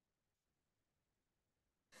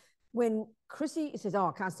 when Chrissy says,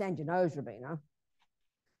 oh, I can't stand your nose, Robina,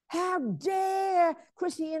 how dare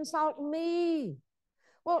Chrissy insult me?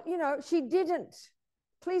 Well, you know, she didn't.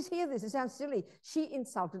 Please hear this. It sounds silly. She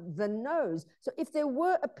insulted the nose. So if there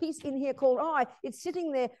were a piece in here called I, it's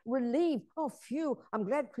sitting there relieved. Oh, phew, I'm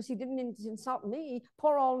glad Chrissy didn't insult me.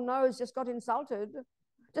 Poor old nose just got insulted.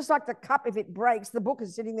 Just like the cup, if it breaks, the book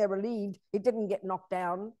is sitting there relieved. It didn't get knocked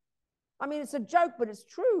down. I mean, it's a joke, but it's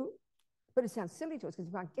true. But it sounds silly to us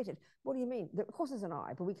because we can't get it. What do you mean? Of course there's an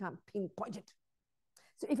I, but we can't pinpoint it.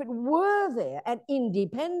 So if it were there and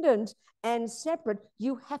independent and separate,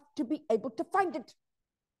 you have to be able to find it.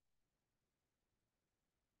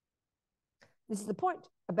 This is the point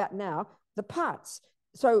about now, the parts.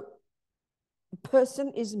 So a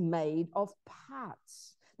person is made of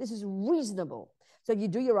parts. This is reasonable. So you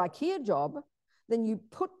do your IKEA job, then you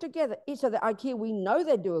put together, so the IKEA, we know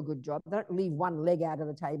they do a good job. They don't leave one leg out of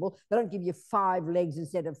the table. They don't give you 5 legs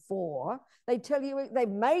instead of 4. They tell you they've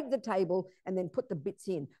made the table and then put the bits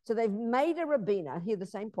in. So they've made a Robina, here the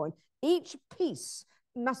same point. Each piece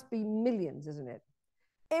must be millions, isn't it?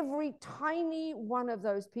 Every tiny one of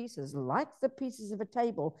those pieces, like the pieces of a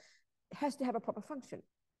table, has to have a proper function.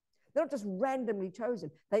 They're not just randomly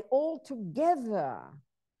chosen. They all together.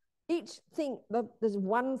 Each thing, there's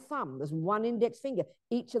one thumb, there's one index finger,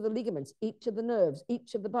 each of the ligaments, each of the nerves,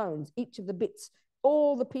 each of the bones, each of the bits,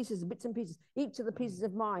 all the pieces, bits and pieces, each of the pieces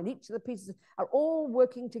of mind, each of the pieces are all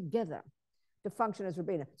working together to function as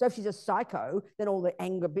Robina. So if she's a psycho, then all the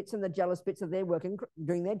anger bits and the jealous bits are there working,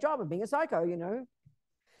 doing their job of being a psycho, you know.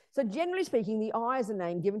 So generally speaking, the I is a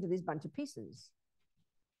name given to this bunch of pieces.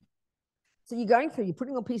 So you're going through, you're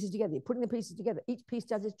putting all pieces together, you're putting the pieces together. Each piece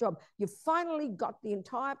does its job. You've finally got the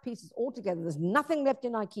entire pieces all together. There's nothing left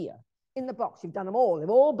in IKEA. In the box, you've done them all. They've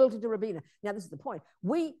all built into Robina. Now, this is the point.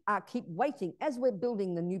 We keep waiting as we're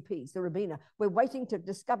building the new piece, the Robina. We're waiting to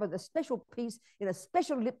discover the special piece in a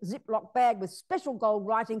special Ziploc bag with special gold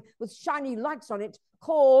writing with shiny lights on it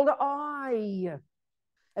called I,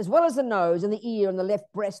 as well as the nose and the ear and the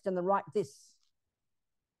left breast and the right this.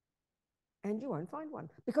 And you won't find one.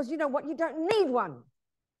 Because you know what? You don't need one.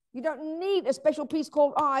 You don't need a special piece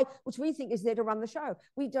called I, which we think is there to run the show.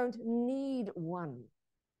 We don't need one.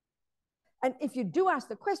 And if you do ask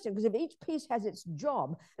the question, because if each piece has its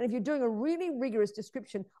job, and if you're doing a really rigorous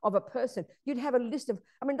description of a person, you'd have a list of,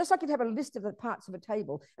 I mean, just like you'd have a list of the parts of a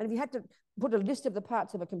table. And if you had to put a list of the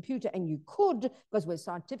parts of a computer, and you could, because we're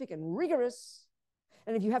scientific and rigorous,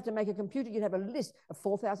 and if you have to make a computer, you'd have a list of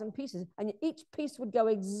 4,000 pieces, and each piece would go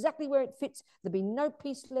exactly where it fits. There'd be no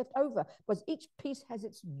piece left over, because each piece has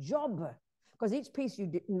its job, because each piece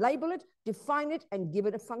you label it, define it, and give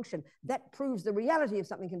it a function. That proves the reality of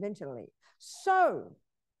something conventionally. So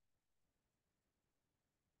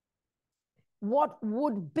what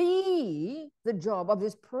would be the job of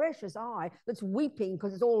this precious eye that's weeping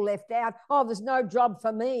because it's all left out? Oh, there's no job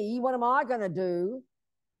for me. What am I going to do?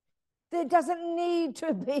 There doesn't need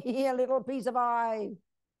to be a little piece of eye.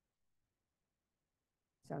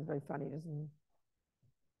 Sounds very funny, doesn't it?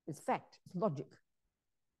 It's fact, it's logic.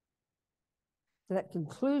 So that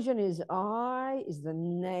conclusion is I is the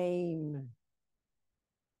name,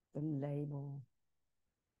 the label.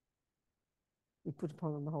 We put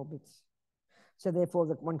upon them the whole bits. So therefore,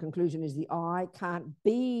 the one conclusion is the I can't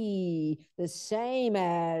be the same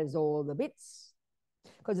as all the bits,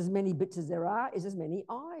 because as many bits as there are is as many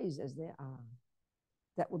I's as there are.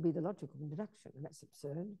 That would be the logical deduction, and that's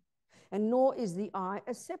absurd. And nor is the I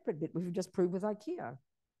a separate bit, which we've just proved with IKEA.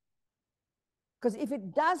 Because if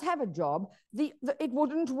it does have a job, it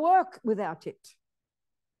wouldn't work without it.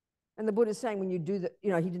 And the Buddha's saying when you do the, he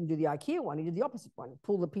didn't do the IKEA one, he did the opposite one,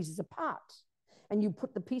 pull the pieces apart. And you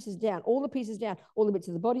put the pieces down, all the pieces down, all the bits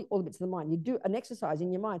of the body, all the bits of the mind. You do an exercise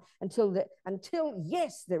in your mind until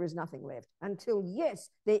yes, there is nothing left. Until yes,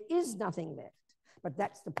 there is nothing left. But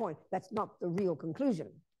that's the point. That's not the real conclusion.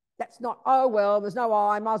 That's not, oh, well, there's no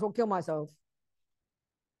I might as well kill myself.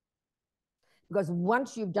 Because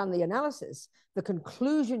once you've done the analysis, the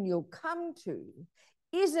conclusion you'll come to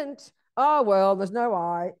isn't, oh, well, there's no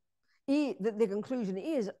I. The conclusion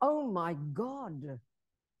is, oh, my God,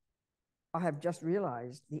 I have just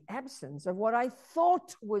realized the absence of what I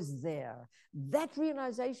thought was there. That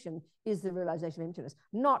realization is the realization of emptiness,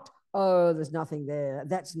 not, oh, there's nothing there.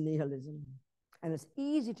 That's nihilism. And it's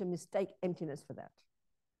easy to mistake emptiness for that.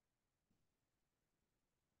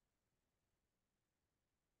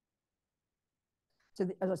 So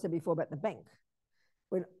as I said before about the bank,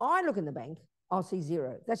 when I look in the bank, I'll see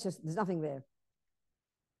zero. That's just, there's nothing there.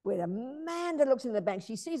 When Amanda looks in the bank,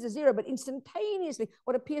 she sees the zero, but instantaneously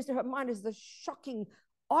what appears to her mind is the shocking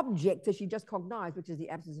object that she just cognized, which is the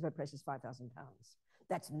absence of her precious 5,000 pounds.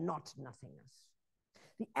 That's not nothingness.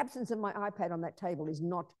 The absence of my iPad on that table is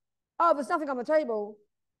not, oh, there's nothing on the table.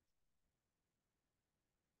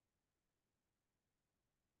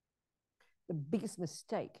 The biggest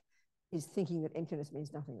mistake is thinking that emptiness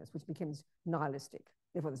means nothingness, which becomes nihilistic.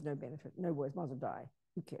 Therefore, there's no benefit, no words, might as well die.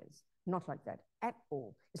 Who cares? Not like that at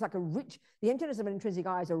all. It's like the emptiness of an intrinsic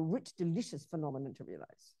I is a rich, delicious phenomenon to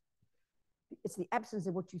realize. It's the absence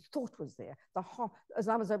of what you thought was there. As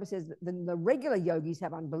Lama Zopa says, the regular yogis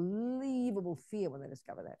have unbelievable fear when they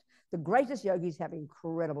discover that. The greatest yogis have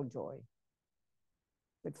incredible joy.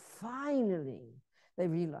 But finally, they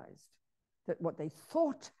realized that what they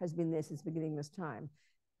thought has been there since beginningless time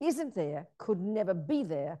isn't there, could never be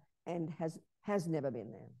there, and has never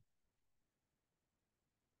been there.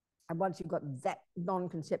 And once you've got that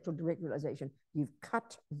non-conceptual direct realization, you've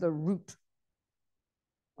cut the root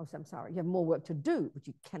of samsara. You have more work to do, but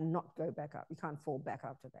you cannot go back up. You can't fall back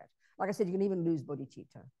after that. Like I said, you can even lose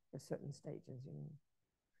bodhicitta at certain stages.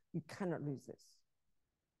 You cannot lose this.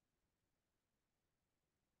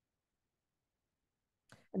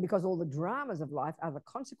 And because all the dramas of life are the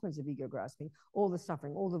consequence of ego grasping, all the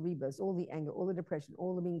suffering, all the rebirths, all the anger, all the depression,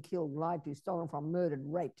 all the being killed, lied to, stolen from, murdered,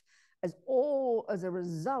 raped, as a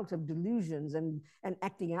result of delusions and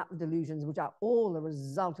acting out the delusions, which are all a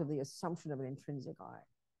result of the assumption of an intrinsic I.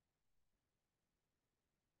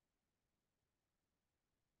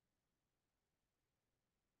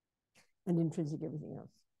 And intrinsic everything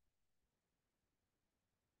else.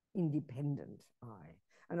 Independent I.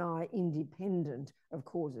 An I independent of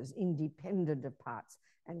causes, independent of parts,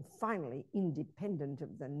 and finally independent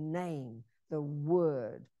of the name, the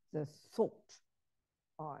word, the thought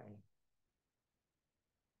I.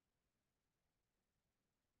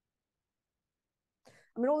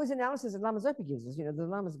 I mean, all this analysis that Lama Zopa gives us, the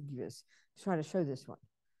Lamas give us, trying to show this one.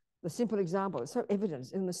 The simple example, it's so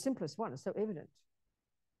evident, in the simplest one, it's so evident.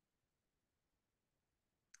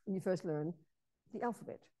 When you first learn the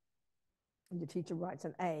alphabet, and the teacher writes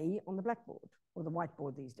an A on the blackboard, or the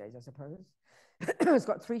whiteboard these days, I suppose. It's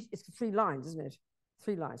got three lines, isn't it?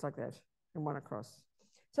 3 lines like that, and one across.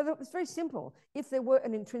 So it's very simple. If there were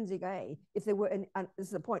an intrinsic A, if there were this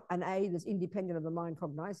is the point, an A that's independent of the mind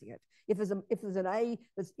cognizing it. If there's an A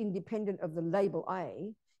that's independent of the label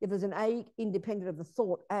A, if there's an A independent of the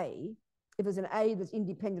thought A, if there's an A that's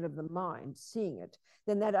independent of the mind seeing it,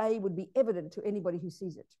 then that A would be evident to anybody who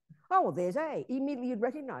sees it. Oh, well, there's A. Immediately you'd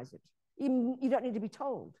recognize it. You don't need to be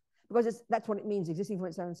told, because that's what it means, existing from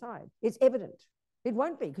its own side. It's evident. It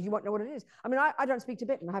won't be, because you won't know what it is. I mean, I don't speak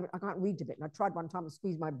Tibetan. I can't read Tibetan. I tried one time to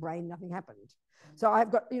squeeze my brain. Nothing happened. So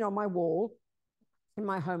I've got, on my wall, In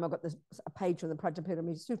my home, I've got a page from the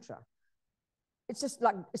Prajnaparamita Sutra. It's just,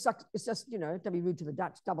 you know, don't be rude to the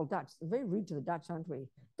Dutch, double Dutch. We're very rude to the Dutch, aren't we?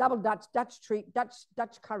 Double Dutch, Dutch treat,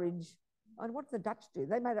 Dutch courage. And what did the Dutch do?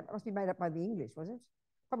 They must be made up by the English, was it?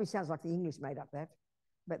 Probably sounds like the English made up that,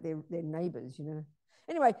 but they're neighbors, you know.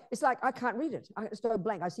 Anyway, it's like I can't read it. It's so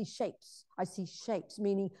blank. I see shapes. I see shapes,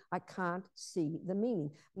 meaning I can't see the meaning.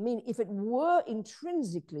 Meaning if it were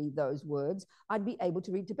intrinsically those words, I'd be able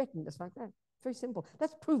to read Tibetan just like that. Very simple.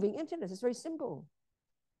 That's proving emptiness. It's very simple.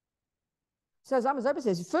 So as Lama Zopa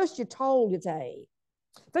says, first you're told it's A.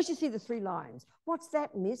 First you see the 3 lines. What's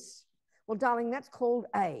that, miss? Well, darling, that's called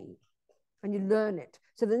A. And you learn it.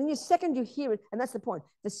 So then the second you hear it, and that's the point.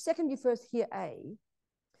 The second you first hear A,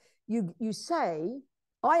 you say,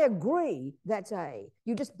 I agree that's A.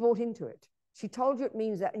 You just bought into it. She told you it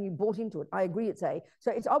means that and you bought into it. I agree it's A.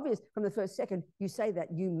 So it's obvious from the first second you say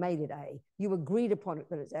that you made it A. You agreed upon it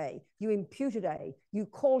that it's A. You imputed A. You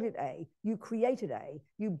called it A. You created A.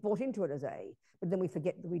 You bought into it as A. But then we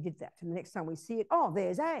forget that we did that. And the next time we see it, oh,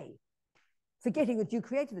 there's A. Forgetting that you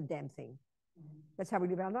created the damn thing. That's how we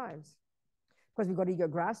live our lives. Because we've got ego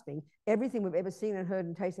grasping. Everything we've ever seen and heard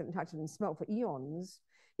and tasted and touched and smelt for eons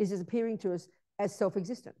is appearing to us as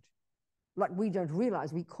self-existent. Like we don't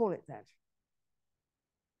realize we call it that.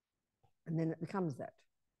 And then it becomes that.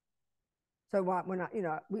 So when I, you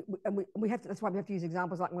know, we have to, that's why we have to use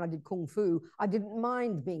examples like when I did Kung Fu, I didn't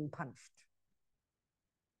mind being punched.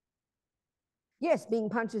 Yes, being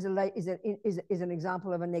punched is an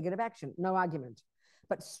example of a negative action, no argument.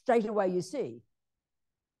 But straight away you see,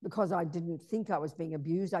 because I didn't think I was being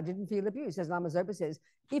abused, I didn't feel abused. As Lama Zopa says,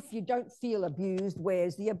 if you don't feel abused,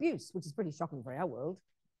 where's the abuse? Which is pretty shocking for our world.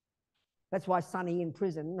 That's why Sunny in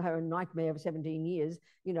prison, her nightmare of 17 years,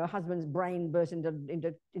 you know, husband's brain burst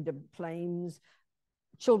into flames,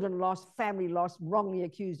 children lost, family lost, wrongly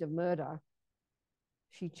accused of murder.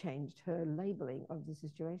 She changed her labeling of the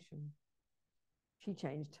situation. She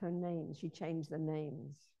changed her name. She changed the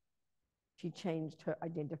names. She changed her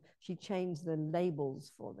identity. She changed the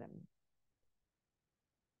labels for them.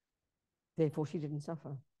 Therefore, she didn't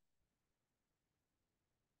suffer.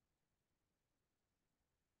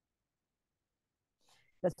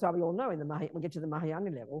 That's why we all know in the we get to the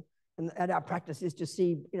Mahayana level, and our practice is to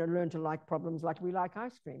see, you know, learn to like problems like we like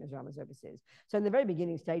ice cream, as Lama Zopa says. So in the very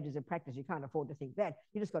beginning stages of practice, you can't afford to think that.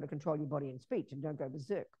 You just got to control your body and speech and don't go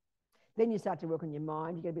berserk. Then you start to work on your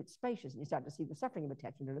mind, you get a bit spacious, and you start to see the suffering of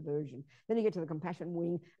attachment and aversion. Then you get to the compassion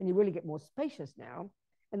wing, and you really get more spacious now.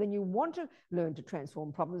 And then you want to learn to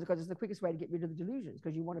transform problems because it's the quickest way to get rid of the delusions,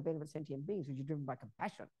 because you want to benefit sentient beings, because you're driven by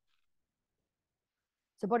compassion.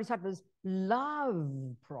 So bodhisattvas love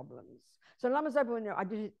problems. So Lama Zopa, you know, I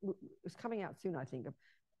did it, it's coming out soon, I think.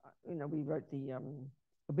 You know, we wrote the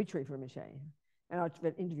obituary for Yeshe, and I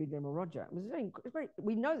interviewed Venerable Roger. It was very,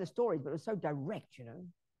 we know the stories, but it was so direct, you know.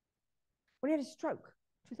 When he had a stroke,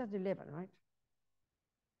 2011, right?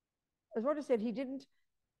 As Roger said,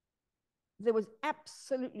 there was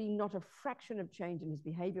absolutely not a fraction of change in his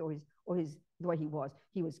behavior or the way he was.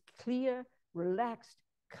 He was clear, relaxed,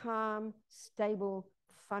 calm, stable,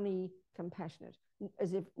 funny, compassionate,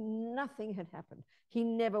 as if nothing had happened. He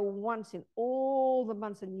never once in all the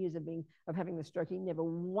months and years of having the stroke, he never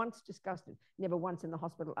once discussed it, never once in the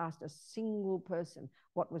hospital asked a single person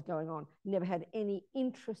what was going on, never had any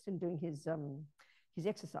interest in doing his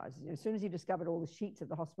exercises. As soon as he discovered all the sheets at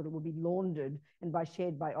the hospital would be laundered and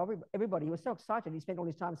shared by everybody, he was so excited. He spent all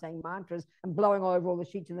his time saying mantras and blowing over all the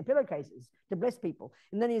sheets in the pillowcases to bless people.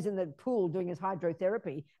 And then he's in the pool doing his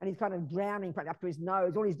hydrotherapy and he's kind of drowning up to his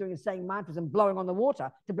nose. All he's doing is saying mantras and blowing on the water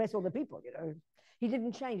to bless all the people, you know. He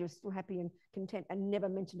didn't change. He was still happy and content and never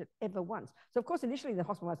mentioned it ever once. So, of course, initially the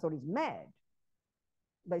hospital thought he's mad.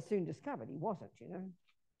 They soon discovered he wasn't, you know.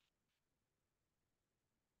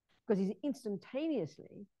 Because he's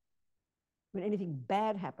instantaneously, when anything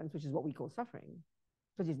bad happens, which is what we call suffering,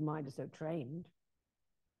 because his mind is so trained,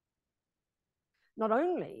 not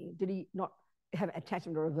only did he not have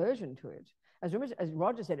attachment or aversion to it, as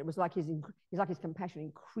Roger said, it was like his compassion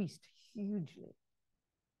increased hugely.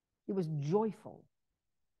 It was joyful.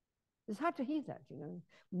 It's hard to hear that, you know.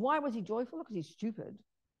 Why was he joyful? Not because he's stupid,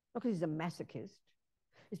 not because he's a masochist.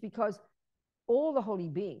 It's because all the holy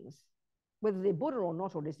beings, whether they're Buddha or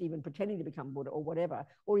not, or just even pretending to become Buddha or whatever,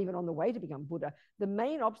 or even on the way to become Buddha, the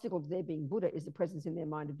main obstacle to their being Buddha is the presence in their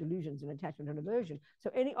mind of delusions and attachment and aversion. So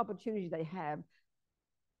any opportunity they have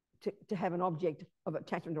to have an object of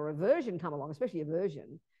attachment or aversion come along, especially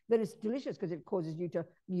aversion, then it's delicious because it causes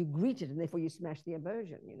you greet it and therefore you smash the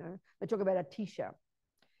aversion, you know. They talk about Atisha,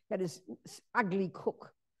 that is ugly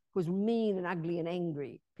cook who was mean and ugly and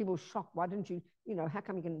angry. People were shocked. Why didn't you, how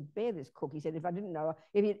come you can bear this cook? He said, if I didn't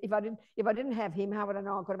have him, how would I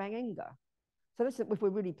know I could have anger? So that's if we're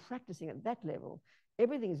really practicing at that level,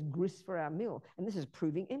 everything is grist for our mill. And this is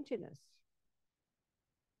proving emptiness.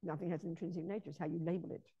 Nothing has intrinsic nature. It's how you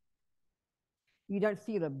label it. You don't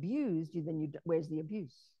feel abused, where's the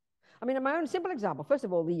abuse? I mean, in my own simple example, first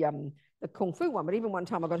of all, the Kung Fu one, but even one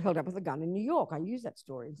time I got held up with a gun in New York. I use that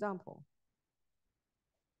story example.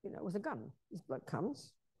 It was a gun. This bloke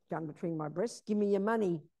comes, gun between my breasts, give me your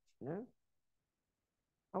money, I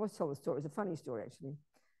always tell the story. It's a funny story, actually.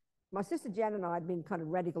 My sister Jan and I had been kind of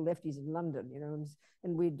radical lefties in London,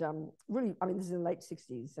 and we'd really, this is in the late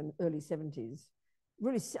 60s and early 70s,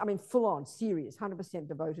 really, full on, serious, 100%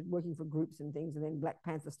 devoted, working for groups and things, and then Black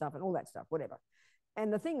Panther stuff and all that stuff, whatever.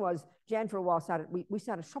 And the thing was, Jan for a while we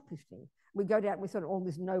started shoplifting. We go down, we sort of all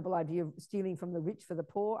this noble idea of stealing from the rich for the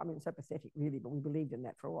poor. It's so pathetic, really, but we believed in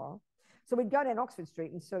that for a while. So we'd go down Oxford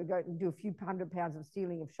Street and sort of go and do a few £100 of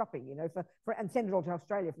stealing of shopping, and send it all to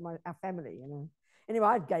Australia for our family, Anyway,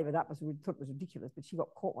 I gave it up because we thought it was ridiculous, but she got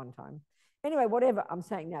caught one time. Anyway, whatever I'm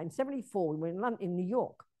saying now, in 74, we were in New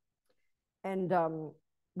York, and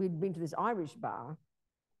we'd been to this Irish bar,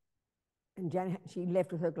 and Jan, she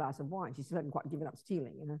left with her glass of wine. She still hadn't quite given up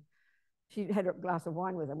stealing, She had a glass of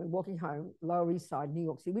wine with her. We're walking home, Lower East Side, New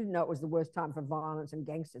York City. We didn't know it was the worst time for violence and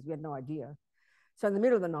gangsters. We had no idea. So in the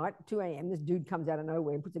middle of the night, 2 a.m., this dude comes out of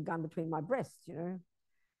nowhere and puts a gun between my breasts,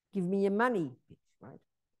 Give me your money, bitch, right?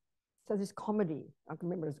 So this comedy, I can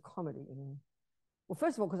remember it as a comedy, Well,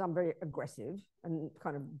 first of all, because I'm very aggressive and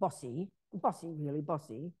kind of bossy, really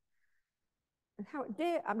bossy. And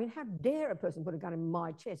how dare a person put a gun in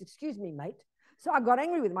my chest? Excuse me, mate. So I got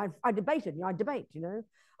angry with him. I debated, I debate,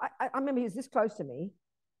 I remember he was this close to me.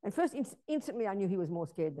 And first, instantly, I knew he was more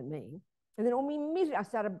scared than me. And then immediately, I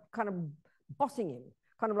started kind of bossing him,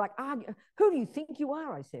 kind of like, who do you think you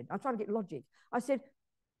are? I said, I'm trying to get logic. I said,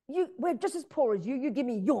 we're just as poor as you. You give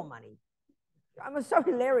me your money. I was so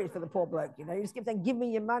hilarious for the poor bloke, He just kept saying, give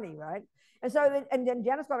me your money, right? And so then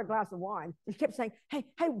Janice got a glass of wine. And she kept saying, hey,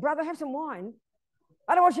 brother, have some wine.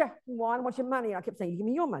 I don't want your wine, I want your money. I kept saying, give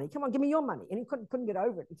me your money. Come on, give me your money. And he couldn't get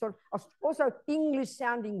over it. And so also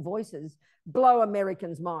English-sounding voices blow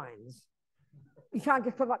Americans' minds. You can't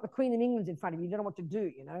just put like the Queen of England's in front of you. You don't know what to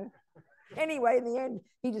do, Anyway, in the end,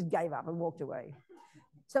 he just gave up and walked away.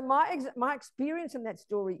 So my experience in that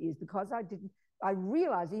story is because I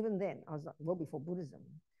realized even then, I was like, well before Buddhism,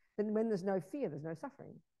 that when there's no fear, there's no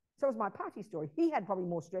suffering. So it was my party story. He had probably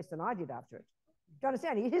more stress than I did after it. Do you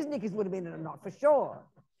understand? His knickers would have been in a knot for sure.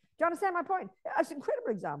 Do you understand my point? It's an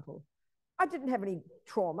incredible example. I didn't have any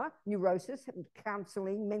trauma, neurosis,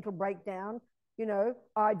 counseling, mental breakdown,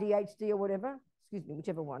 IDHD or whatever. Excuse me,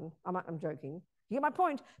 whichever one. I'm joking. You get my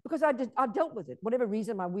point? Because I dealt with it, whatever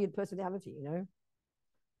reason, my weird personality,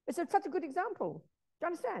 It's such a good example. Do you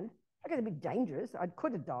understand? Okay, it's a bit dangerous. I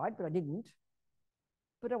could have died, but I didn't.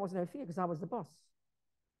 But there was no fear because I was the boss.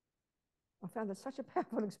 I found that such a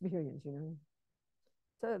powerful experience,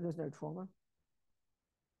 So there was no trauma.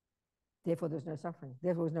 Therefore, there's no suffering.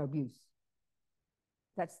 Therefore, there's no abuse.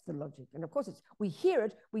 That's the logic. And of course, we hear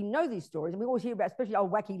it, we know these stories, and we always hear about, especially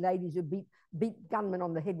old wacky ladies who beat gunmen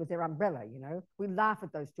on the head with their umbrella, We laugh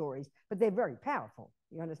at those stories, but they're very powerful,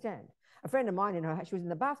 you understand? A friend of mine, she was in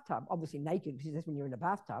the bathtub, obviously naked, because that's when you're in the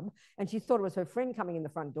bathtub, and she thought it was her friend coming in the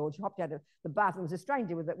front door. She hopped out of the bathroom. It was a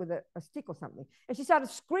stranger with a stick or something. And she started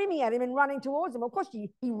screaming at him and running towards him. Of course,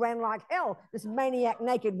 he ran like hell. This maniac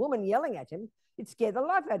naked woman yelling at him, it scared the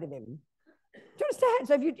life out of him. Do you understand?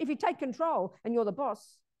 So if you take control and you're the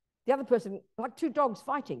boss, the other person, like two dogs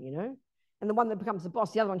fighting, and the one that becomes the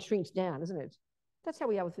boss, the other one shrinks down, isn't it? That's how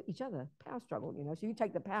we are with each other, power struggle, So you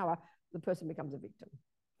take the power, the person becomes a victim.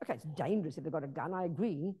 Okay, it's dangerous if they've got a gun, I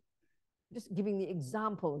agree. Just giving the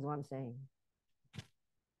example is what I'm saying. So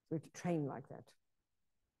we have to train like that.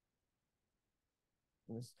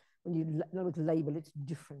 When you label it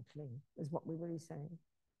differently, is what we're really saying.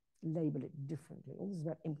 Label it differently. All this is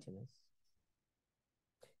about emptiness.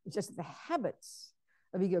 It's just that the habits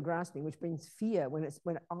of ego grasping, which brings fear when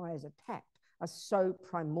I is attacked, are so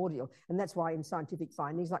primordial. And that's why in scientific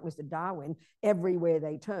findings, like Mr. Darwin, everywhere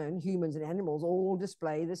they turn, humans and animals all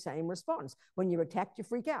display the same response. When you're attacked, you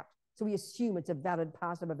freak out. So we assume it's a valid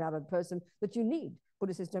part of a valid person that you need.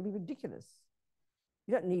 Buddha says, don't be ridiculous.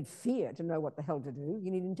 You don't need fear to know what the hell to do.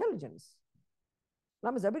 You need intelligence.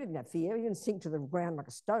 Lama Zopa didn't have fear. He didn't sink to the ground like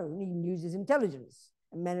a stone. He used his intelligence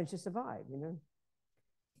and managed to survive,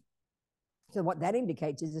 So what that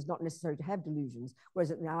indicates is it's not necessary to have delusions,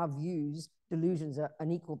 whereas in our views, delusions are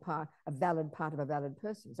an equal part, a valid part of a valid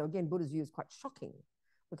person. So again, Buddha's view is quite shocking.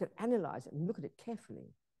 We could analyze it and look at it carefully.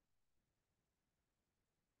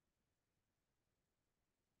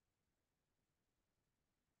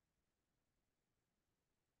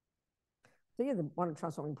 So yeah, one of the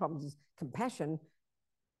transforming problems is compassion,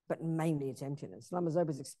 but mainly it's emptiness. Lama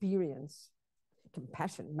Zopa's experience,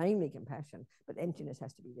 compassion, mainly compassion, but emptiness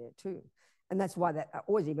has to be there too. And that's why that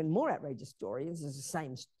always even more outrageous story, this is the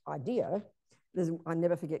same idea. I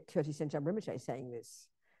never forget Courtin Rinpoche saying this,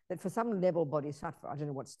 that for some level bodhisattva, I don't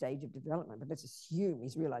know what stage of development, but let's assume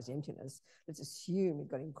he's realized emptiness. Let's assume he's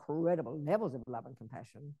got incredible levels of love and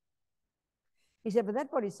compassion. He said, for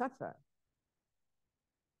that bodhisattva,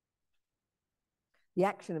 the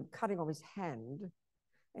action of cutting off his hand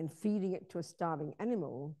and feeding it to a starving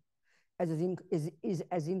animal is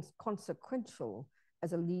as inconsequential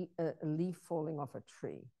as a leaf falling off a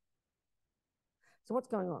tree. So what's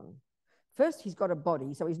going on? First, he's got a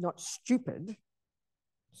body, so he's not stupid.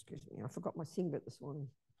 Excuse me, I forgot my singlet this morning.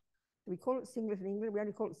 Do we call it singlet in England? We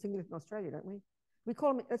only call it singlet in Australia, don't we? We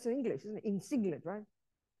call them, that's in English, isn't it? In singlet, right?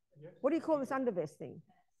 Yes. What do you call this undervest thing?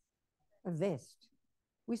 A vest.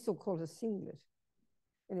 We still call it a singlet.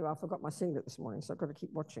 Anyway, I forgot my singlet this morning, so I've got to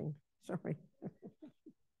keep watching. Sorry.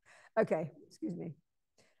 Okay, excuse me.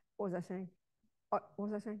 What was I saying? What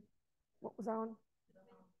was I saying? What was I on?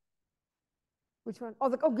 Which one?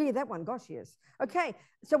 Oh, yeah, that one. Gosh, yes. Okay,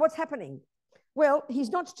 so what's happening? Well,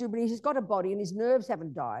 he's not stupid. He's got a body and his nerves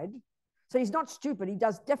haven't died. So he's not stupid. He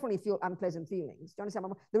does definitely feel unpleasant feelings. Do you understand?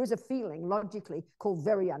 There is a feeling logically called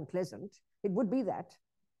very unpleasant. It would be that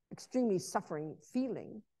extremely suffering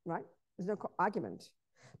feeling, right? There's no argument.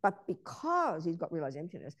 But because he's got realized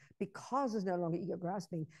emptiness, because there's no longer ego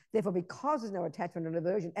grasping, therefore because there's no attachment and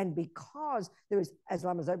aversion, and because there is, as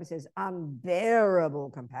Lama Zopa says, unbearable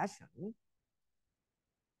compassion,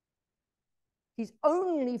 he's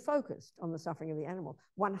only focused on the suffering of the animal,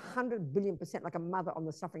 100 billion%, like a mother on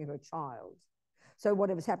the suffering of her child. So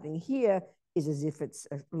whatever's happening here is as if it's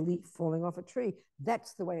a leaf falling off a tree.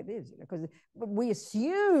 That's the way it is, you know, because we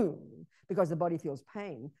assume because the body feels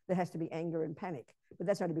pain, there has to be anger and panic. But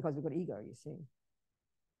that's only because we've got ego, you see.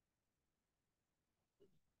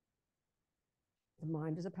 The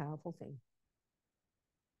mind is a powerful thing.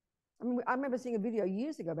 I mean, I remember seeing a video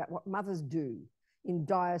years ago about what mothers do in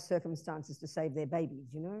dire circumstances to save their babies,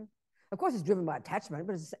 you know? Of course, it's driven by attachment,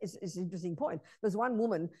 but it's an interesting point. There's one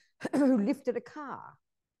woman who lifted a car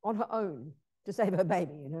on her own to save her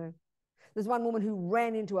baby, you know? There's one woman who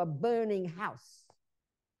ran into a burning house.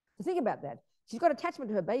 So think about that. She's got attachment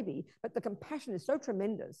to her baby, but the compassion is so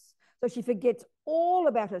tremendous, so she forgets all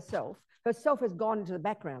about herself. Herself has gone into the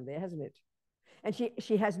background there, hasn't it? And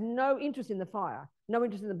she has no interest in the fire, no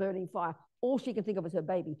interest in the burning fire. All she can think of is her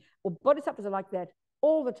baby. Well, bodhisattvas are like that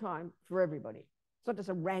all the time for everybody. It's not just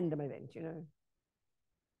a random event, you know.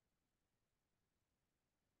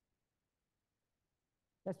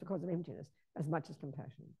 That's because of emptiness, as much as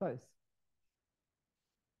compassion, both.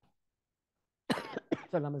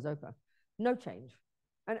 So Lama Zopa, no change.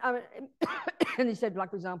 And and he said, like,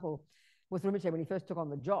 for example, with Rinpoche, when he first took on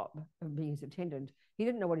the job of being his attendant, he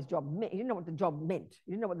didn't know what his job meant. He didn't know what the job meant.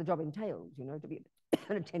 He didn't know what the job entailed, you know, to be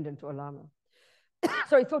an attendant to a Lama.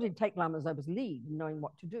 So he thought he'd take Lama Zopa's lead, knowing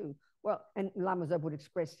what to do. Well, and Lama Zopa would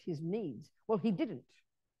express his needs. Well, he didn't.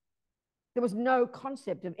 There was no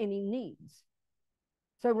concept of any needs.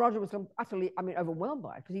 So Roger was utterly, overwhelmed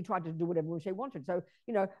by it because he tried to do whatever Rinpoche wanted. So,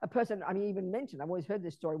 you know, a person, he even mentioned, I've always heard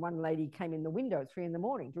this story, one lady came in the window at 3 in the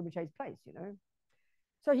morning to Rinpoche's place, you know.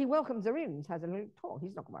 So he welcomes her in, has a little talk.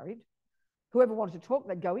 He's not worried. Whoever wanted to talk,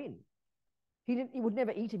 they'd go in. He would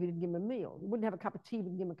never eat if you didn't give him a meal. He wouldn't have a cup of tea if you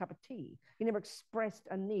didn't give him a cup of tea. He never expressed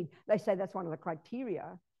a need. They say that's one of the criteria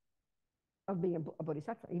of being a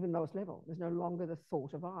bodhisattva, even lowest level. There's no longer the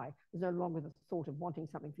thought of I. There's no longer the thought of wanting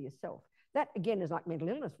something for yourself. That, again, is like mental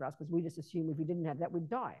illness for us because we just assume if we didn't have that, we'd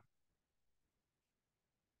die.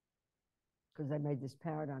 Because they made this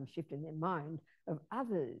paradigm shift in their mind of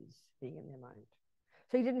others being in their mind.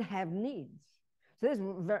 So he didn't have needs. So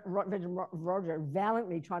there's Roger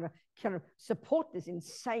valiantly trying to kind of support this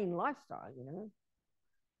insane lifestyle, you know.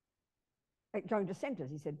 Like going to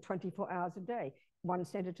centers, he said 24 hours a day, one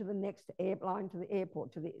center to the next, airline to the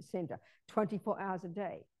airport, to the center, 24 hours a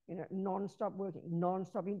day, you know, non-stop working,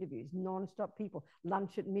 non-stop interviews, non-stop people,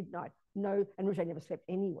 lunch at midnight, no, and Rinpoche never slept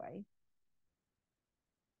anyway.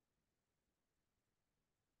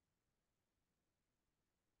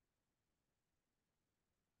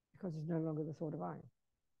 Because there's no longer the thought of I.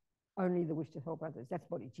 Only the wish to help others. That's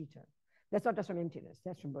bodhicitta. That's not just from emptiness.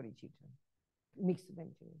 That's from bodhicitta. Mixed with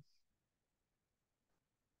emptiness.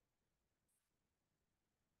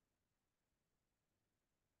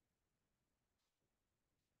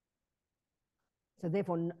 So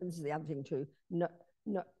therefore, this is the other thing too.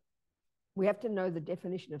 We have to know the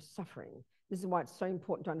definition of suffering. This is why it's so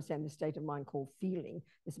important to understand the state of mind called feeling,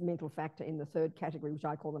 this mental factor in the third category, which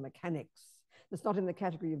I call the mechanics. It's not in the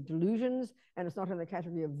category of delusions, and it's not in the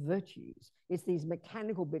category of virtues. It's these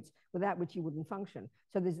mechanical bits without which you wouldn't function.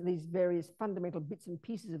 So there's these various fundamental bits and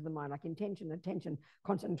pieces of the mind, like intention, attention,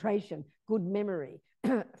 concentration, good memory,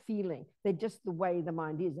 feeling. They're just the way the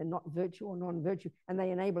mind is. They're not virtue or non-virtue, and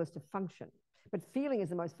they enable us to function. But feeling is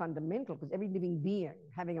the most fundamental, because every living being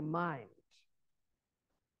having a mind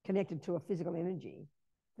connected to a physical energy,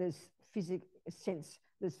 there's physical sense,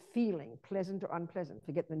 there's feeling, pleasant or unpleasant,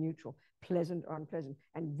 forget the neutral, pleasant or unpleasant.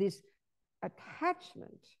 And this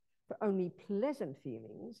attachment for only pleasant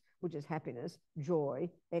feelings, which is happiness, joy,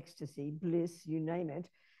 ecstasy, bliss, you name it,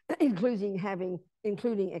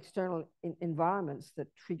 including external environments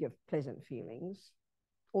that trigger pleasant feelings.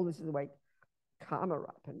 All this is the way karma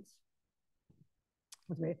ripens.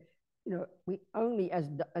 Where, you know, we only, as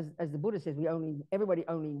the Buddha says, everybody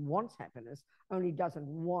only wants happiness, only doesn't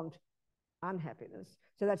want unhappiness.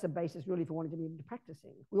 So that's the basis really for wanting to be into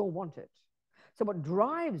practicing. We all want it. So what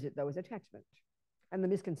drives it, though, is attachment, and the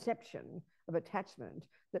misconception of attachment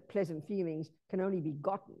that pleasant feelings can only be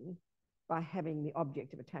gotten by having the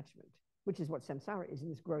object of attachment, which is what samsara is in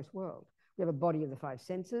this gross world. We have a body of the five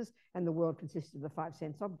senses, and the world consists of the five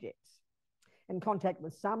sense objects. And contact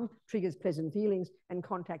with some triggers pleasant feelings, and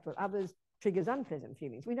contact with others triggers unpleasant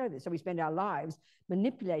feelings. We know this. So we spend our lives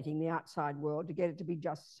manipulating the outside world to get it to be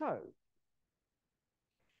just so,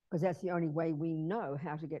 because that's the only way we know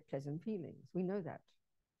how to get pleasant feelings. We know that.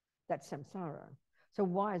 That's samsara. So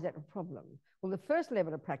why is that a problem? Well, the first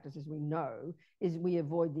level of practice, as we know, is we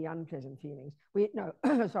avoid the unpleasant feelings. We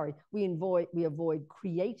avoid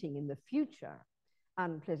creating in the future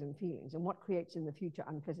unpleasant feelings. And what creates in the future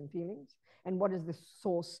unpleasant feelings? And what is the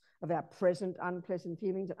source of our present unpleasant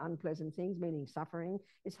feelings and unpleasant things, meaning suffering,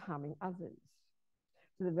 is harming others.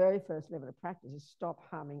 So the very first level of practice is stop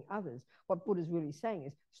harming others. What Buddha's really saying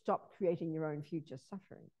is stop creating your own future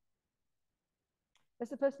suffering.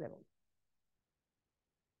 That's the first level.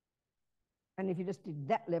 And if you just did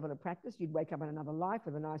that level of practice, you'd wake up in another life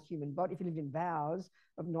with a nice human body. If you lived in vows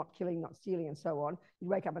of not killing, not stealing, and so on, you'd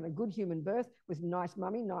wake up in a good human birth with nice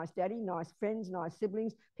mummy, nice daddy, nice friends, nice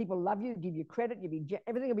siblings. People love you, give you credit,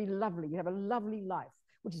 everything will be lovely. You have a lovely life,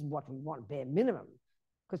 which is what we want, bare minimum.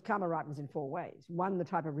 Because karma ripens in four ways. One, the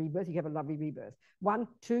type of rebirth, you have a lovely rebirth. 1,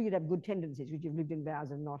 2, you'd have good tendencies, which you've lived in vows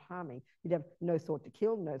of not harming. You'd have no thought to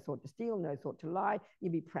kill, no thought to steal, no thought to lie.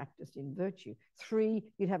 You'd be practiced in virtue. 3,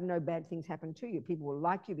 you'd have no bad things happen to you. People will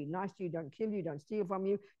like you, be nice to you, don't kill you, don't steal from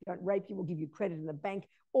you, don't rape you, will give you credit in the bank.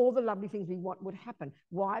 All the lovely things we want would happen.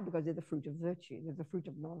 Why? Because they're the fruit of virtue. They're the fruit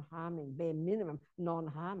of non-harming, bare minimum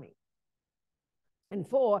non-harming. And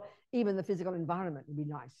 4, even the physical environment will be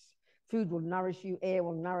nice. Food will nourish you, air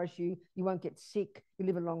will nourish you, you won't get sick, you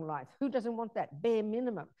live a long life. Who doesn't want that? Bare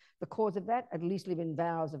minimum. The cause of that, at least live in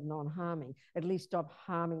vows of non-harming, at least stop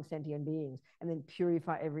harming sentient beings, and then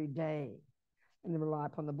purify every day, and then rely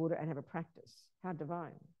upon the Buddha and have a practice. How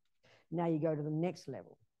divine. Now you go to the next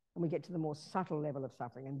level, and we get to the more subtle level of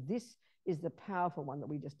suffering, and this is the powerful one that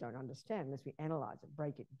we just don't understand unless we analyze it,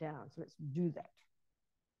 break it down. So let's do that,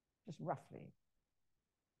 just roughly.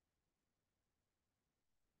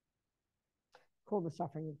 Called the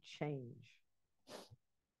suffering of change.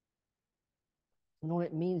 And all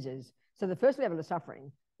it means is, so the first level of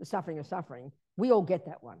suffering, the suffering of suffering, we all get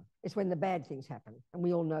that one. It's when the bad things happen, and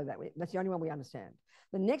we all know that. That's the only one we understand.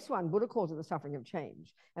 The next one, Buddha calls it the suffering of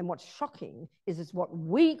change. And what's shocking is it's what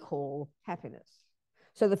we call happiness.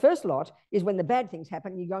 So the first lot is when the bad things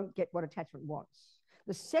happen, you don't get what attachment wants.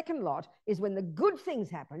 The second lot is when the good things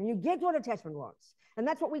happen, and you get what attachment wants. And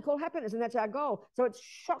that's what we call happiness, and that's our goal. So it's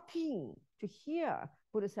shocking to hear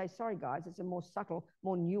Buddha say, sorry, guys, it's a more subtle,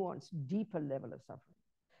 more nuanced, deeper level of suffering.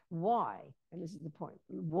 Why? And this is the point.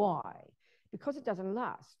 Why? Because it doesn't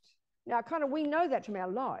last. Now, we know that from our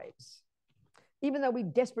lives. Even though we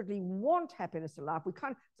desperately want happiness to last, we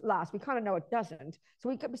kind of know it doesn't. So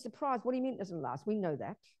we could be surprised. What do you mean it doesn't last? We know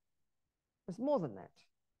that. It's more than that.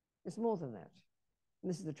 It's more than that. And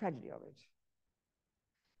this is the tragedy of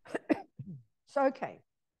it. So, okay.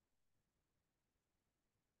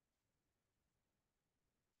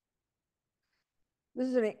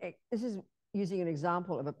 This is using an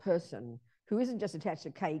example of a person who isn't just attached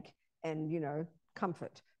to cake and,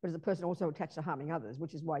 comfort, but is a person also attached to harming others,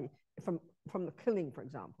 which is why from the killing, for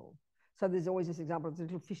example. So there's always this example of this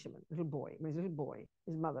little fisherman, little boy. His little boy,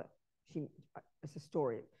 his mother, it's a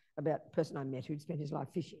story about a person I met who'd spent his life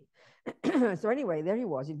fishing. So anyway, there he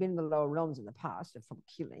was. He'd been in the lower realms in the past from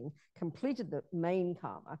killing, completed the main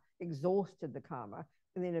karma, exhausted the karma,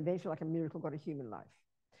 and then eventually, like a miracle, got a human life.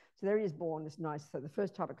 So there he is born, this nice, so the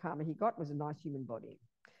first type of karma he got was a nice human body.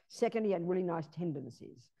 Second, he had really nice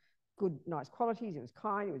tendencies, good, nice qualities. He was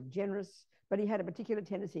kind, he was generous, but he had a particular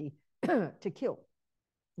tendency to kill,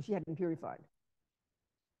 which he hadn't purified.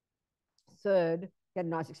 Third, he had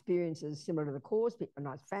nice experiences similar to the cause, a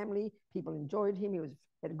nice family, people enjoyed him,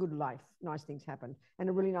 had a good life, nice things happened, and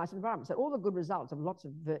a really nice environment. So all the good results of lots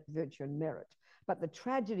of virtue and merit. But the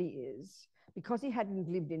tragedy is, because he hadn't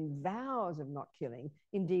lived in vows of not killing,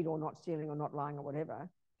 indeed, or not stealing, or not lying, or whatever,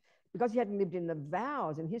 because he hadn't lived in the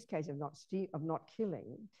vows, in his case, of not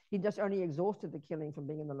killing, he just only exhausted the killing from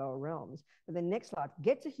being in the lower realms. But then next life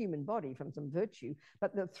gets a human body from some virtue,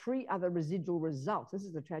 but the three other residual results, this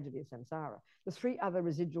is the tragedy of samsara, the three other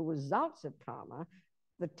residual results of karma,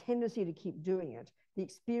 the tendency to keep doing it, the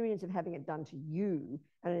experience of having it done to you,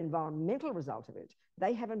 and an environmental result of it,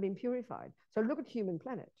 they haven't been purified. So look at human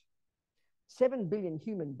planet. 7 billion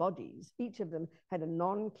human bodies, each of them had a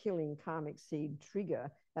non-killing karmic seed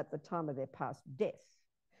trigger at the time of their past death.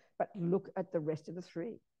 But look at the rest of the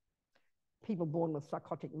three. People born with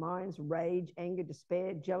psychotic minds, rage, anger,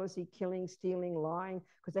 despair, jealousy, killing, stealing, lying,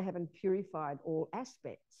 because they haven't purified all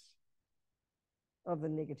aspects of the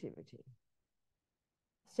negativity.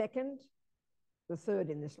 Second, the third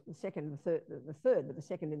in this, the second, the third, but the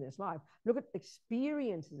second in this life. Look at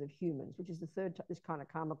experiences of humans, which is the third, this kind of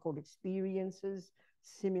karma called experiences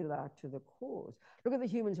similar to the cause. Look at the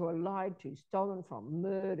humans who are lied to, stolen from,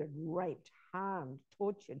 murdered, raped, harmed,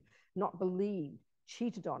 tortured, not believed,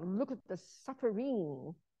 cheated on. Look at the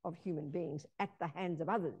suffering of human beings at the hands of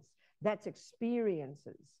others. That's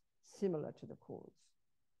experiences similar to the cause.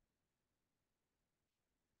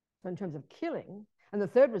 So in terms of killing, and the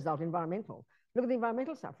third result, environmental. Look at the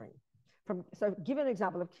environmental suffering. So give an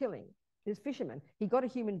example of killing. This fisherman, he got a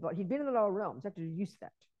human body. He'd been in the lower realms, had to reduce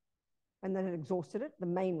that. And then had exhausted it, the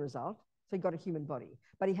main result. So he got a human body.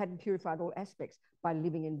 But he hadn't purified all aspects by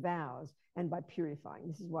living in vows and by purifying.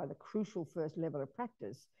 This is why the crucial first level of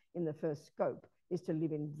practice in the first scope is to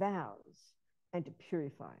live in vows and to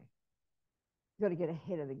purify. You've got to get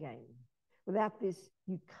ahead of the game. Without this,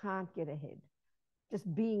 you can't get ahead.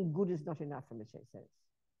 Just being good is not enough, Mahamudra says.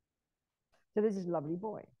 So there's this lovely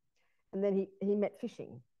boy. And then he met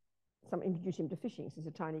fishing. Someone introduced him to fishing since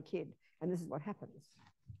a tiny kid. And this is what happens.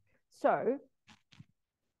 So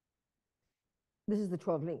this is the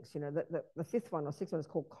 12 links. You know, the fifth one or sixth one is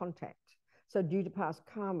called contact. So due to past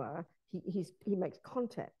karma, he makes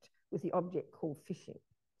contact with the object called fishing,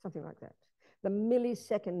 something like that. The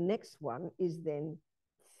millisecond next one is then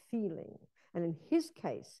feeling. And in his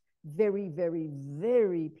case, very, very,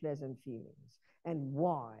 very pleasant feelings. And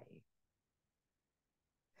why?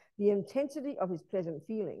 The intensity of his pleasant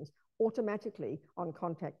feelings automatically on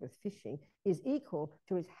contact with fishing is equal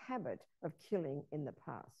to his habit of killing in the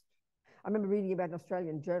past. I remember reading about an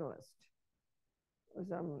Australian journalist. It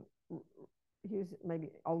was, he was,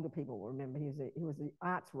 maybe older people will remember, he was the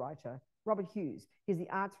arts writer, Robert Hughes. He's the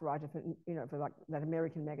arts writer for, you know, for like that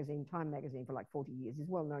American magazine, Time magazine, for like 40 years. He's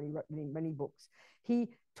well known, he wrote many books. He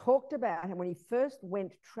talked about how when he first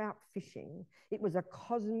went trout fishing, it was a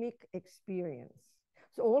cosmic experience.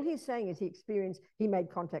 So all he's saying is he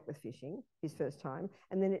made contact with fishing his first time,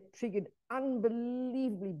 and then it triggered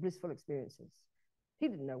unbelievably blissful experiences. He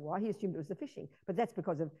didn't know why, he assumed it was the fishing, but that's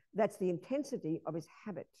because that's the intensity of his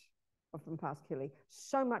habit from past killing,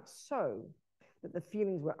 so much so that the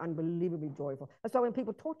feelings were unbelievably joyful. That's why when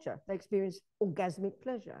people torture, they experience orgasmic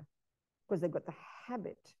pleasure, because they've got the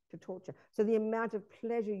habit to torture. So the amount of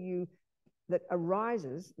pleasure that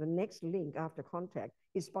arises, the next link after contact,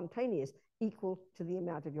 is spontaneous, equal to the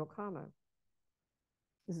amount of your karma.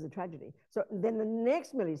 This is a tragedy. So then the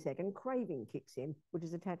next millisecond, craving kicks in, which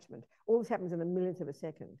is attachment. All this happens in a millionth of a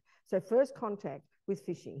second. So first contact with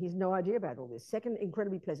fishing. He's no idea about all this. Second,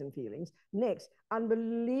 incredibly pleasant feelings. Next,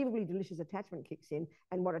 unbelievably delicious attachment kicks in.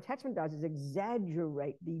 And what attachment does is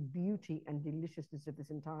exaggerate the beauty and deliciousness of this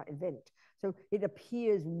entire event. So it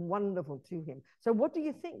appears wonderful to him. So what do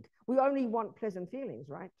you think? We only want pleasant feelings,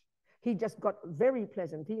 right? He just got very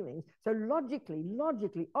pleasant feelings. So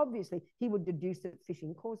logically, obviously, he would deduce that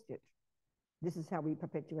fishing caused it. This is how we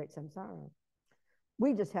perpetuate samsara.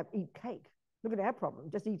 We just eat cake. Look at our problem,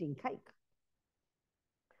 just eating cake.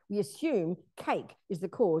 We assume cake is the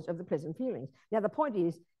cause of the pleasant feelings. Now, the point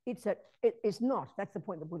is, it's not. That's the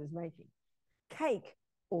point the Buddha's making. Cake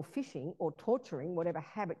or fishing or torturing, whatever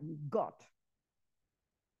habit you've got,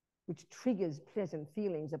 which triggers pleasant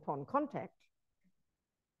feelings upon contact,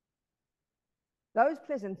 those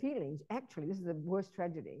pleasant feelings, actually, this is the worst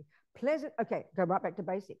tragedy. Okay, go right back to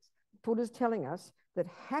basics. Buddha's telling us that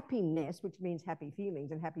happiness, which means happy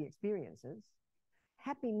feelings and happy experiences,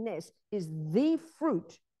 happiness is the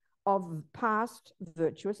fruit of past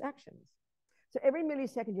virtuous actions. So every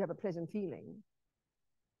millisecond you have a pleasant feeling,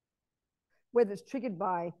 whether it's triggered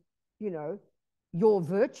by, you know, your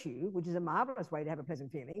virtue, which is a marvelous way to have a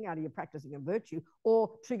pleasant feeling out of your practicing a virtue,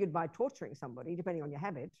 or triggered by torturing somebody, depending on your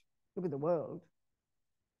habit. Look at the world.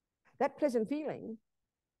 That pleasant feeling,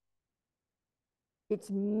 its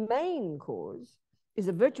main cause is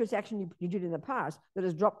a virtuous action you did in the past that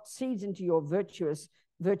has dropped seeds into your virtuous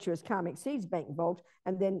karmic seeds bank vault,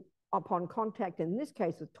 and then upon contact, in this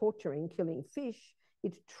case with torturing, killing fish,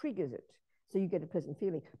 it triggers it. So you get a pleasant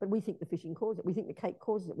feeling. But we think the fishing causes it. We think the cake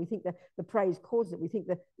causes it. We think the praise causes it. We think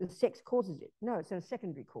the sex causes it. No, it's a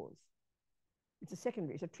secondary cause. It's a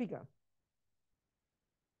secondary, it's a trigger.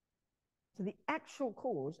 So the actual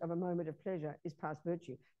cause of a moment of pleasure is past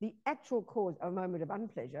virtue. The actual cause of a moment of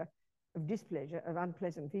unpleasure, of displeasure, of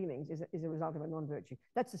unpleasant feelings is a result of a non-virtue.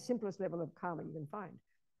 That's the simplest level of karma you can find.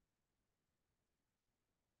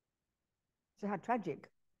 So how tragic.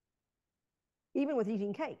 Even with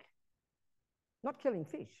eating cake, not killing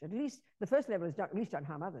fish, at least the first level is at least don't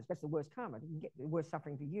harm others. That's the worst karma. You can get the worst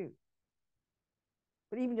suffering for you.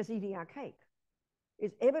 But even just eating our cake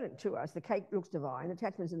is evident to us. The cake looks divine,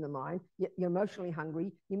 attachments in the mind, you're emotionally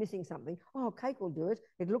hungry, you're missing something. Oh, cake will do it.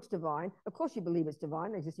 It looks divine. Of course you believe it's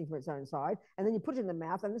divine, existing from its own side. And then you put it in the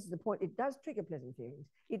mouth, and this is the point, it does trigger pleasant feelings.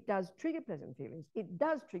 It does trigger pleasant feelings. It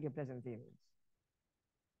does trigger pleasant feelings.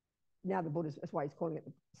 Now the Buddha, that's why he's calling it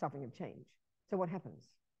the suffering of change. So what happens?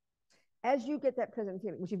 As you get that pleasant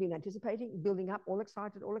feeling, which you've been anticipating, building up, all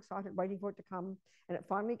excited, waiting for it to come, and it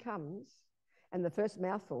finally comes, and the first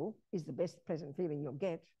mouthful is the best pleasant feeling you'll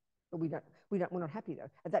get, but we're not happy though.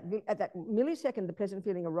 At that millisecond, the pleasant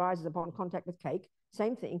feeling arises upon contact with cake.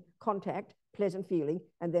 Same thing, contact, pleasant feeling,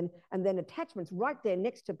 and then attachments right there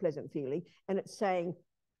next to pleasant feeling, and it's saying,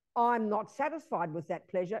 I'm not satisfied with that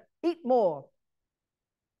pleasure, eat more.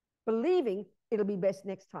 Believing it'll be best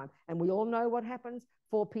next time. And we all know what happens.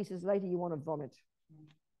 4 pieces later, you want to vomit.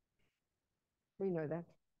 We know that.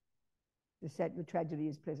 The tragedy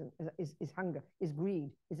is pleasant, is hunger, is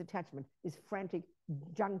greed, is attachment, is frantic,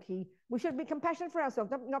 junky. We should be compassionate for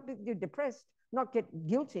ourselves, not be depressed, not get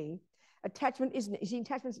guilty. Attachment's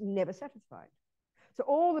never satisfied. So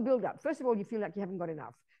all the build up, first of all, you feel like you haven't got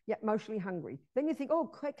enough. You're emotionally hungry. Then you think, oh,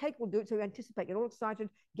 cake will do it. So you anticipate, get all excited,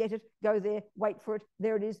 get it, go there, wait for it.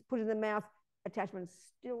 There it is, put it in the mouth. Attachment's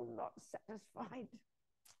still not satisfied.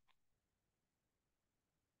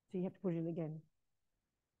 So you have to put it in again.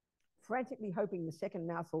 Frantically hoping the second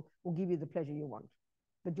mouthful will give you the pleasure you want,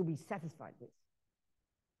 that you'll be satisfied with.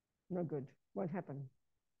 No good, won't happen.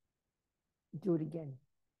 Do it again.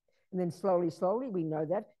 And then slowly, we know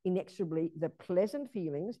that inexorably the pleasant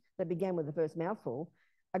feelings that began with the first mouthful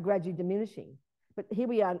are gradually diminishing. But here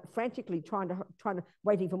we are frantically trying to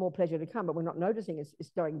waiting for more pleasure to come, but we're not noticing it's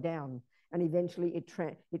going down. And eventually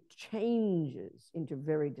it changes into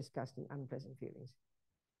very disgusting, unpleasant feelings.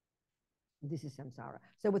 This is samsara.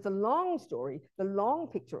 So with the long story, the long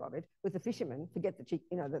picture of it, with the fisherman, forget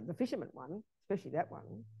the fisherman one, especially that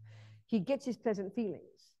one, he gets his pleasant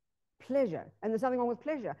feelings, pleasure, and there's nothing wrong with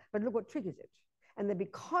pleasure, but look what triggers it. And then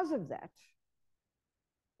because of that,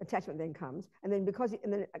 attachment then comes, and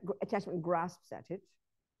then attachment grasps at it,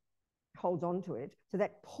 holds on to it, so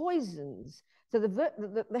that poisons. So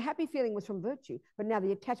the happy feeling was from virtue, but now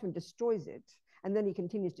the attachment destroys it, and then he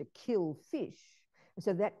continues to kill fish. And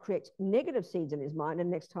so that creates negative seeds in his mind, and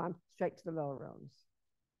next time, straight to the lower realms.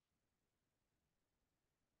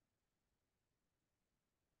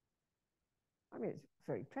 I mean, it's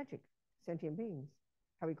very tragic, sentient beings,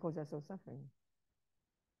 how we cause ourselves suffering.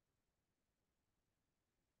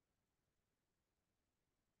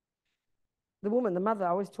 The woman, the mother, I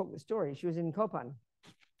always talk the story. She was in Courtin,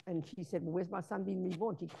 and she said, well, where's my son being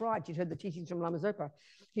reborn? She cried. She'd heard the teachings from Lama Zopa.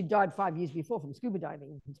 He died 5 years before from scuba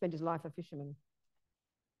diving and spent his life a fisherman.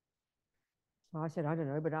 So I said, I don't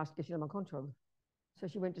know, but ask Geshe Lama Kontrog. So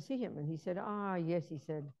she went to see him, and he said, yes, he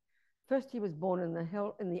said, first he was born in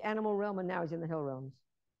the animal realm, and now he's in the hell realms.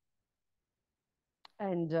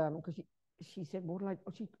 And because she said, what will I,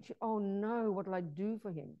 oh no, what will I do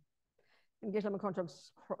for him? And Geshe Lama Kontrog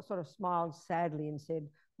sort of smiled sadly and said,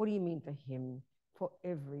 what do you mean for him? For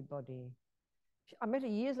everybody. I met her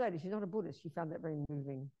years later. She's not a Buddhist. She found that very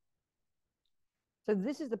moving. So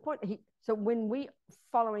this is the point. So when we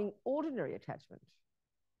following ordinary attachment,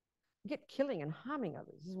 we get killing and harming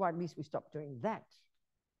others. This is why at least we stop doing that.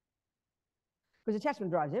 Because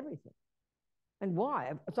attachment drives everything. And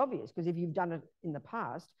why? It's obvious, because if you've done it in the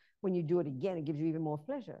past, when you do it again, it gives you even more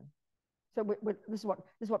pleasure. So this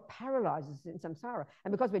is what paralyzes us in samsara.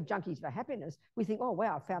 And because we're junkies for happiness, we think, oh,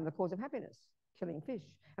 wow, I found the cause of happiness, killing fish.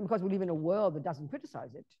 And because we live in a world that doesn't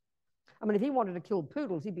criticize it. I mean, if he wanted to kill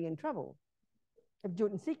poodles, he'd be in trouble. He'd do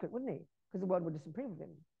it in secret, wouldn't he? Because the world would disapprove of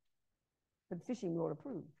him. but fishing Lord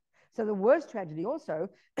approved. So the worst tragedy also,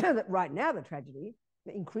 that right now the tragedy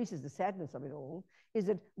that increases the sadness of it all, is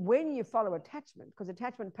that when you follow attachment, because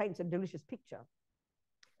attachment paints a delicious picture,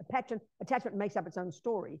 attachment makes up its own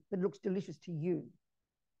story that looks delicious to you,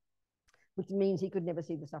 which means he could never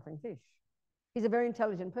see the suffering fish. He's a very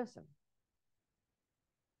intelligent person.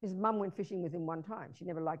 His mum went fishing with him one time. She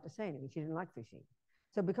never liked to say anything. She didn't like fishing.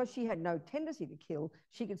 So because she had no tendency to kill,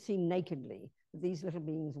 she could see nakedly that these little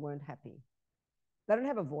beings weren't happy. They don't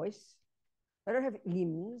have a voice. They don't have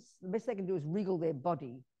limbs. The best they can do is wriggle their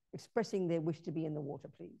body, expressing their wish to be in the water,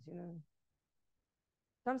 please, you know.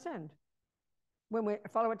 Do you understand? When we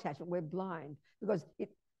follow attachment, we're blind because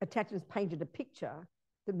attachment's painted a picture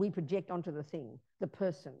that we project onto the thing, the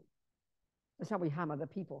person. That's how we harm other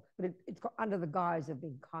people. But it's got under the guise of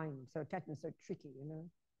being kind. So attachment's so tricky, you know.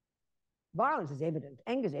 Violence is evident.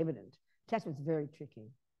 Anger is evident. Attachment's very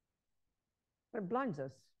tricky. But it blinds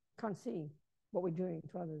us. Can't see what we're doing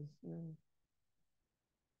to others, you know.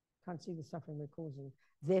 Can't see the suffering we're causing.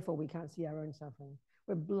 Therefore, we can't see our own suffering.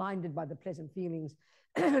 We're blinded by the pleasant feelings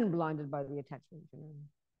and blinded by the attachment, you know.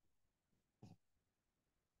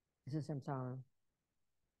 This is samsara.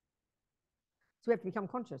 So we have to become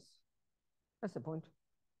conscious. That's the point.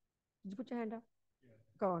 Did you put your hand up? Yeah.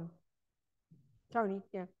 Go on. Tony,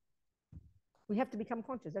 yeah. We have to become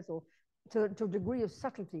conscious, that's all. To a degree of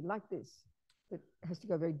subtlety like this, it has to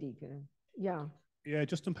go very deep, you know. Yeah. Yeah,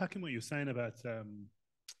 just unpacking what you're saying about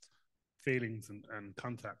feelings and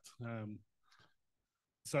contact.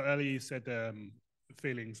 So earlier you said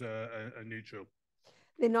feelings are neutral.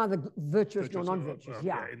 They're neither virtuous nor non-virtuous,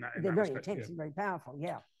 yeah. They're very respect, intense and very powerful,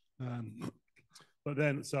 yeah. But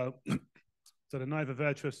then, so they're neither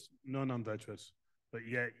virtuous nor non-virtuous, but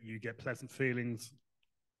yet you get pleasant feelings.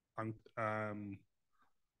 And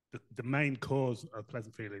the main cause of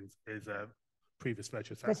pleasant feelings is previous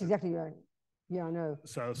virtuous action. That's exactly right. Yeah, I know.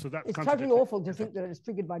 So that's it's totally awful to think that it's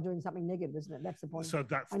triggered by doing something negative, isn't it? That's the point. So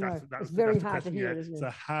that's it's very hard to hear, isn't it? So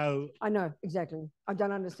how? I know exactly. I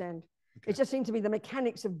don't understand. Okay. It just seems to be the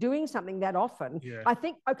mechanics of doing something that often. Yeah. I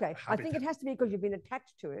think it has to be because you've been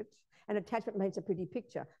attached to it, and attachment makes a pretty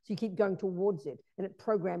picture. So you keep going towards it, and it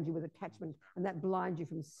programs you with attachment, and that blinds you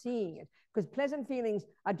from seeing it. Because pleasant feelings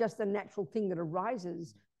are just a natural thing that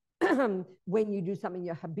arises when you do something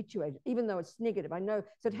you're habituated, even though it's negative. I know.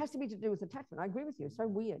 So it has to be to do with attachment. I agree with you. It's so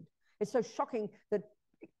weird. It's so shocking that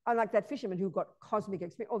I like that fisherman who got cosmic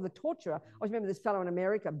experience, or the torturer. I always remember this fellow in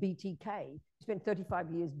America, BTK. He spent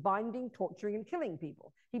 35 years binding, torturing, and killing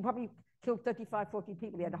people. He probably killed 35, 40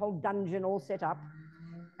 people. He had a whole dungeon all set up,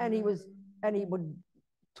 and he would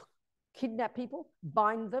kidnap people,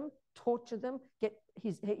 bind them, torture them,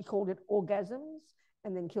 he called it orgasms,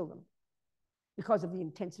 and then kill them because of the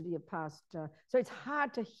intensity of past. So it's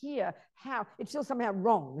hard to hear how it feels somehow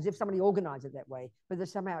wrong, as if somebody organized it that way, but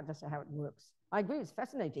there's somehow just how it works. I agree. It's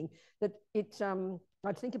fascinating that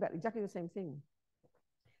I think about exactly the same thing.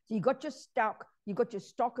 So you got your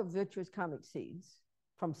stock of virtuous karmic seeds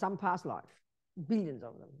from some past life, billions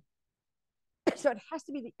of them. So it has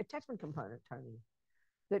to be the attachment component, Tony,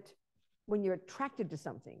 that when you're attracted to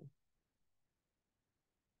something,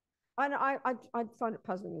 I find it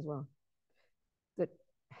puzzling as well, that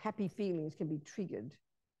happy feelings can be triggered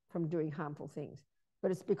from doing harmful things, but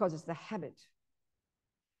it's because it's the habit.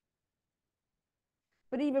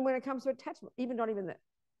 But even when it comes to attachment, not even that,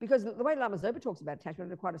 because the way Lama Zopa talks about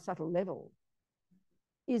attachment at quite a subtle level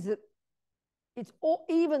is that it's all,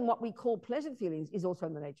 even what we call pleasant feelings is also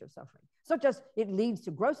in the nature of suffering. It's not just it leads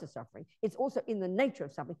to grosser suffering, it's also in the nature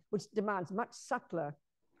of suffering, which demands much subtler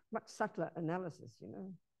analysis, you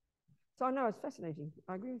know. So I know it's fascinating.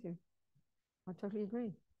 I agree with you. I totally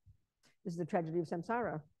agree. This is the tragedy of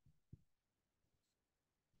samsara.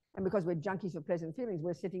 And because we're junkies for pleasant feelings,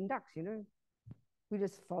 we're sitting ducks, you know. We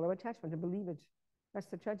just follow attachment and believe it. That's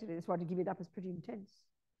the tragedy. That's why to give it up is pretty intense.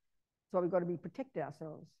 That's why we've got to protect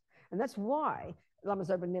ourselves. And that's why Lama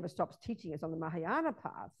Zopa never stops teaching us on the Mahayana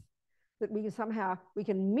path that we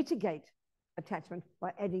can mitigate attachment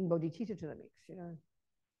by adding bodhicitta to the mix, you know.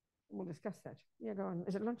 We'll discuss that. Yeah, go on.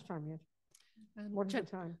 Is it lunchtime yet? What is the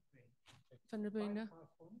time? Venerable Robina.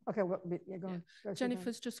 Okay, well, yeah, go on. Go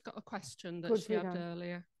Jennifer's just got a question that she had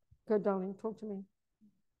earlier. Go, darling, talk to me.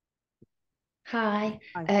 Hi.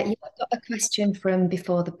 I've got a question from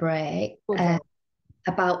before the break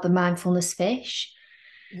about the mindfulness fish.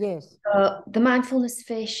 Yes. The mindfulness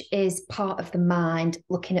fish is part of the mind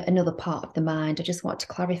looking at another part of the mind. I just want to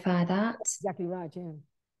clarify that. Exactly right, yeah.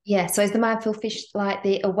 Yeah, so is the mindful fish like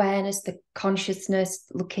the awareness, the consciousness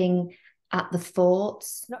looking at the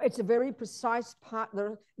thoughts? No, it's a very precise part.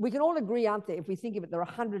 We can all agree, aren't there? If we think of it, there are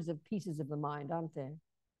hundreds of pieces of the mind, aren't there?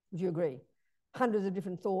 Would you agree? hundreds of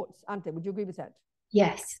different thoughts, aren't there? Would you agree with that?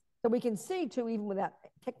 Yes. So we can see too, even without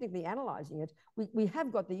technically analyzing it, we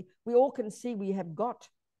all can see we have got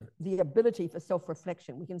the ability for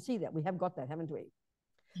self-reflection. We can see that. We have got that, haven't we?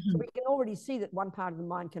 So we can already see that one part of the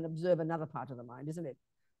mind can observe another part of the mind, isn't it?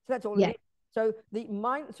 So that's all it is. So the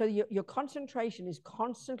mind, so your concentration is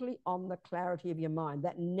constantly on the clarity of your mind.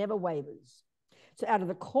 That never wavers. So out of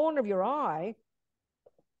the corner of your eye,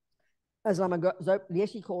 as Lama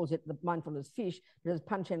Yeshe calls it, the mindfulness fish, but as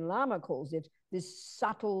Panchen Lama calls it, this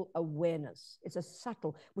subtle awareness. It's a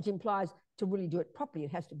subtle, which implies to really do it properly,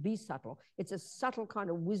 it has to be subtle. It's a subtle kind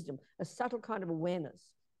of wisdom, a subtle kind of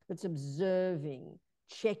awareness that's observing,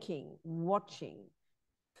 checking, watching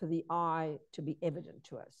for the I to be evident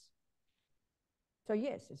to us. So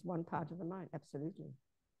yes, it's one part of the mind, absolutely.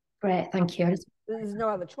 Great, thank you. There's no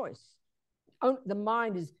other choice. The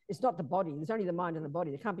mind is, it's not the body. There's only the mind and the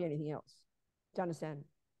body. There can't be anything else. Do you understand?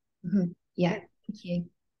 Yeah, thank you.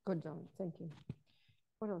 Good, John. Thank you.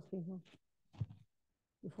 What else, people?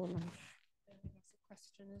 Before lunch. There's a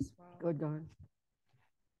question as well. Good, go on.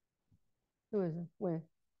 Who is it? Where?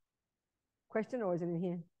 Question, or is it in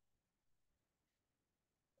here?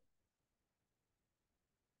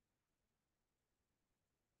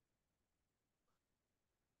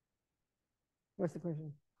 What's the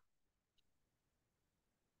question?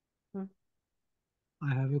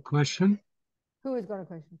 I have a question. Who has got a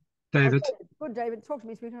question? David. Oh, good, David. Talk to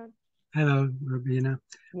me, sweetheart. Hello, Robina.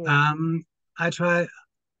 Yeah.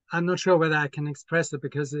 I'm not sure whether I can express it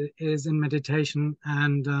because it is in meditation,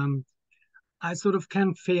 and I sort of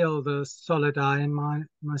can feel the solid I in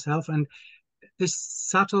myself, and this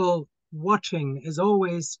subtle watching is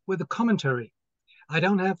always with a commentary. I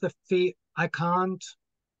don't have the feel, I can't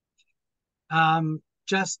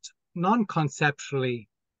just non-conceptually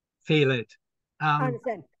feel it. I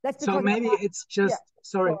understand. That's so maybe it's just,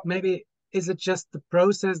 sorry, maybe is it just the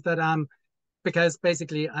process that because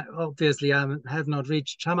basically, obviously I have not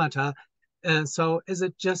reached shamatha. So is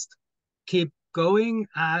it just keep going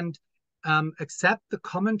and accept the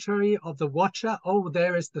commentary of the watcher? Oh,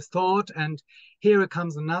 there is the thought, and here it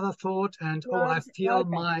comes another thought, and no, I feel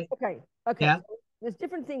my... Okay. Yeah? So there's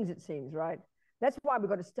different things, it seems, right? That's why we've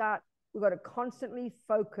got to constantly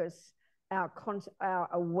focus our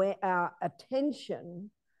attention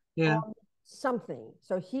on something.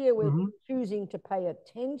 So here we're choosing to pay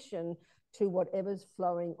attention to whatever's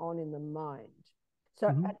flowing on in the mind. So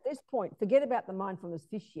at this point, forget about the mindfulness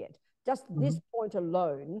fish yet. Just this point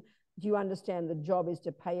alone, do you understand the job is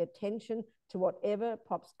to pay attention to whatever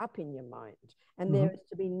pops up in your mind? And there is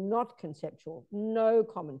to be not conceptual, no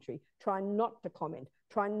commentary. Try not to comment.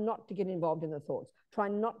 Try not to get involved in the thoughts. Try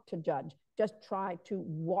not to judge. Just try to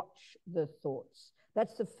watch the thoughts.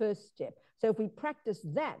 That's the first step. So if we practice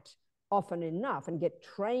that often enough and get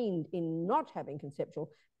trained in not having conceptual,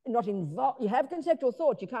 not involved, you have conceptual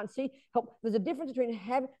thoughts, you can't see, there's a difference between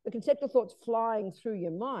having the conceptual thoughts flying through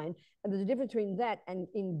your mind, and there's a difference between that and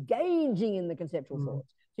engaging in the conceptual thoughts.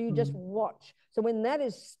 So you just watch. So when that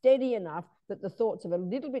is steady enough that the thoughts have a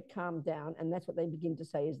little bit calmed down, and that's what they begin to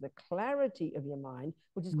say is the clarity of your mind,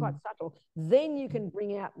 which is quite subtle, then you can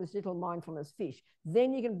bring out this little mindfulness fish.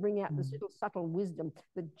 Then you can bring out this little subtle wisdom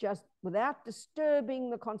that just, without disturbing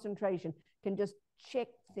the concentration, can just check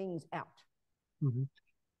things out.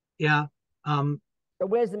 Yeah. So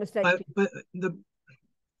where's the mistake?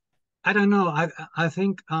 I don't know. I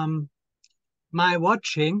think my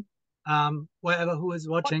watching, whoever who is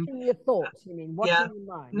watching your thoughts, you mean watching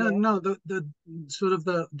your mind? No, the sort of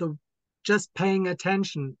the just paying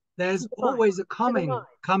attention. There's always a comment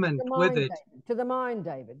with it. To the mind,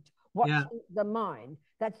 David. Watching the mind.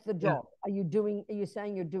 That's the job. Are you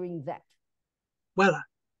saying you're doing that? Well,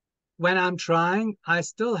 when I'm trying, I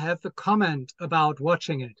still have the comment about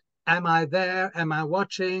watching it. Am I there? Am I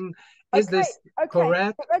watching? Is this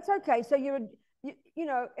correct? That's okay. So you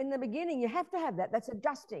know, in the beginning, you have to have that. That's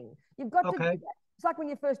adjusting. You've got to do that. It's like when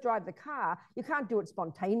you first drive the car, you can't do it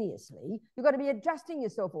spontaneously. You've got to be adjusting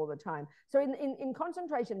yourself all the time. So in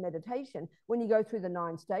concentration meditation, when you go through the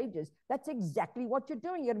 9 stages, that's exactly what you're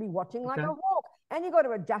doing. You're going to be watching like a hawk. And you've got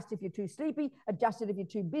to adjust if you're too sleepy, adjust it if you're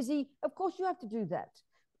too busy. Of course, you have to do that.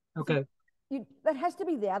 Okay. So that has to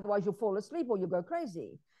be there. Otherwise, you'll fall asleep or you'll go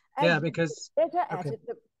crazy. Because... better at it,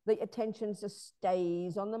 the attention just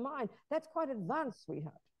stays on the mind. That's quite advanced,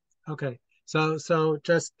 sweetheart. Okay. So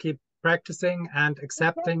just keep practicing and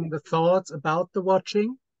accepting the thoughts about the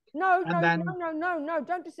watching. No.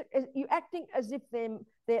 Don't just, you're acting as if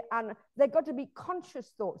they've got to be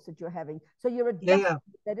conscious thoughts that you're having. So you're adjusting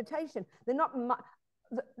meditation. They're not,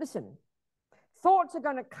 listen, thoughts are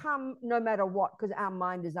going to come no matter what because our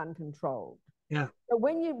mind is uncontrolled. Yeah. So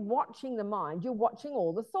when you're watching the mind, you're watching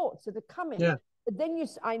all the thoughts that are coming. Yeah. But then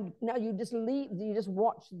now you just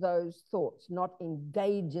watch those thoughts, not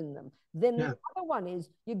engage in them. Then the other one is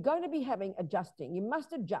you're going to be having adjusting. You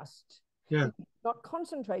must adjust. Yeah. You're not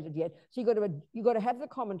concentrated yet. So you got to have the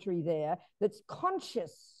commentary there that's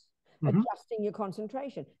conscious. Adjusting your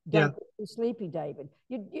concentration. Don't be sleepy, David.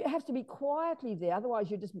 You have to be quietly there, otherwise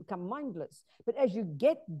you just become mindless. But as you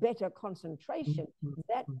get better concentration,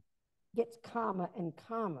 that gets calmer and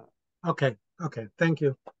calmer. Okay. Thank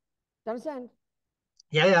you. Do you understand?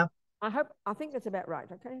 Yeah. I think that's about right,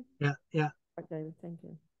 okay? Yeah. Right, David, thank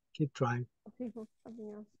you. Keep trying. People,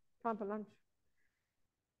 something else. Time for lunch.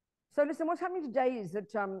 So listen, what's happening today is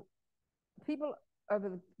that people over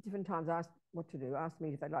the different times asked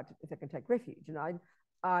me if they can take refuge. And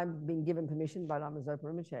I've been given permission by Lama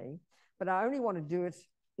Rinpoche, but I only want to do it,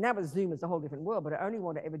 now with Zoom it's a whole different world, but I only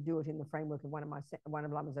want to ever do it in the framework of one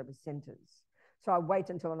of Lama Zopa's centers. So I wait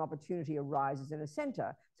until an opportunity arises in a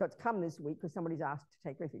center. So it's come this week because somebody's asked to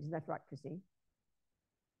take refuge. Isn't that right, Chrissy?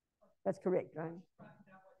 That's correct, right?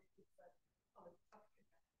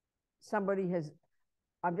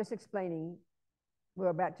 I'm just explaining, we're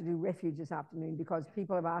about to do refuge this afternoon because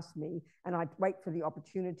people have asked me, and I wait for the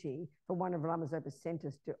opportunity for one of Lama Zopa's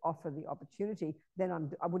centers to offer the opportunity. Then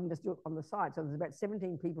I wouldn't just do it on the side. So there's about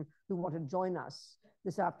 17 people who want to join us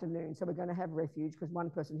this afternoon. So we're going to have refuge because one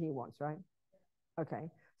person here wants, right? Okay.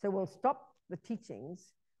 So we'll stop the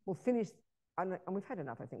teachings. We'll finish, and we've had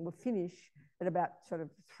enough, I think. We'll finish at about sort of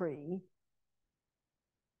 3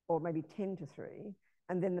 or maybe 10 to 3.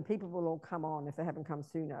 And then the people will all come on if they haven't come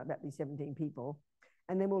sooner, about these 17 people.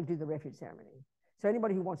 And then we'll do the refuge ceremony. So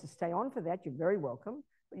anybody who wants to stay on for that, you're very welcome,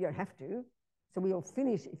 but you don't have to. So we'll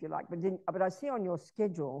finish if you like. But I see on your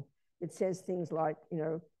schedule, it says things like,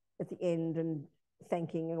 at the end and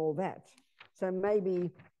thanking and all that. So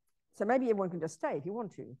maybe everyone can just stay if you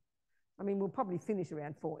want to. I mean, we'll probably finish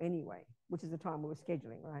around 4 anyway, which is the time we were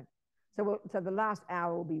scheduling, right? So the last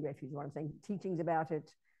hour will be refuge, what I'm saying, teachings about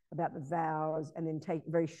it, about the vows, and then take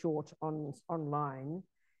very short online.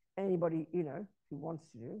 Anybody, who wants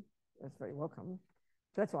to do, that's very welcome.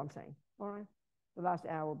 So that's what I'm saying. All right. The last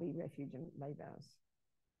hour will be refuge and lay vows.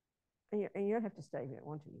 And you don't have to stay if you don't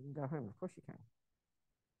want to. You can go home. Of course you can.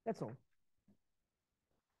 That's all.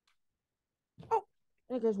 Oh,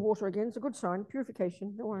 there goes water again. It's a good sign.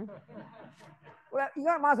 Purification. Don't worry. Well, you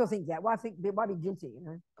might as well think that. Why be guilty,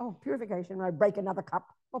 Oh, purification. I break another cup.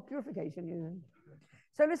 Oh, purification,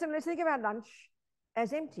 So listen, let's think about lunch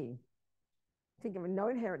as empty. Think of no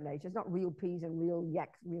inherent nature. It's not real peas and real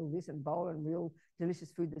yak, real this and bowl and real delicious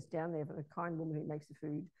food that's down there for the kind woman who makes the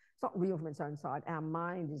food. It's not real from its own side. Our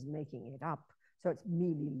mind is making it up. So it's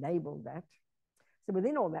merely labeled that. So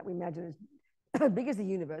within all that, we imagine it's as big as the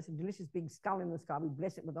universe, a delicious big skull in the sky. We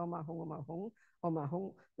bless it with Om Hung, Om Hung, Om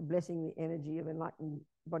Hung, the blessing, the energy of enlightened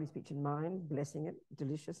body, speech, and mind, blessing it,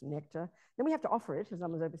 delicious nectar. Then we have to offer it, as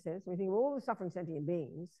Lama Zopa says. We think of all the suffering sentient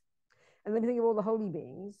beings, and then we think of all the holy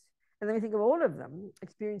beings, and then we think of all of them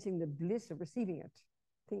experiencing the bliss of receiving it.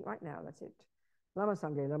 Think right now, that's it. Lama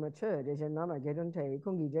Sangye, Lama Che, Dejen Lama Gedunte,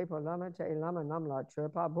 Kungi Jepo, Lama Che, Lama Namla, Che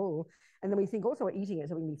Pa Bu. And then we think also we're eating it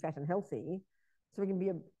so we can be fat and healthy, so we can be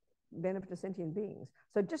a benefit to sentient beings.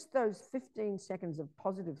 So just those 15 seconds of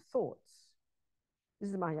positive thoughts, this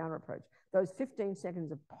is the Mahayana approach, those 15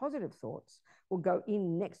 seconds of positive thoughts will go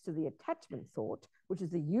in next to the attachment thought, which is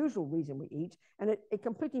the usual reason we eat, and it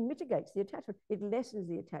completely mitigates the attachment. It lessens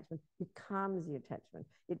the attachment. It calms the attachment.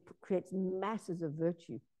 It creates masses of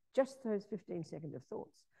virtue. Just those 15 seconds of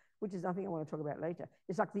thoughts, which is something I want to talk about later.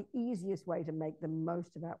 It's like the easiest way to make the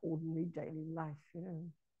most of our ordinary daily life,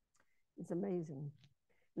 It's amazing.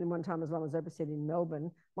 And then one time, as Lama Zopa said in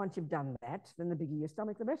Melbourne, once you've done that, then the bigger your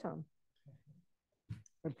stomach, the better.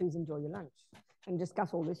 But please enjoy your lunch and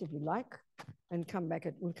discuss all this if you like. And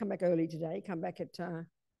we'll come back early today. Come back at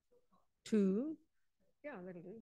 2. Yeah, that'll do.